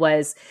head,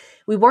 was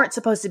we weren't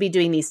supposed to be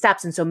doing these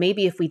steps. And so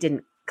maybe if we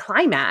didn't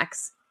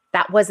climax,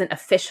 that wasn't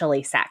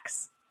officially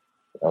sex.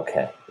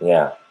 Okay.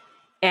 Yeah.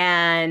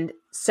 And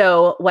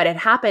so what had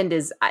happened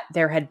is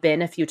there had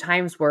been a few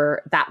times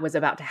where that was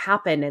about to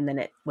happen and then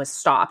it was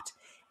stopped.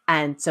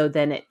 And so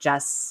then it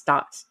just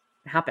stopped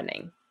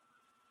happening.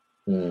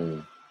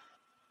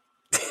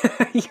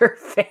 Your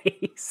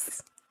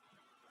face.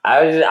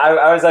 I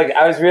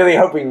was really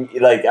hoping,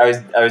 like, I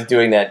was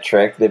doing that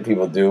trick that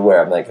people do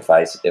where I'm like, if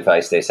I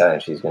stay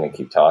silent, she's going to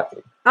keep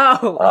talking.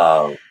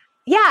 Oh,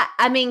 yeah.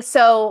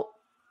 So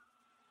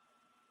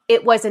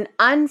it was an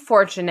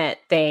unfortunate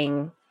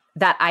thing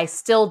that I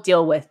still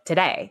deal with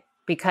today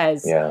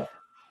because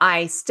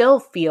I still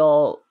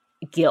feel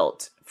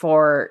guilt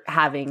for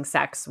having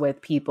sex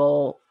with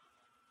people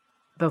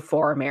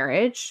before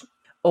marriage,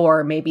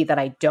 or maybe that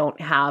I don't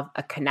have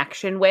a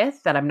connection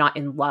with, that I'm not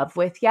in love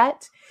with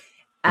yet.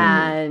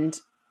 And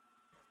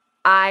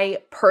I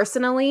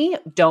personally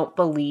don't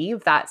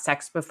believe that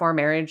sex before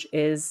marriage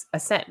is a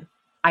sin.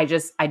 I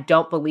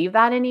don't believe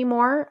that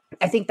anymore.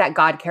 I think that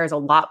God cares a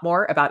lot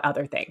more about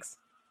other things.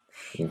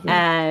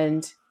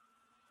 And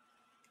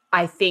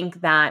I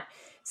think that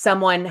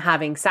someone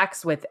having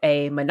sex with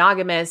a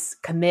monogamous,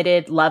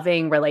 committed,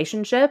 loving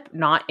relationship,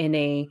 not in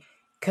a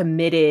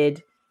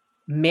committed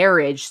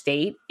marriage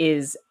state,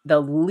 is the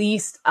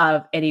least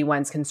of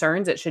anyone's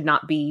concerns. It should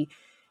not be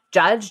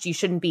judged. You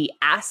shouldn't be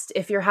asked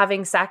if you're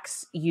having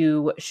sex.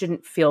 You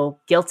shouldn't feel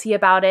guilty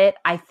about it.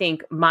 I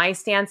think my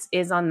stance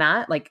is on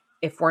that. Like,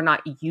 if we're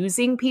not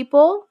using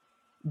people,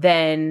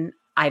 then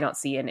I don't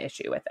see an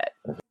issue with it.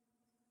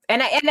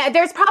 And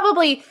there's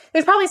probably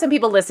some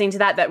people listening to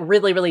that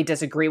really, really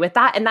disagree with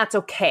that. And that's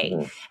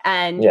okay.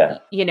 And,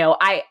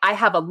 I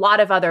have a lot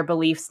of other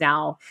beliefs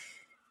now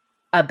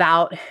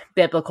about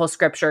biblical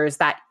scriptures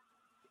that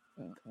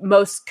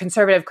most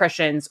conservative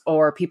Christians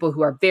or people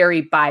who are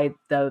very by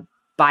the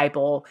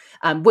Bible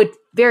would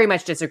very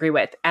much disagree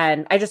with.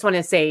 And I just want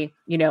to say,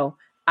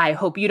 I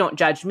hope you don't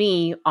judge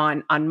me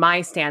on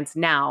my stance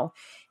now.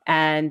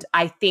 And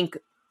I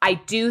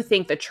do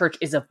think the church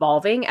is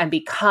evolving and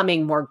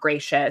becoming more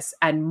gracious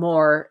and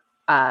more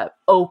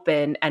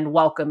open and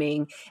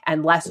welcoming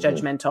and less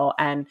judgmental.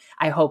 And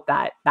I hope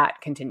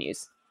that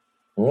continues.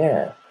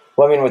 Yeah.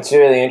 Well, I mean, what's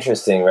really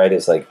interesting, right,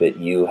 is like that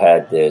you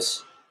had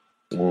this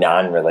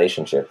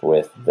non-relationship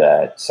with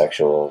that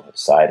sexual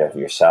side of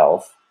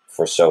yourself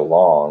for so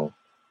long.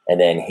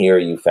 And then here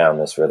you found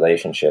this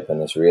relationship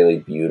and this really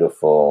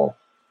beautiful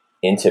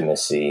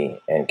intimacy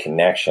and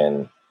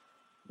connection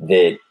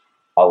that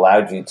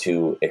allowed you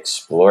to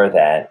explore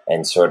that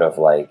and sort of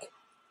like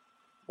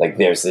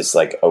there's this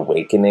like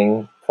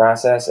awakening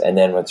process. And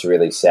then what's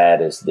really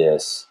sad is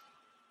this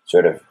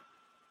sort of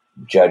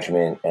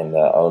judgment and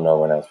the, oh no,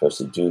 we're not supposed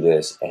to do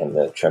this, and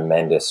the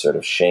tremendous sort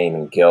of shame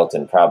and guilt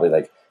and probably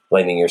like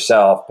blaming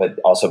yourself, but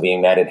also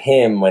being mad at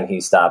him when he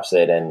stops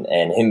it, and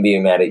him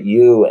being mad at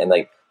you. And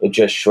like, it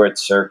just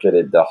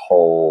short-circuited the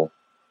whole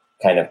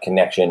kind of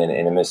connection and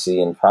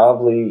intimacy, and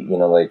probably,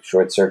 like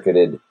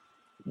short-circuited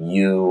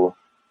you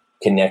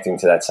connecting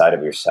to that side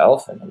of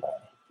yourself in the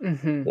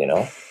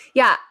body,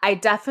 Yeah, I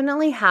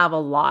definitely have a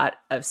lot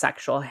of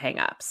sexual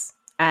hangups,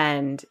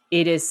 and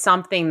it is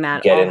something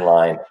that get in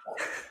line.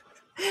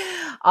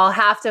 I'll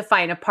have to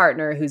find a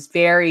partner who's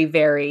very,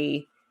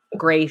 very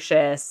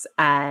gracious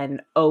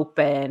and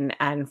open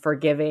and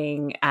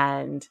forgiving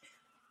and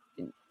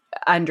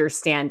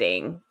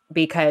understanding,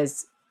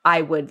 because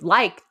I would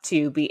like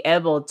to be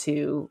able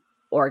to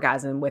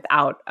orgasm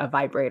without a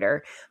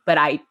vibrator, but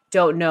I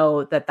don't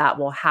know that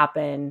will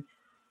happen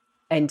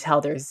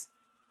until there's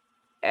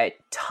a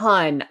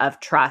ton of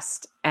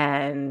trust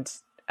and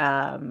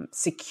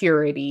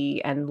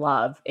security and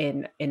love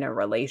in a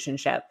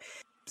relationship.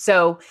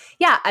 So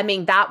yeah, I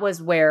mean, that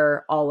was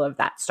where all of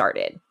that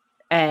started.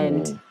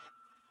 And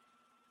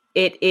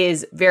it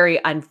is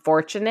very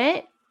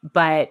unfortunate,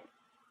 but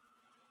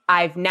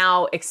I've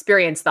now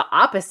experienced the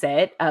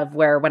opposite of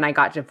where when I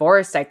got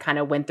divorced, I kind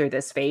of went through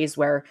this phase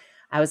where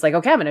I was like,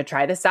 okay, I'm going to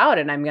try this out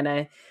and I'm going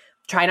to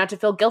try not to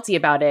feel guilty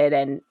about it.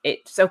 And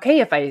it's okay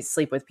if I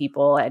sleep with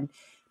people, and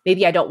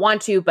maybe I don't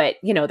want to, but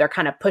they're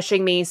kind of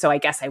pushing me. So I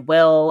guess I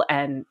will,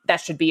 and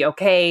that should be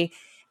okay.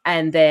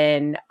 And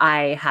then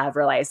I have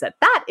realized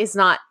that is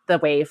not the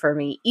way for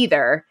me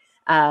either,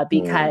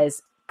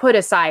 because put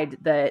aside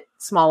the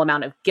small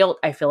amount of guilt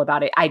I feel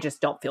about it, I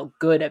just don't feel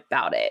good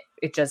about it.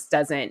 It just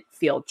doesn't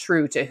feel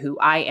true to who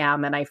I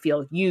am, and I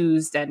feel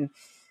used. And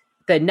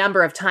the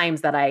number of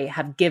times that I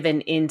have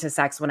given into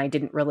sex when I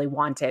didn't really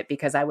want it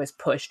because I was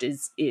pushed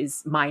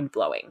is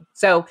mind-blowing.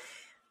 So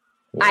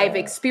yeah. I've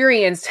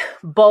experienced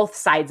both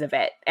sides of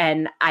it,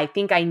 and I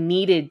think I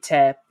needed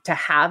to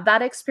have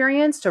that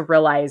experience to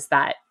realize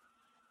that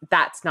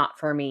that's not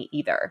for me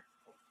either.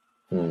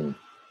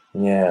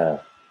 Yeah.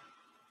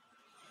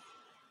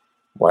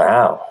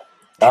 Wow.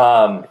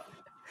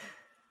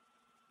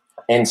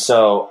 And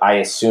so I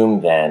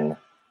assume then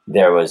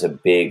there was a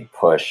big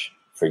push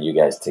for you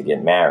guys to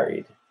get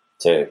married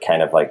to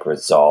kind of like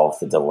resolve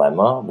the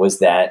dilemma. Was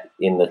that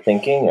in the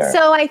thinking? Or?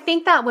 So I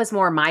think that was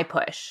more my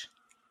push.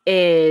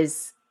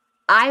 Is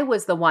I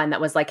was the one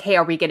that was like, hey,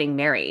 are we getting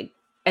married?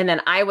 And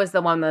then I was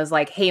the one that was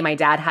like, hey, my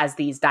dad has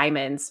these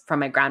diamonds from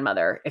my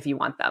grandmother if you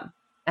want them.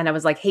 And I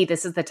was like, hey,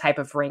 this is the type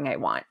of ring I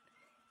want.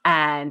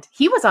 And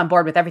he was on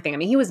board with everything. I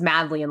mean, he was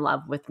madly in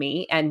love with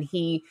me, and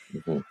he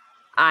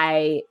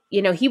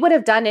would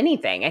have done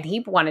anything, and he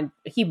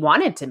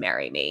wanted to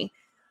marry me.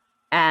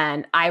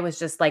 And I was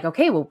just like,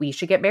 okay, well, we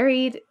should get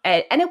married.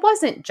 And it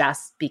wasn't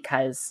just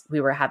because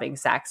we were having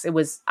sex.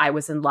 I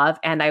was in love,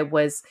 and I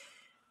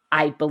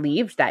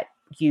believed that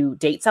you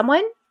date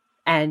someone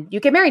and you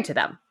get married to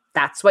them.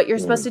 That's what you're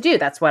supposed to do.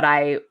 That's what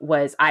I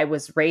was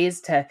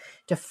raised to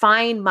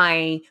find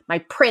my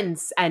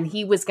prince, and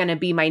he was going to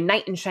be my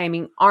knight in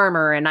shining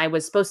armor. And I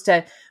was supposed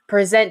to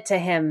present to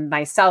him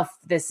myself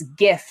this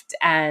gift,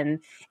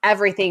 and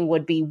everything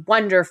would be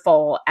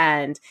wonderful.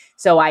 And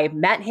so I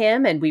met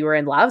him and we were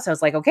in love. So I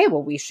was like, okay,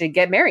 well, we should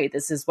get married.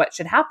 This is what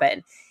should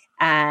happen.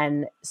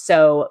 And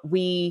so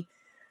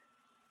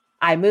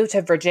I moved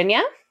to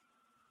Virginia.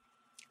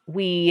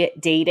 We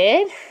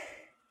dated,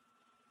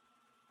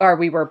 or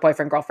we were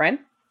boyfriend, girlfriend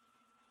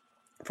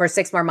for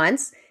 6 more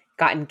months,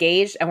 got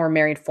engaged, and we're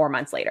married 4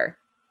 months later.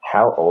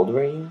 How old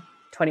were you?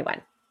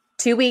 21.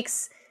 2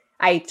 weeks.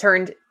 I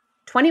turned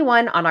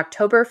 21 on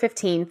October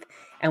 15th,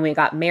 and we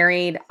got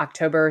married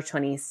October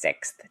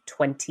 26th,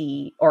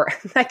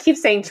 I keep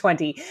saying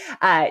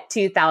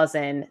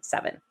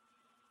 2007.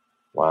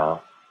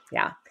 Wow.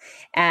 Yeah.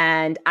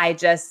 And my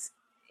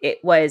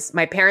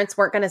parents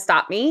weren't going to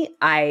stop me.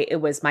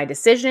 It was my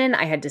decision.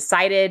 I had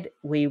decided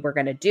we were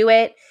going to do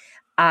it.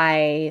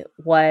 I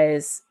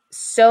was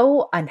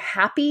so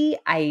unhappy.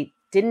 I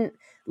didn't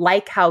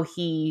like how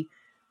he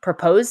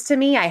proposed to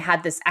me. I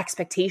had this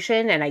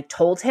expectation, and I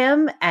told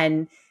him,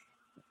 and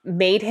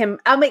made him,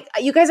 I'm like,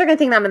 you guys are going to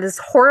think that I'm this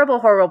horrible,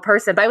 horrible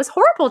person, but I was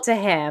horrible to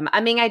him.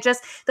 I mean,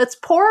 this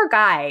poor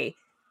guy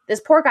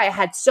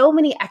had so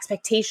many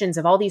expectations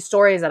of all these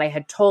stories that I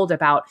had told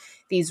about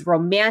these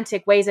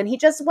romantic ways. And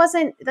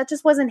that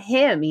just wasn't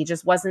him. He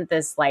just wasn't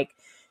this like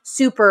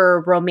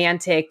super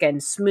romantic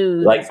and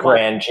smooth, like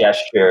grand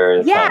gesture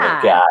kind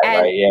of guy,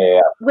 right?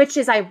 Yeah. Which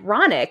is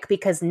ironic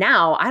because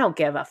now I don't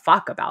give a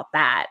fuck about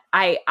that.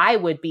 I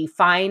would be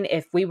fine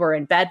if we were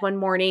in bed one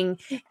morning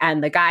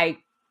and the guy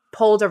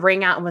pulled a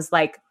ring out and was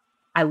like,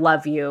 I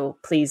love you,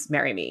 please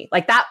marry me.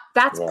 Like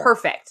that's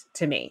perfect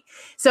to me.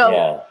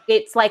 So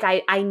it's like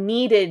I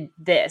needed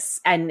this,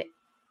 and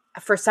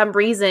for some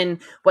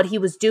reason what he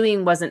was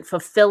doing wasn't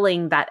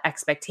fulfilling that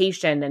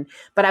expectation,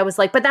 but I was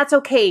like, but that's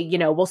okay,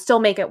 we'll still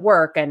make it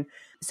work. And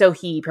so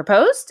he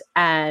proposed,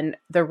 and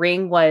the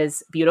ring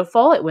was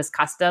beautiful. It was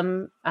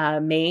custom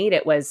made.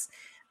 It was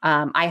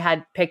I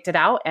had picked it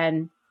out,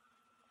 and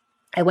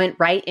I went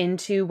right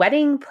into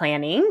wedding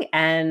planning,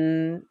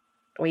 and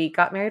we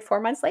got married 4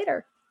 months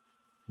later.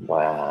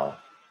 Wow.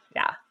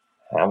 Yeah.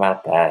 How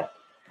about that?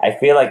 I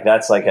feel like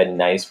that's like a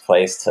nice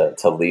place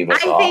to leave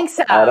us off. I think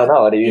so. I don't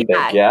know. What do you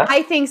think? Yeah?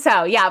 I think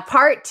so. Yeah.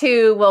 Part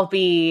 2 will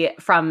be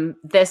from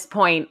this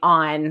point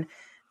on.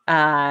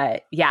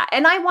 Yeah.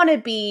 And I want to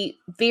be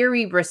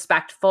very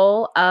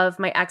respectful of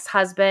my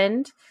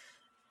ex-husband.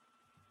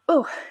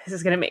 Oh, this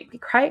is going to make me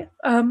cry.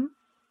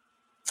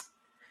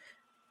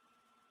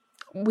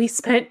 We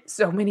spent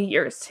so many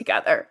years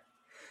together,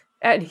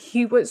 and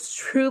he was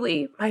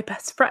truly my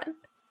best friend.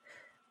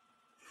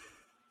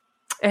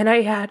 And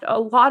I had a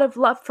lot of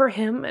love for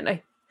him, and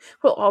I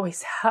will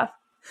always have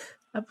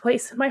a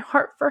place in my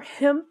heart for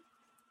him.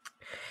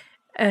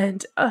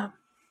 And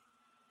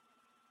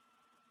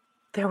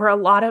there were a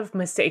lot of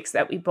mistakes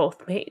that we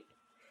both made.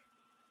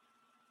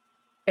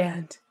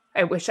 And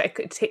I wish I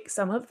could take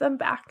some of them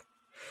back.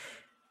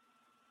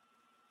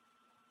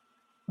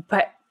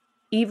 But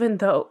even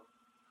though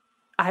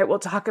I will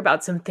talk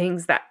about some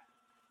things that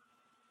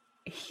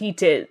he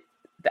did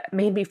that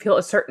made me feel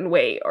a certain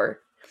way or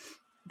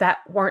that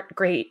weren't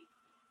great,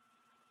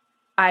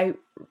 I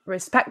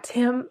respect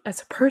him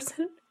as a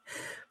person.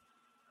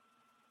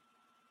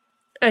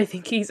 I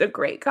think he's a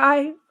great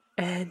guy,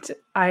 and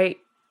I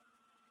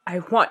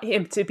want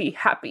him to be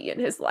happy in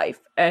his life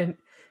and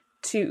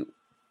to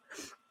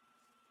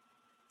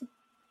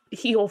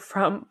heal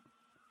from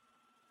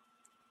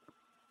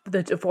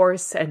the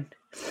divorce and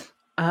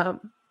the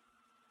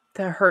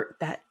hurt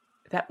that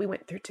we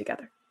went through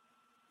together.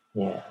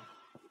 Yeah.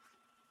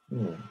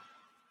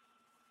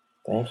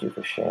 Thank you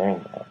for sharing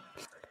that.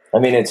 I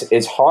mean,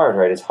 it's hard,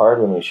 right? It's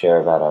hard when we share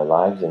about our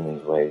lives in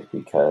these ways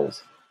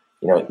because,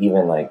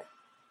 even like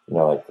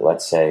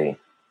let's say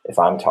if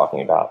I'm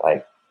talking about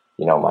like,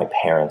 my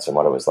parents and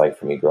what it was like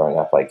for me growing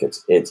up, like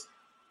it's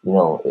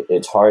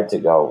hard to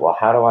go, well,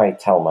 how do I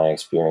tell my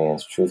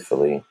experience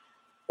truthfully,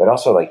 but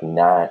also like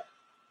not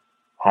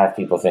have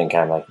people think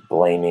I'm like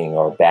blaming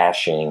or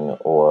bashing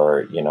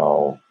or,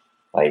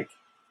 like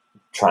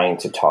trying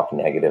to talk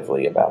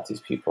negatively about these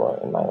people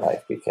in my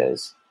life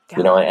because,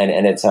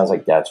 and it sounds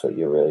like that's what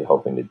you're really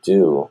hoping to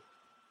do,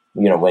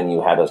 when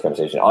you have those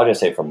conversations. I'll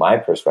just say from my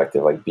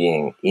perspective, like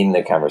being in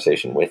the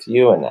conversation with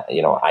you and,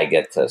 I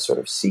get to sort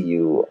of see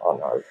you on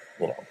our,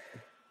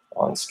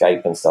 on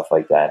Skype and stuff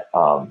like that.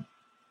 I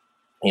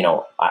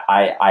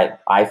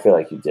feel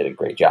like you did a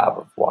great job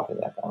of walking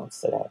that balance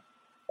today.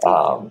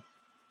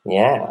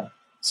 Yeah.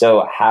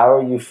 So how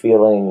are you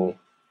feeling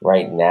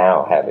right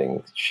now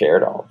having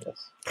shared all of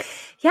this?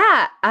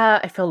 Yeah.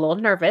 I feel a little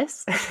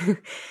nervous.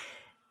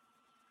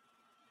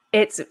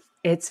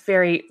 It's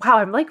very, wow,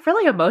 I'm like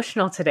really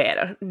emotional today. I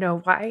don't know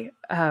why.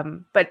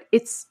 But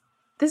this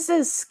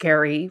is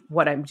scary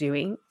what I'm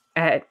doing.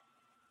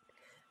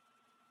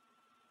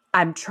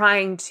 I'm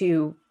trying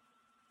to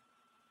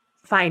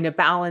find a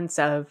balance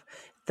of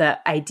the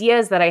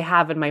ideas that I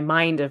have in my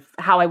mind of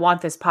how I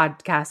want this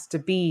podcast to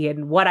be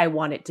and what I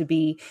want it to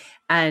be,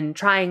 and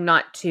trying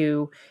not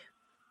to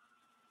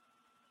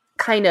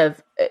kind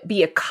of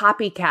be a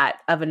copycat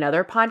of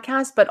another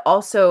podcast, but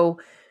also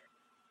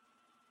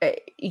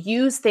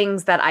use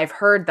things that I've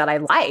heard that I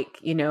like,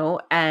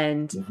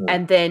 and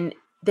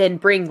then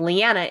bring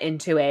Leanna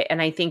into it.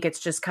 And I think it's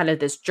just kind of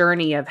this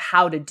journey of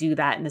how to do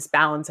that and this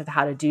balance of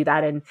how to do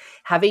that, and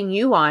having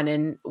you on,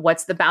 and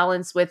what's the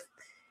balance with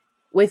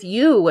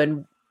you,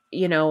 and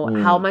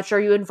how much are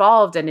you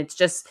involved? And it's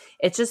just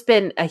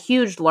been a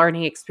huge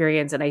learning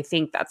experience. And I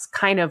think that's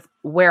kind of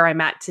where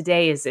I'm at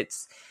today. Is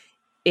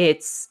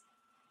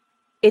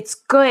it's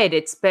good.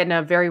 It's been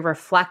a very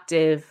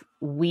reflective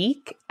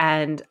week,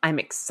 and I'm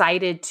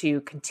excited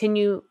to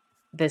continue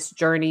this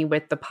journey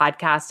with the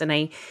podcast.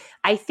 And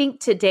I think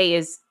today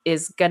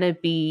is going to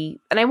be,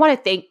 and I want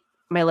to thank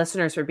my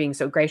listeners for being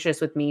so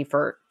gracious with me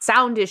for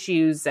sound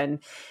issues and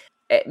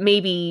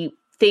maybe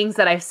things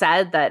that I've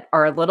said that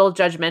are a little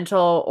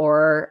judgmental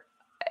or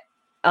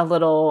a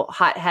little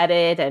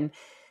hot-headed. And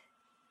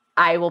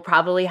I will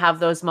probably have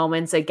those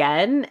moments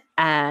again.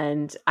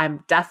 And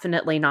I'm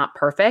definitely not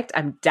perfect.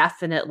 I'm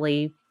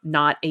definitely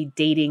not a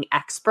dating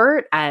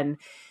expert. And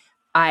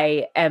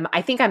I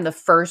think I'm the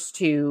first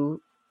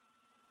to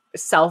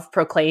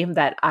self-proclaim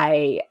that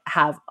I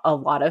have a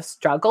lot of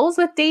struggles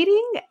with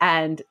dating.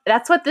 And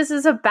that's what this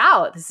is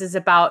about. This is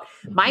about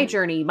my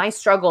journey, my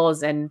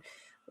struggles, and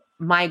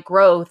my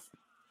growth.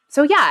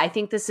 So yeah, I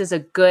think this is a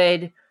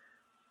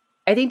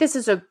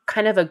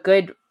kind of a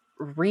good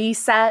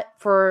reset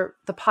for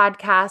the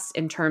podcast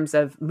in terms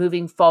of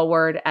moving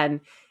forward and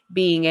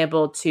being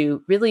able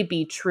to really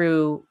be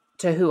true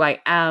to who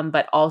I am,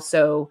 but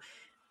also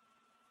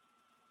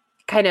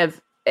kind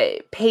of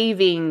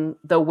paving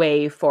the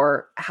way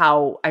for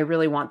how I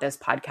really want this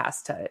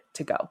podcast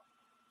to go.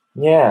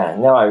 Yeah,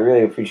 no, I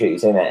really appreciate you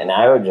saying that. And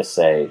I would just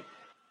say,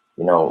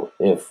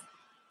 if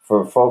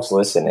for folks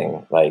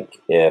listening,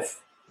 like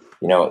if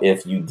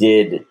you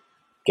did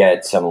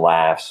get some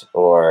laughs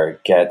or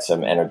get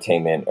some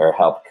entertainment or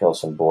help kill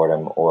some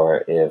boredom,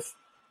 or if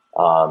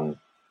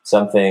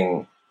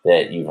something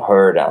that you've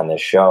heard on the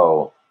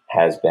show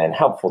has been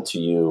helpful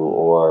to you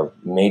or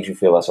made you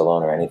feel less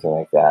alone or anything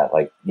like that,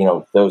 like,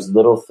 those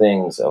little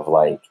things of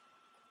like,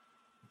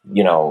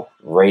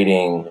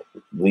 rating,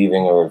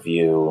 leaving a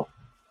review,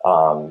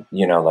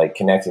 like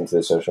connecting to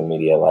the social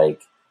media,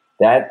 like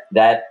that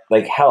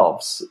like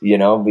helps,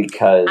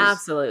 because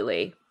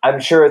Absolutely. I'm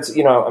sure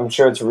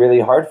it's really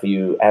hard for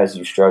you as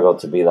you struggle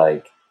to be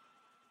like,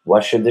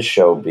 what should the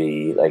show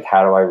be? Like,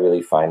 how do I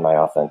really find my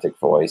authentic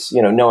voice?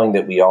 Knowing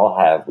that we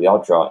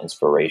all draw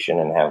inspiration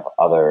and have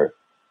other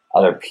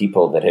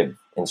people that have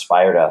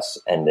inspired us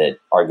and that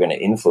are going to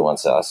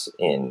influence us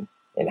in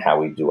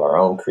how we do our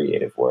own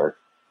creative work.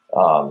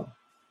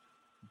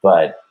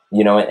 But,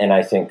 and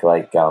I think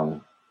like,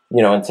 and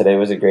today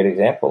was a great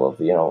example of,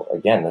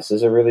 again, this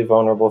is a really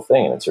vulnerable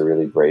thing and it's a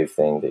really brave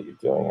thing that you're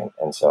doing.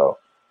 And so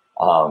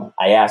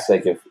I ask,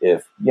 like,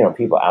 if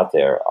people out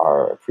there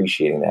are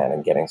appreciating that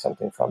and getting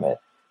something from it,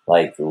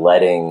 like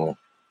letting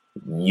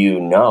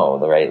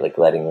right? Like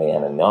letting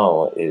Leanna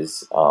know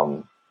is,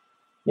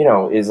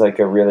 is like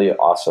a really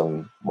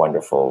awesome,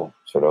 wonderful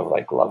sort of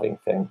like loving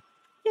thing.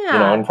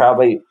 Yeah. And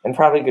probably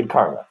good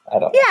karma. I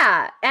don't know.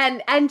 Yeah.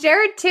 And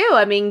Jared too.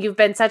 I mean, you've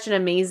been such an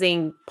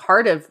amazing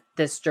part of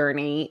this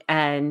journey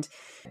and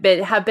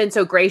have been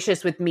so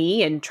gracious with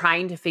me and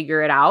trying to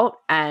figure it out.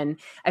 And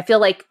I feel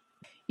like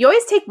you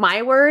always take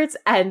my words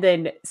and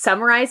then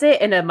summarize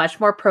it in a much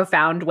more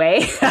profound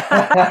way,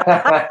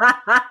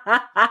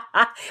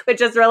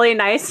 which is really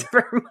nice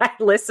for my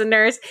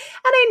listeners.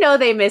 And I know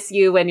they miss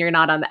you when you're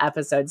not on the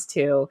episodes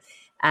too.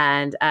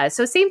 And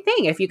so same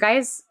thing. If you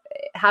guys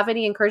have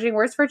any encouraging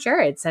words for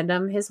Jared, send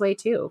them his way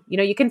too.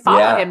 You can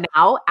follow him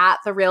now at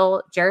The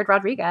Real Jared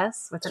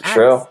Rodriguez with an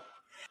S.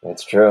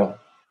 It's true.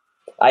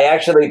 I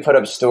actually put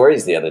up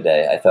stories the other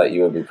day. I thought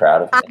you would be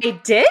proud of me. I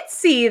did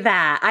see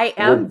that. I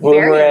am with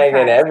boomerang very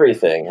impressed. And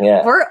everything.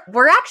 Yeah,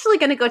 we're actually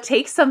going to go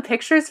take some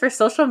pictures for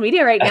social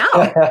media right now.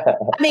 I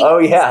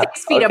mean,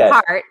 6 feet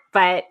apart,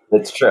 but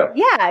that's true.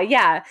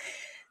 Yeah.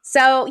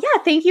 So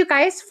yeah, thank you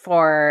guys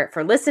for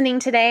listening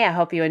today. I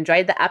hope you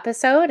enjoyed the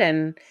episode,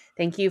 and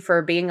thank you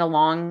for being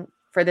along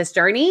for this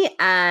journey.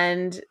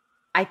 And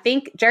I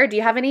think, Jared, do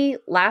you have any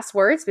last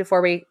words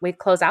before we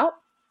close out?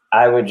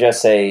 I would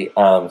just say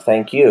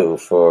thank you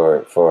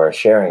for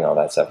sharing all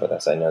that stuff with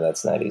us. I know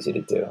that's not easy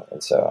to do.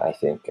 And so I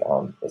think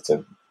it's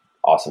an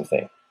awesome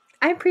thing.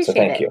 I appreciate it.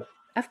 So thank you.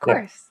 Of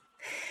course.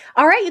 Yeah.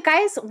 All right, you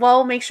guys.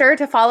 Well, make sure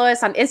to follow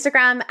us on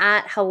Instagram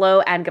at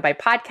Hello and Goodbye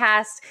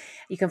Podcast.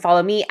 You can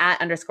follow me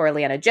at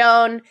 _Leanna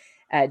Joan,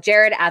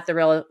 Jared at The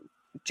Real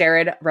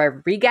Jared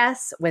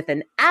Rodriguez with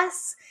an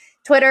S.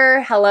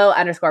 Twitter,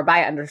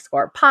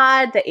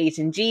 hello_by_pod, the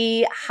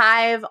H&G,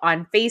 Hive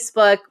on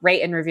Facebook,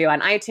 rate and review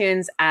on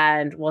iTunes,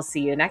 and we'll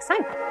see you next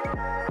time.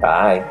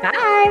 Bye.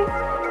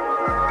 Bye.